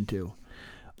information too.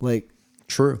 Like,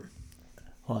 True.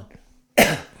 hold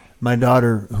on. My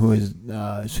daughter, who is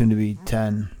soon to be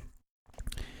 10,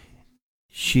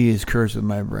 she is cursed with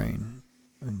my brain,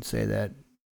 and say that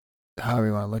however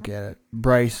you want to look at it.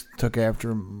 Bryce took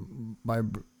after my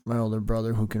older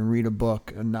brother, who can read a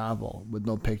book, a novel with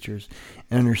no pictures,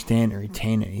 and understand and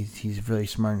retain it. He's a really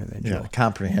smart individual. Yeah,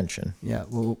 comprehension. Yeah,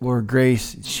 well, where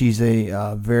Grace, she's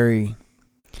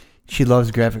she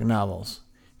loves graphic novels.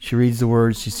 She reads the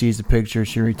words, she sees the picture,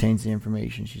 she retains the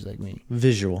information. She's like me,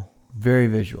 Visual. very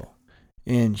visual,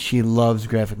 and she loves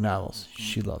graphic novels.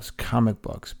 She loves comic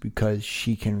books because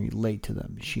she can relate to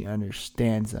them. She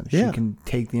understands them. Yeah. She can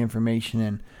take the information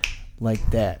in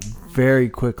like that very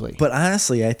quickly. But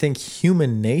honestly, I think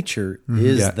human nature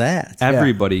is Yeah. that.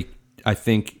 Everybody, I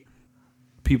think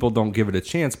people don't give it a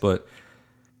chance, but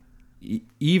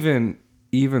even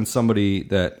somebody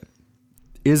that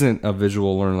isn't a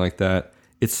visual learner like that,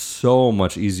 it's so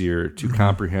much easier to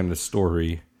comprehend a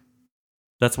story.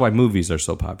 That's why movies are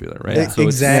so popular, right? Yeah, So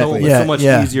exactly. It's so much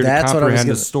easier to That's what I was comprehend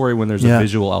a gonna- story when there's Yeah. a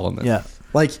visual element. yeah,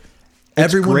 Like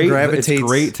everyone great, gravitates. It's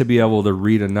great to be able to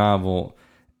read a novel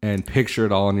and picture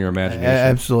it all in your imagination.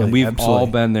 Absolutely, And we've absolutely. all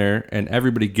been there, and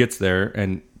everybody gets there,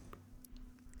 and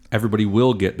everybody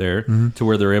will get there to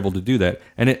where they're able to do that.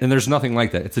 And there's nothing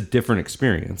like that. It's a different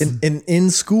experience. In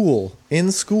school, in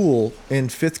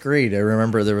 5th grade, I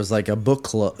remember there was like a book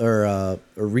club or a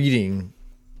reading.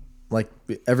 Like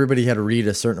everybody had to read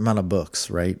a certain amount of books,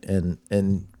 right?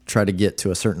 And try to get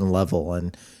to a certain level,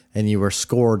 and you were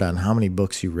scored on how many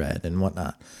books you read and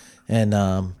whatnot. And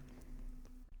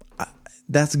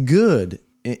that's good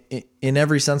in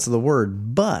every sense of the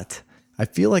word. But I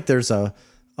feel like there's a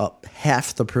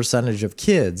half the percentage of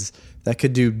kids that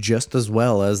could do just as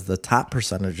well as the top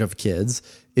percentage of kids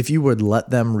if you would let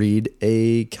them read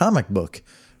a comic book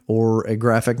or a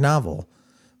graphic novel,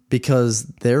 because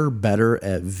they're better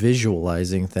at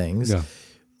visualizing things. Yeah.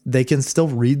 They can still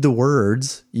read the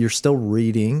words. You're still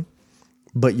reading,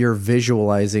 but you're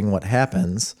visualizing what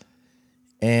happens.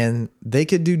 And they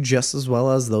could do just as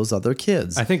well as those other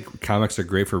kids. I think comics are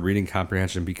great for reading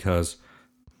comprehension because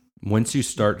once you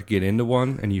start to get into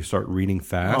one and you start reading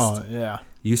fast, oh yeah,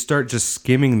 you start just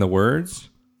skimming the words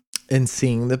and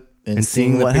seeing the and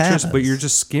seeing the what pictures, happens. but you're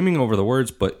just skimming over the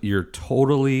words, but you're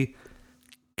totally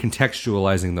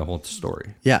contextualizing the whole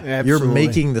story. you're Absolutely.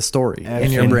 making the story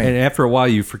in your And, brain. and after a while,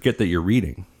 you forget that you're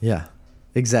reading. Yeah,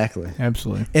 exactly.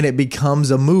 absolutely. And it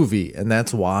becomes a movie, and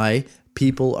that's why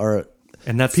people are.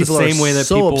 And that's People the are same way that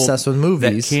so people obsessed with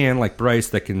movies. that can, like Bryce,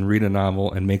 that can read a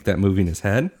novel and make that movie in his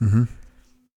head. Mm-hmm.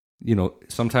 You know,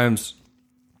 sometimes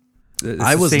it's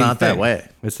I the was same not that thing. way.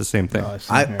 It's the same thing.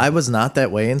 I was not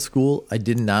that way in school. I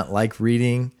did not like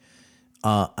reading.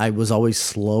 I was always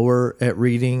slower at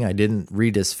reading. I didn't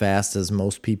read as fast as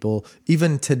most people.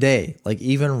 Even today, like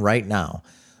even right now,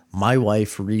 my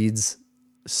wife reads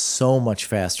so much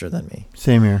faster than me.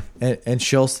 Same here. And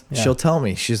she'll tell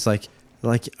me, she's like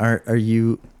are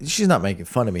you, she's not making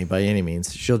fun of me by any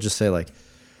means. She'll just say like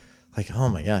oh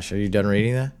my gosh, are you done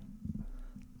reading that?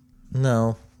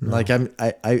 No. Like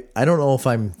I don't know if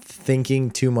I'm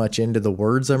thinking too much into the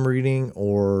words I'm reading,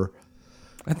 or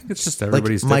I think it's just like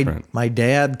everybody's different. my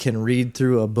dad can read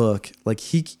through a book. Like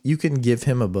you can give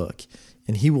him a book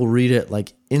and he will read it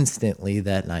like instantly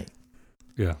that night.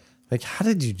 Yeah. Like, how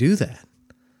did you do that?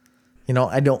 You know,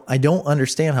 I don't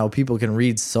understand how people can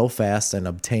read so fast and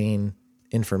obtain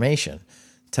information.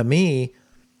 To me,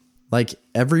 like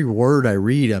every word I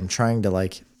read, I'm trying to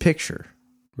like picture.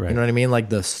 Right. You know what I mean? Like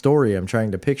the story I'm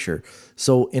trying to picture.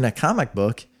 So in a comic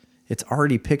book, it's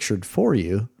already pictured for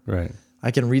you. Right.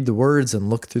 I can read the words and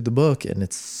look through the book, and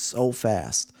it's so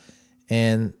fast.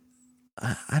 And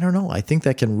I don't know. I think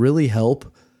that can really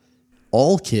help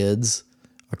all kids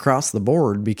across the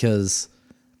board because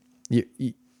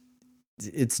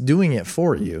it's doing it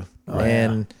for you.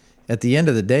 And at the end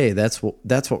of the day, that's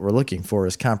what we're looking for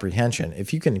is comprehension.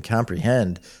 If you can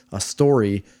comprehend a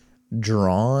story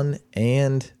drawn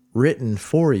and written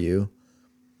for you,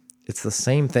 it's the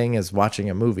same thing as watching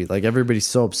a movie. Like everybody's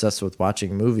so obsessed with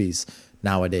watching movies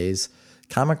nowadays.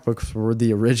 Comic books were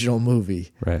the original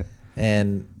movie. Right.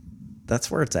 And that's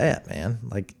where it's at, man.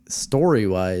 Like story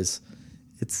wise,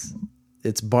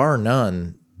 it's bar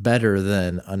none better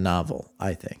than a novel,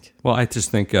 I think. Well, I just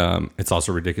think it's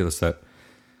also ridiculous that,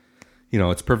 you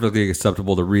know, it's perfectly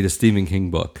acceptable to read a Stephen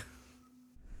King book,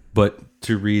 but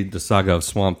to read the Saga of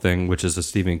Swamp Thing, which is a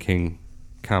Stephen King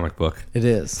comic book, It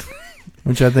is.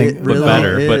 Which I think, It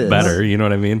really is. better. You know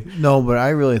what I mean? no, but I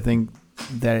really think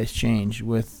that has changed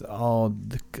with all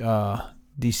the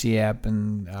DC app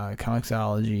and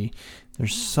Comixology.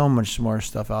 There's so much more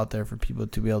stuff out there for people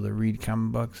to be able to read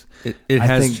comic books. It I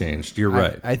has think- changed. You're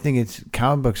right. I think it's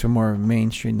comic books are more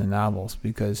mainstream than novels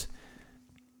because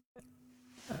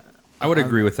I would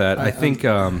agree with that. I think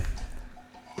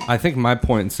my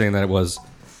point in saying that was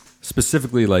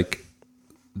specifically like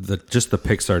the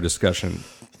Pixar discussion.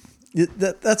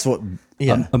 That's what,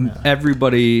 yeah.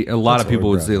 Everybody, a lot That's of people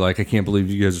what we're would say like, I can't believe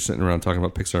you guys are sitting around talking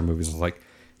about Pixar movies. It's like,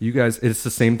 you guys, it's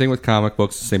the same thing with comic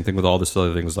books, the same thing with all this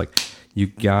other things. Like, you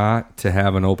got to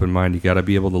have an open mind. You got to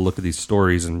be able to look at these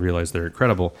stories and realize they're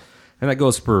incredible. And that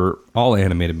goes for all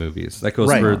animated movies. That goes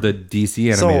Right. for the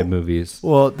DC animated movies.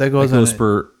 well, that goes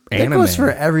for anime. That goes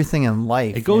for everything in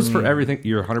life. It goes I for mean, everything.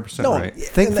 You're 100% No, right.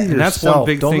 Think for And that's yourself. one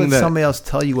big Don't thing let that- somebody else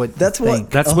tell you what. That's to what- think.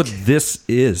 That's what Okay. this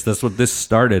is. That's what this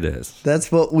started as.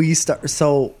 That's what we start.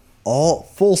 So all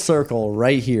full circle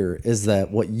right here is that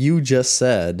what you just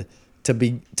said to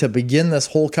begin this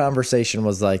whole conversation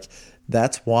was like,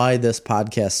 that's why this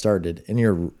podcast started. And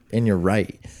you're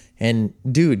right. And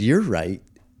dude, you're right.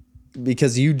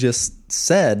 Because you just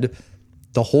said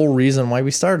the whole reason why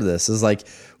we started this is like,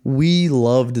 we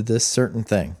loved this certain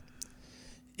thing.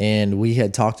 And we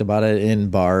had talked about it in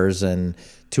bars and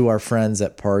to our friends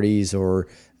at parties or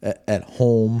at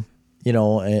home, you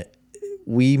know,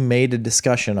 we made a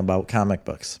discussion about comic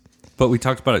books. But we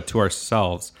talked about it to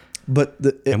ourselves. But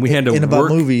And we had to and work, about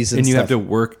movies and you stuff. have to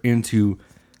work into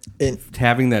And-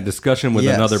 having that discussion with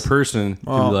Yes. another person to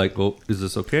be like, well, is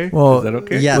this okay? Well, is that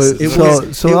okay? yes. Well, It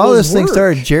so was- all it this was thing work.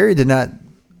 started. Jerry did not.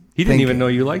 He didn't Thank even you. know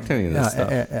you liked any of this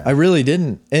stuff. I really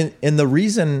didn't. And the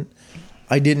reason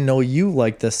I didn't know you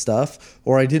like this stuff,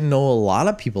 or I didn't know a lot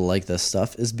of people like this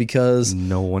stuff, is because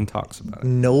No one talks about it.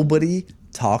 nobody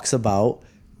talks about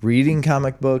reading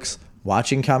comic books,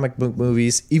 watching comic book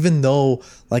movies, even though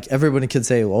like everybody could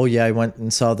say, oh yeah, I went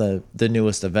and saw the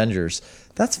newest Avengers.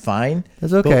 That's fine.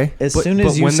 That's okay. But as But, soon but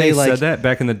as you when say they like, said that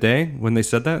back in the day, when they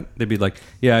said that, they'd be like,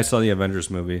 yeah, I saw the Avengers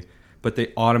movie. But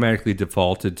they automatically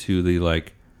defaulted to the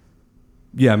like,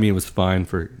 yeah, I mean, it was fine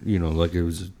for, you know, like it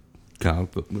was a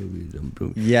comic book movie.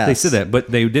 Yes. They said that, but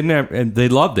they didn't have, and they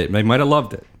loved it. They might have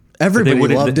loved it. everybody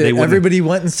wouldn't- loved they it. wouldn't- Everybody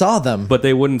went and saw them. But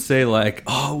they wouldn't say like,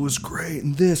 oh, it was great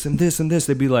and this and this and this.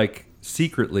 They'd be like,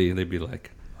 secretly, they'd be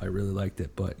like, I really liked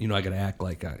it, but, you know, I got to act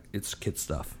like it's kid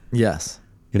stuff. Yes,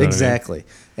 You know what I mean? exactly.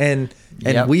 And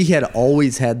Yep. we had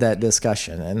always had that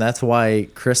discussion, and that's why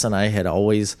Chris and I had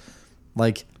always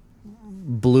like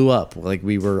blew up. Like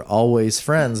we were always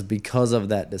friends because of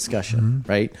that discussion,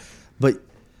 right? But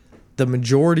the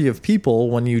majority of people,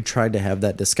 when you tried to have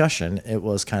that discussion, it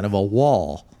was kind of a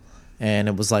wall, and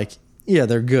it was like, yeah,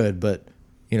 they're good, but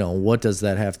you know, what does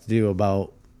that have to do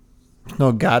about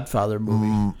No Godfather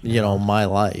movie. you know my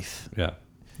life? Yeah.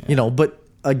 You know, but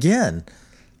again,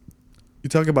 you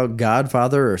talk about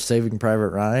Godfather or Saving Private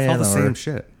It's Ryan all the or, same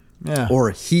shit. Yeah. or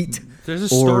Heat There's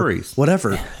just or stories.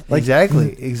 whatever. Like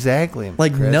exactly.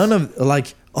 like Chris. none of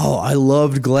like, oh, I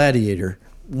loved Gladiator.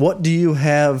 What do you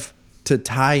have to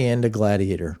tie into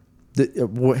Gladiator?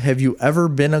 Have you ever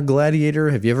been a gladiator?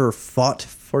 Have you ever fought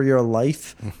for your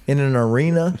life in an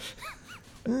arena?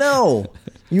 No.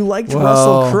 You liked Well,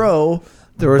 Russell Crowe.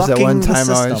 There was that bucking one the time I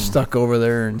was system. stuck over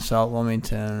there in South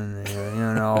Wilmington.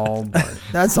 You know, but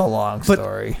that's a long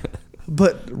story.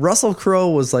 But Russell Crowe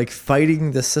was like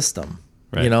fighting the system.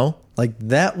 Right. You know, like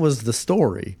that was the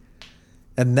story.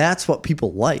 And that's what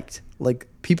people liked. Like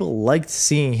people liked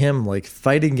seeing him like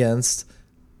fight against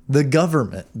the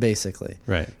government, basically.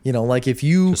 Right. You know, like if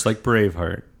you Just like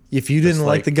Braveheart. if you didn't like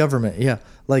like- the government, yeah.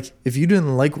 Like if you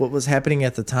didn't like what was happening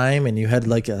at the time and you had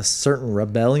like a certain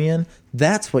rebellion,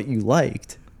 that's what you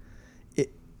liked.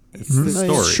 It's the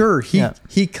story. Sure, Yeah.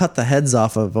 he cut the heads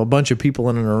off of a bunch of people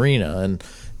in an arena and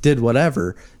did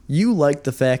whatever. You liked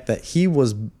the fact that he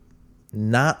was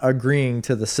not agreeing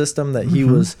to the system that he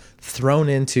was thrown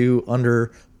into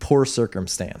under poor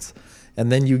circumstance. And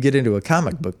then you get into a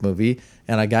comic book movie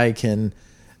and a guy can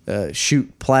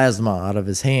shoot plasma out of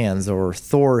his hands, or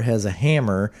Thor has a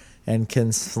hammer and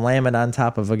can slam it on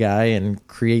top of a guy and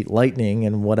create lightning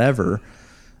and whatever.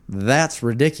 That's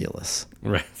ridiculous.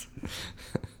 Right.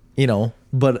 You know,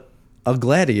 but a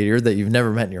gladiator that you've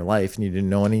never met in your life and you didn't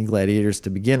know any gladiators to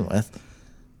begin with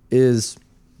is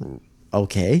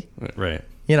okay. Right.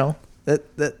 You know,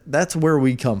 that's where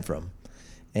we come from.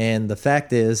 And the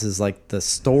fact is like the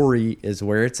story is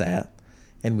where it's at,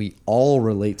 and we all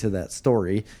relate to that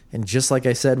story. And just like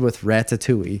I said with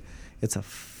Ratatouille, it's a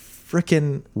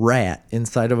freaking rat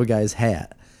inside of a guy's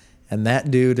hat. And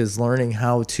that dude is learning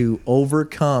how to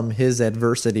overcome his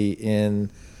adversity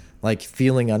in like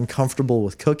feeling uncomfortable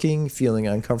with cooking, feeling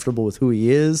uncomfortable with who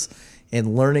he is,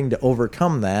 and learning to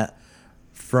overcome that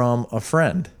from a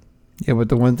friend. Yeah, but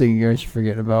the one thing you guys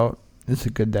forget about is a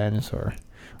good dinosaur.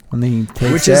 When he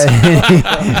takes Which is-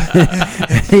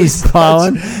 that, he's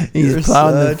plowing You're the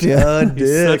such field. a He's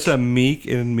dick. such a meek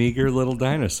and meager little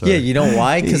dinosaur. Yeah, you know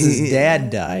why? Because his dad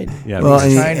died. Yeah, Well,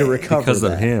 He's he- trying to recover because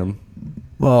that. of him.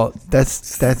 Well,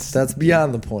 that's That's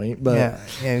beyond the point. But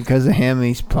yeah, because of him,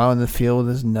 he's plowing the field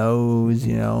with his nose,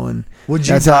 you know. And would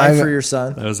you that's how die I- for your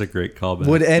son? That was a great callback.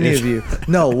 Would any of you?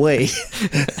 No, wait.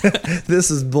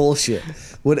 This is bullshit.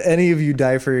 Would any of you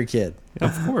die for your kid?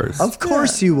 Of course. Of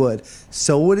course you would.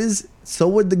 So would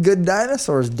the good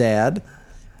dinosaur's dad.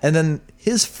 And then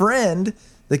his friend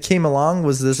that came along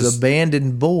was this Just-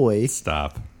 abandoned boy.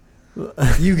 Stop.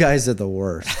 You guys are the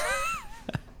worst.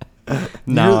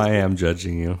 Now I am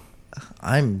judging you.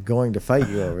 I'm going to fight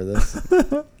you over this.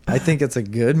 I think it's a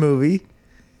good movie.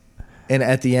 And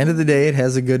at the end of the day, it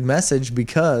has a good message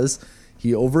because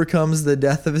he overcomes the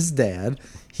death of his dad.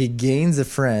 He gains a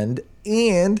friend,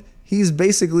 and he's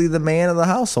basically the man of the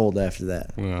household after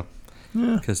that. Yeah.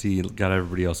 Because he got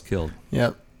everybody else killed.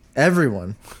 Yep.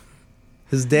 Everyone.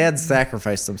 His dad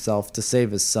sacrificed himself to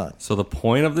save his son. So the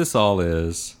point of this all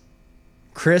is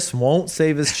Chris won't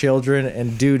save his children,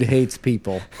 and dude hates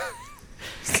people.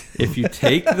 if you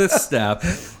take the step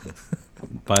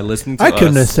by listening to I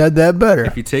couldn't have us, said that better.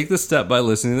 if you take the step by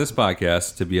listening to this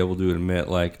podcast to be able to admit,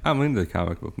 like, I'm into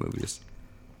comic book movies,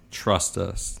 trust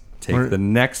us. Take We're- the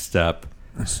next step,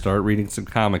 start reading some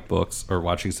comic books or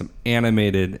watching some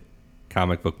animated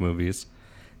comic book movies,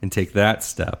 and take that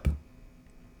step,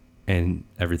 and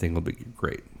everything will be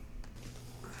great.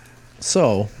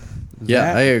 So,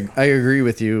 yeah, That- I agree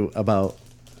with you about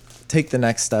take the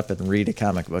next step and read a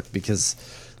comic book because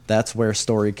that's where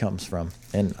story comes from.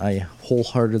 And I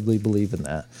wholeheartedly believe in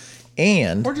that.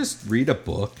 And Or just read a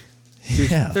book.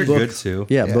 yeah, They're books, good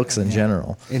too. Yeah, books in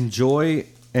general. Enjoy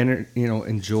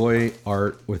enjoy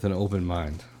art with an open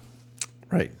mind.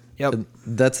 Right. Yep. And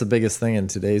that's the biggest thing in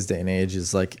today's day and age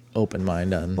is like open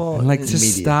mind on And like, just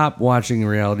media. stop watching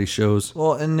reality shows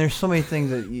Well, and there's so many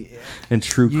things that and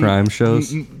true crime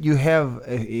shows. You have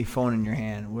a phone in your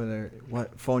hand, whether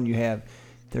what phone you have.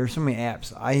 There are so many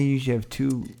apps. I usually have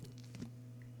 2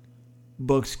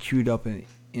 books queued up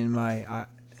in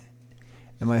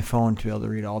my phone to be able to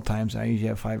read all times. I usually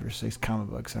have 5 or 6 comic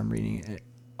books I'm reading it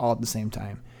all at the same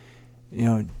time. You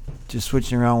know, just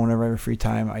switching around whenever I have free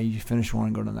time. I usually finish one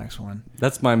and go to the next one.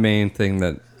 That's my main thing.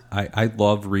 That I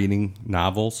love reading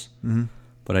novels,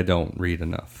 but I don't read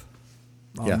enough,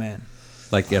 Oh Yeah. man,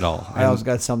 like at all. I always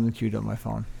got something queued up on my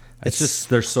phone. It's just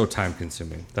they're so time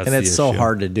consuming. That's and the it's so issue.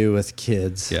 hard to do with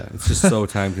kids. Yeah, it's just so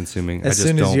time consuming. As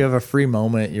soon as you have a free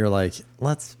moment, you're like,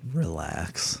 let's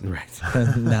relax right.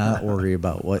 and not worry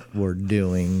about what we're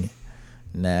doing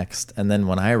next. And then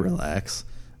when I relax,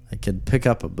 I could pick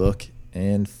up a book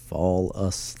and fall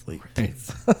asleep.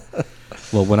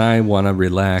 Well, when I want to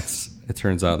relax, it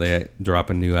turns out they drop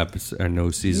a new episode or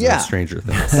no season Yeah. of Stranger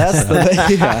Things. That's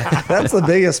that's the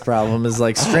biggest problem is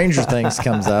like Stranger Things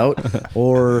comes out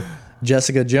or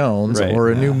Jessica Jones Right. or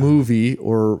a new movie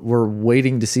or we're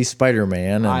waiting to see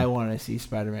Spider-Man. I And want to see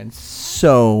Spider-Man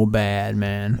so bad,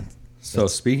 man. So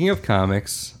speaking of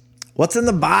comics, what's in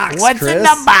the box, What's Chris? in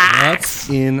the box? what's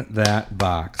in that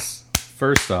box?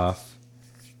 First off,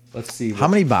 let's see. How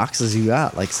many boxes you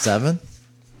got? Like 7?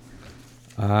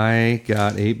 I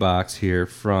got a box here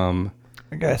from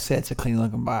I gotta say, it's a clean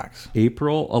looking box.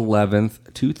 April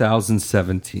 11th,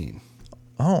 2017.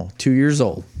 Oh, 2 years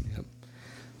old.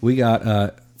 We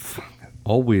got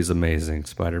always amazing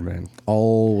Spider-Man.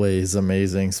 Always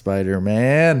amazing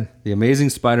Spider-Man. The Amazing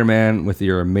Spider-Man with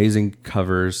your amazing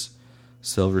covers.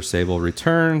 Silver Sable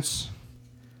returns.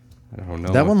 I don't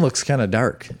know. That one looks kind of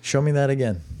dark. Show me that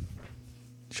again.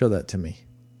 Show that to me.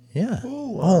 Yeah.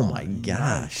 Oh my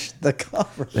gosh. The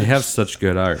cover. They have such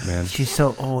good art, man. She's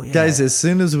so old. Yeah. Guys, as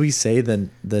soon as we say the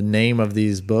name of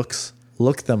these books,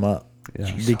 look them up.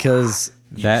 Yeah. Because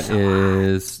That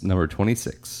is number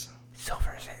 26.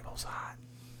 Silver Sable's hot.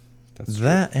 That's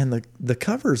that and the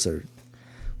covers are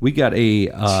We got a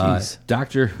Jeez.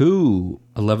 Doctor Who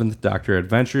 11th Doctor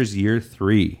Adventures Year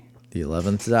 3. the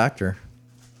 11th Doctor.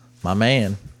 My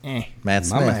man, Matt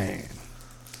Smith.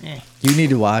 man. You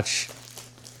need to watch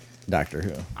Doctor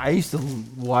Who. I used to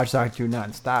watch Doctor Who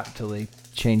nonstop till they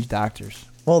changed doctors.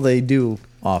 Well, they do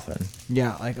often,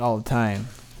 Yeah, like all the time.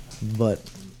 but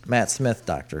Matt Smith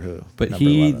Doctor Who. But number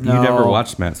you 11. No. never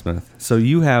watched Matt Smith. So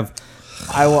you have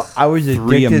I was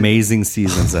three addicted. amazing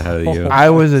seasons ahead of you.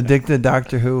 I was addicted to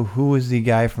Doctor Who. Who was the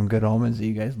guy from Good Omens that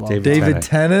you guys love? David David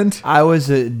Tennant. I was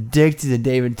addicted to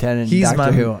David Tennant. He's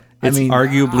Doctor my- Who. It's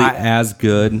arguably as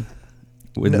good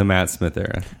with the Matt Smith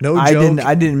era. No I joke.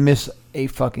 didn't miss a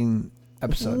fucking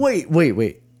episode. Wait.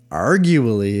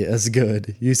 Arguably as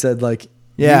good. You said like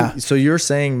Yeah. So you're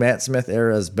saying Matt Smith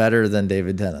era is better than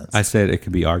David Tennant's? I said it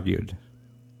could be argued.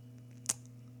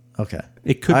 Okay.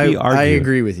 It could be argued. I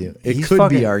agree with you. It He's could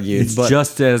fucking- be argued, It's but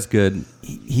just as good.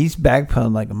 He's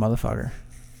backpedaling like a motherfucker.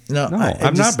 no, No,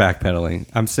 I'm not backpedaling.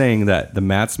 I'm saying that the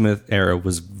Matt Smith era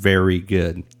was very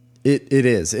good. It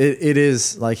is. It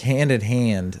is like hand in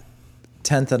hand.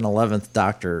 10th and 11th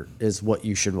Doctor is what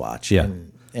you should watch. Yeah.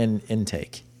 And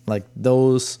intake like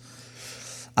those.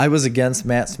 I was against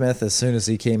Matt Smith as soon as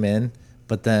he came in,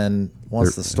 but then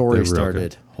once They're- the story they're real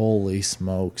started, holy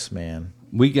smokes, man!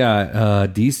 We got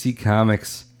DC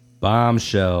Comics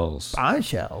Bombshells.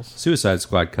 Bombshells. Suicide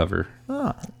Squad cover.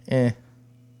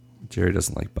 Jerry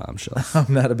doesn't like bombshells.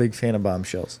 I'm not a big fan of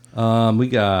bombshells. We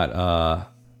got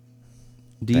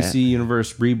DC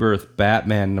Universe Rebirth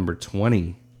Batman number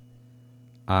 20.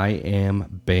 I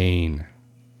Am Bane.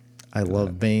 I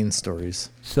love Bane stories.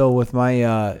 So with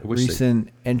my wish they- recent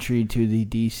entry to the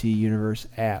DC Universe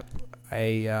app,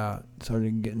 I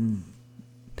started getting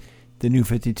the new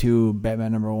 52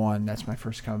 Batman number 1. That's my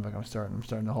first comic book I'm starting. I'm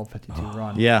starting the whole 52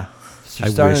 run. Yeah, So I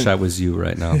starting, wish I was you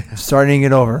right now. starting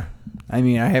it over. I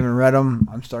mean, I haven't read them.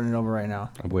 I'm starting it over right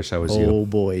now. I wish I was oh you.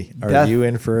 boy, are Death- you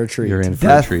in for a treat? You're in for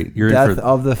Death, a treat. You're Death in for.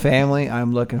 of the Family.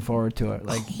 I'm looking forward to it.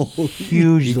 Like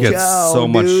huge. You get Cow, so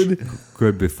much dude.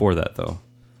 good before that though.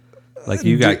 Like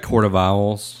you got Court of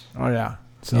Owls. Oh yeah.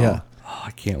 So Yeah, Oh,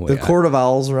 I can't wait. the Court of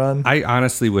Owls run. I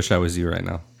honestly wish I was you right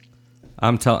now.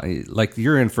 I'm telling you, like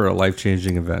you're in for a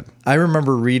life-changing event. I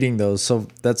remember reading those. So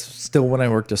that's still when I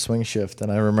worked a swing shift,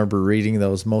 and I remember reading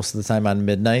those most of the time on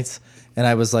midnights. And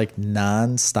I was like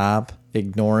nonstop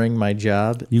ignoring my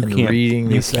job You and can't- reading you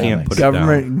these can't comics.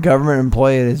 put it government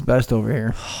employee at his best over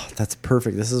here. That's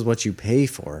perfect. This is what you pay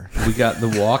for. We got The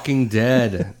Walking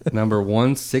Dead number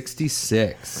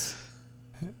 166.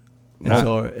 It's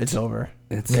over. It's over.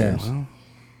 It's Yeah. well,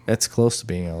 It's close to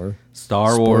being over.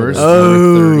 Star Wars Spoilers.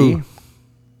 number 30.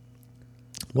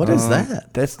 What is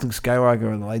that? That's Luke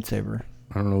Skywalker with a lightsaber.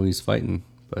 I don't know who he's fighting,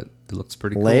 but it looks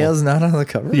pretty cool. Leia's not on the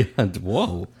cover? Yeah.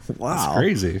 Whoa. Wow. That's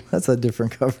crazy. That's a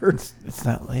different cover. It's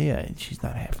not Leia. She's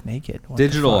not half naked. What the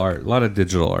Digital fuck? art. A lot of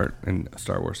digital art in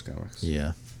Star Wars comics,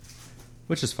 Yeah.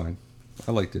 which is fine.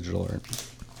 I like digital art.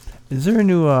 Is there a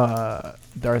new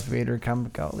Darth Vader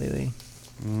comic out lately?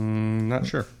 Not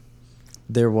sure.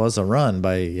 There was a run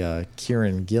by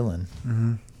Kieran Gillen.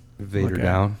 Vader Okay.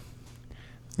 down.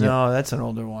 No, that's an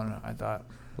older one. I thought.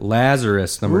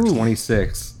 Lazarus number Ooh.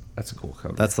 26. That's a cool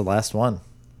cover. That's the last one.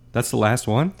 That's the last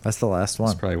one. That's the last That's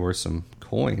one. probably worth some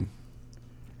coin.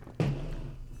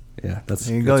 Yeah, that's,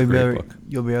 There you that's go. a great book.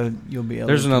 You'll be able.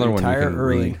 There's to another one you retire can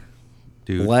early. read,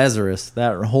 dude. Lazarus,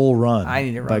 that whole run I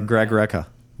need to by run Greg that. Rucka.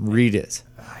 Read it.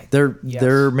 Yes.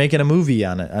 They're making a movie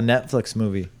on it, a Netflix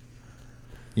movie.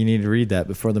 You need to read that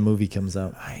before the movie comes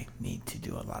out. I need to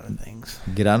do a lot of things.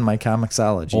 Get on my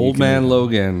Comixology. Old You can Man read it.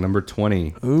 Logan number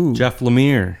 20. Ooh. Jeff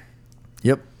Lemire.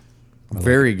 Yep.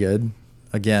 Very good.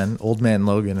 Again, Old Man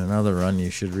Logan, another run you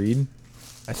should read.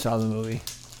 I saw the movie.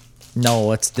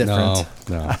 No, it's different.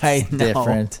 No. I know.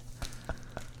 Different.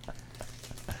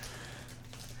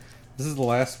 This is the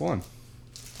last one.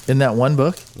 In that one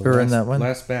book? The Or last, in that one?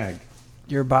 last bag.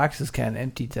 Your box is kind of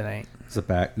empty tonight. It's a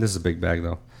bag. This is a big bag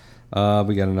though.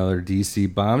 We got another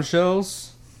DC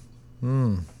Bombshells.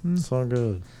 So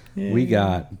good. We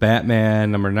got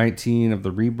Batman number 19 of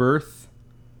the Rebirth.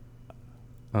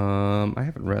 I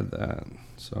haven't read that,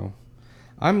 so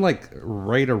I'm like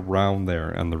right around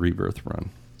there on the Rebirth run.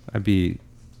 I'd be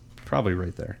probably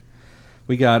right there.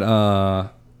 We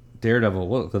got Daredevil.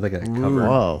 What did they got covered?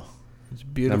 Whoa. It's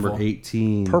beautiful. Number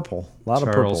 18. Purple. A lot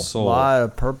of Charles purple. A Soule. lot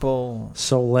of purple.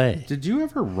 Soleil. Did you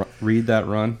ever read that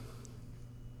run?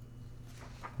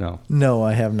 No. No,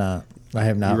 I have not. I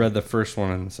have not. You read the first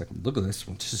one and the second. Look at this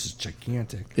one. This is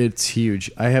gigantic. It's huge.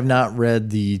 I have not read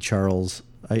the Charles.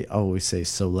 I always say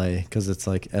Soleil because it's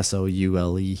like Soule.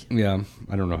 Yeah,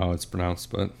 I don't know how it's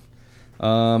pronounced, but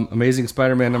Amazing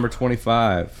Spider-Man number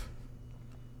 25.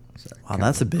 Wow,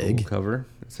 that's a Cool big. cover.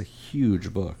 It's a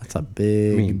huge book. That's a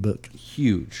big book.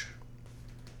 Huge.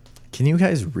 Can you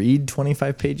guys read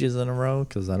 25 pages in a row?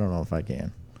 Because I don't know if I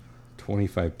can.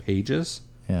 25 pages.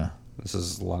 Yeah. This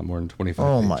is a lot more than 25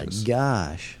 Oh pages. my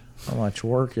gosh. How much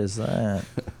work is that?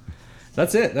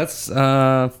 That's it. That's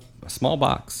a small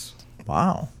box.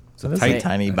 Wow. It's a That is tight- a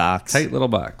tiny box. Tight little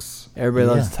box. Everybody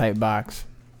loves Yeah. a tight box.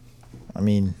 I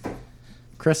mean,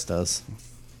 Chris does.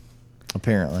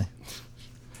 Apparently.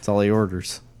 That's all he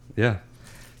orders. Yeah.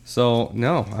 So,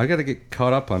 no, I got to get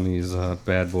caught up on these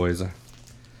bad boys.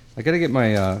 I got to get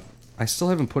my... I still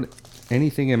haven't put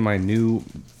anything in my new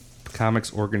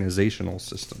comics organizational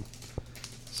system.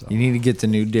 So, You need to get the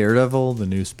new Daredevil, the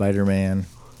new Spider-Man,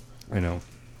 I know.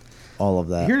 all of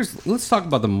that. Let's talk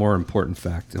about the more important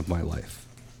fact of my life.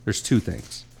 There's two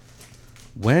things.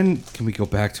 When can we go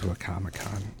back to a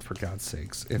Comic-Con, for God's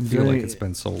sakes? I feel like it's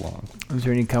been so long. Is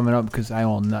there any coming up? Because I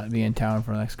will not be in town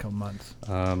for the next couple months.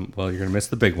 Well, you're going to miss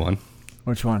the big one.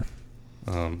 Which one?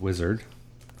 Wizard.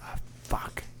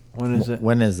 Fuck. When is it?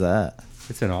 When is that?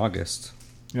 It's in August.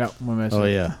 Yep, we'll miss Oh,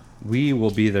 it. yeah. We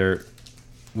will be there.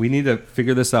 We need to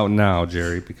figure this out now,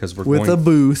 Jerry, because we're With going, a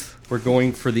booth. we're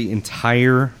going for the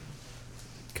entire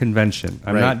convention.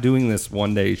 I'm Right. not doing this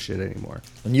one day shit anymore.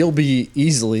 And you'll be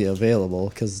easily available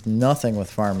because nothing with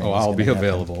farming Oh, is I'll gonna be happen.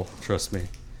 available. Trust me.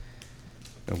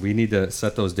 And we need to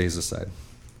set those days aside.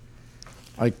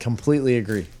 I completely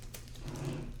agree.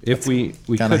 If we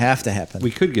Gonna could have to happen.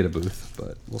 we could get a booth,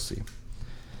 but we'll see.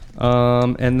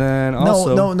 And then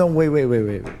also No,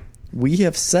 wait. We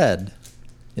have said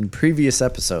in previous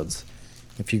episodes,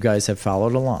 if you guys have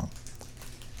followed along,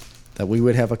 that we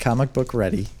would have a comic book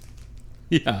ready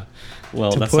yeah.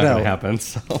 Well, to that's put not going out. to happen.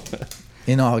 So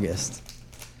in August.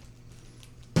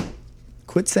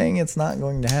 Quit saying it's not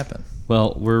going to happen.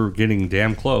 well, we're getting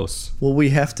damn close. Well, we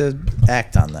have to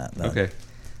act on that then. Okay.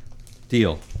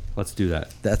 Deal. Let's do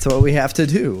that. That's what we have to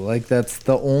do. Like, that's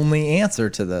the only answer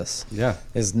to this. Yeah.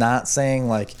 Is not saying,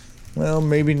 like, well,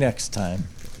 maybe next time.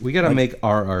 We got to make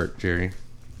our art, Jerry.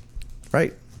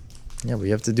 Right. Yeah, we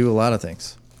have to do a lot of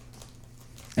things.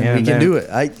 And And we can then- do it.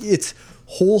 It's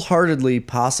wholeheartedly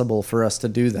possible for us to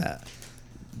do that.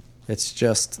 It's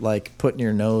just like putting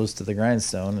your nose to the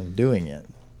grindstone and doing it.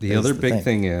 The is other big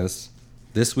thing is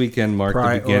this weekend marked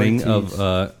the beginning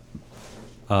of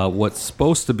what's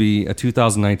supposed to be a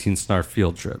 2019 Snarf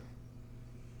field trip.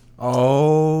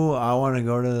 Oh, I want to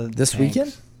go to This Tanks.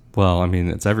 weekend? Well, I mean,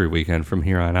 it's every weekend from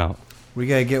here on out. We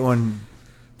gotta get one.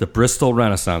 The Bristol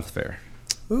Renaissance Fair.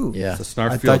 Ooh, Yeah. It's a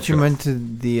Snarf I field thought you trip. meant to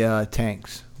the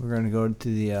tanks. We're gonna go to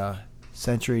the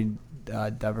sensory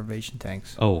deprivation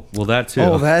tanks. Oh, well, that too.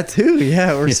 Oh, that too.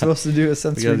 Yeah, we're Yeah. supposed to do a We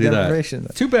sensory gotta do deprivation.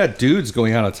 that. Too bad dude's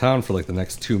going out of town for like the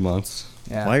next 2 months.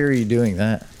 Yeah, Why are you doing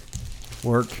that?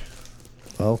 work.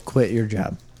 Well, quit your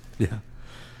job. Yeah.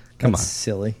 Come That's on.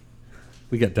 silly.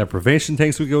 We got deprivation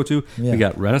tanks we go to. Yeah. We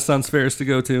got Renaissance fairs to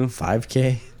go to.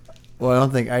 5K? Well, I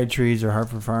don't think iTrees or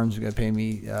Hartford Farms are gonna pay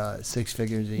me 6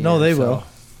 figures a year. No, they so- will.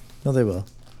 No, they will.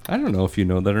 I don't know if you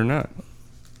know that or not.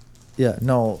 Yeah,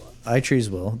 no, iTrees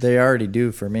will. They already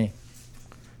do for me.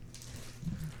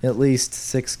 At least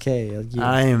 6K a year.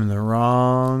 I am in the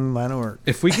wrong line of work.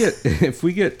 If we get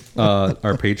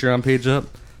our Patreon page up,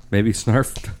 maybe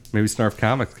Snarf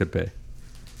Comics could pay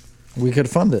We could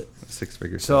fund it. 6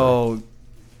 figures. So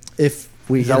If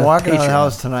we as get I'm a walking out of the Patreon.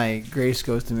 house tonight, Grace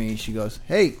goes to me. She goes,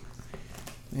 "Hey,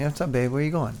 yeah, what's up, babe? Where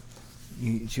you going?"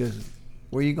 She goes,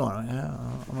 "Where you going?"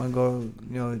 I'm gonna go,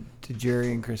 to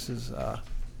Jerry and Chris's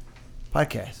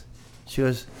podcast. She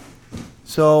goes,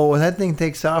 "So when that thing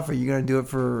takes off, are you gonna do it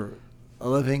for a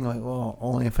living?" I'm like, well,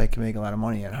 only if I can make a lot of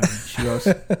money at it. She goes,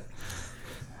 Yeah,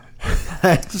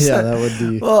 that would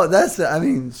be Well, that's I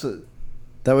mean, so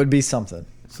that would be something.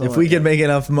 So if we like- could make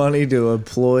enough money to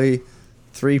employ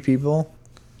 3 people,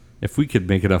 if we could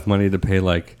make enough money to pay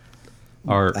like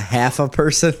our a half a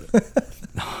person.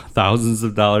 thousands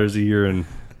of dollars a year and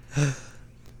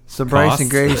So Bryce Costs? and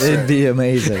Grace. It'd be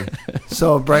amazing.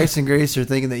 So Bryce and Grace are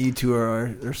thinking that you two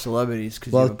are celebrities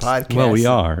because Well, you have a podcast. Well, we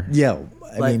are. Yeah,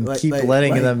 I mean, keep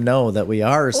letting them know that we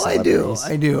are Well, celebrities.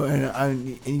 I do,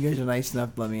 and you guys are nice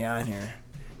enough to let me on here,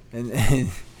 and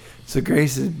so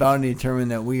Grace is bound to determine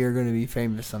that we are going to be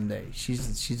famous someday.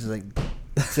 She's like,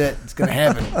 that's it. It's going to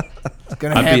happen. It's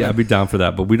going to happen. I'd be down for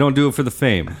that, but we don't do it for the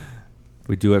fame.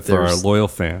 We do it for our There's- loyal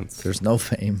fans. There's no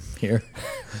fame here.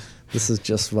 This is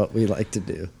just what we like to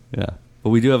do. Yeah, but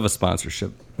we do have a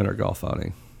sponsorship at our golf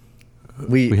outing.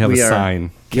 We We have a are-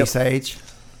 sign. Case IH.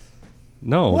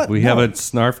 No, What? we have No. a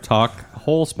Snarf Talk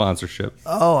whole sponsorship.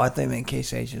 Oh, I think meant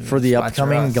Case IH is for the sponsor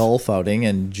upcoming us. golf outing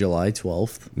in July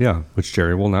 12th. Yeah, which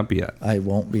Jerry will not be at. I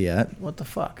won't be at What the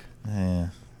fuck? yeah,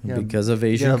 Yeah, because of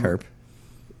Asian yeah. carp.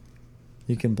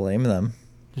 You can blame them.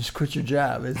 Just quit your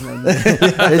job, isn't that?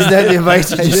 Isn't that the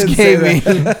advice you just gave me?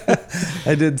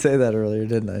 I did say that earlier,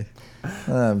 didn't I?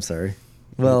 I'm sorry.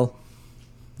 Well,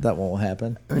 that won't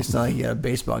happen. I mean, it's not like you got a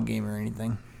baseball game or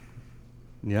anything.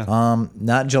 Yeah.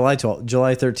 Not July 12th.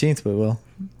 July 13th, we will.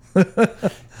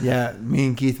 Yeah, me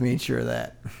and Keith made sure of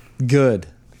that. Good,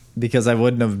 because I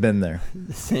wouldn't have been there.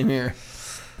 Same here.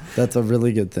 That's a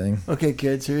really good thing. Okay,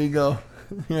 kids, here you go.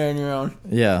 You're on your own.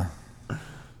 Yeah.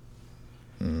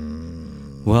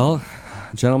 Well,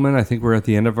 gentlemen, I think we're at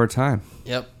the end of our time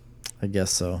Yep. I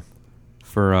guess so.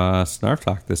 for Snarf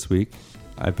Talk this week.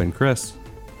 I've been Chris.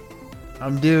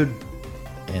 I'm dude.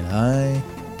 And I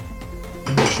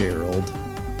am Gerald.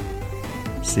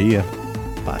 See ya.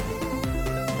 Bye.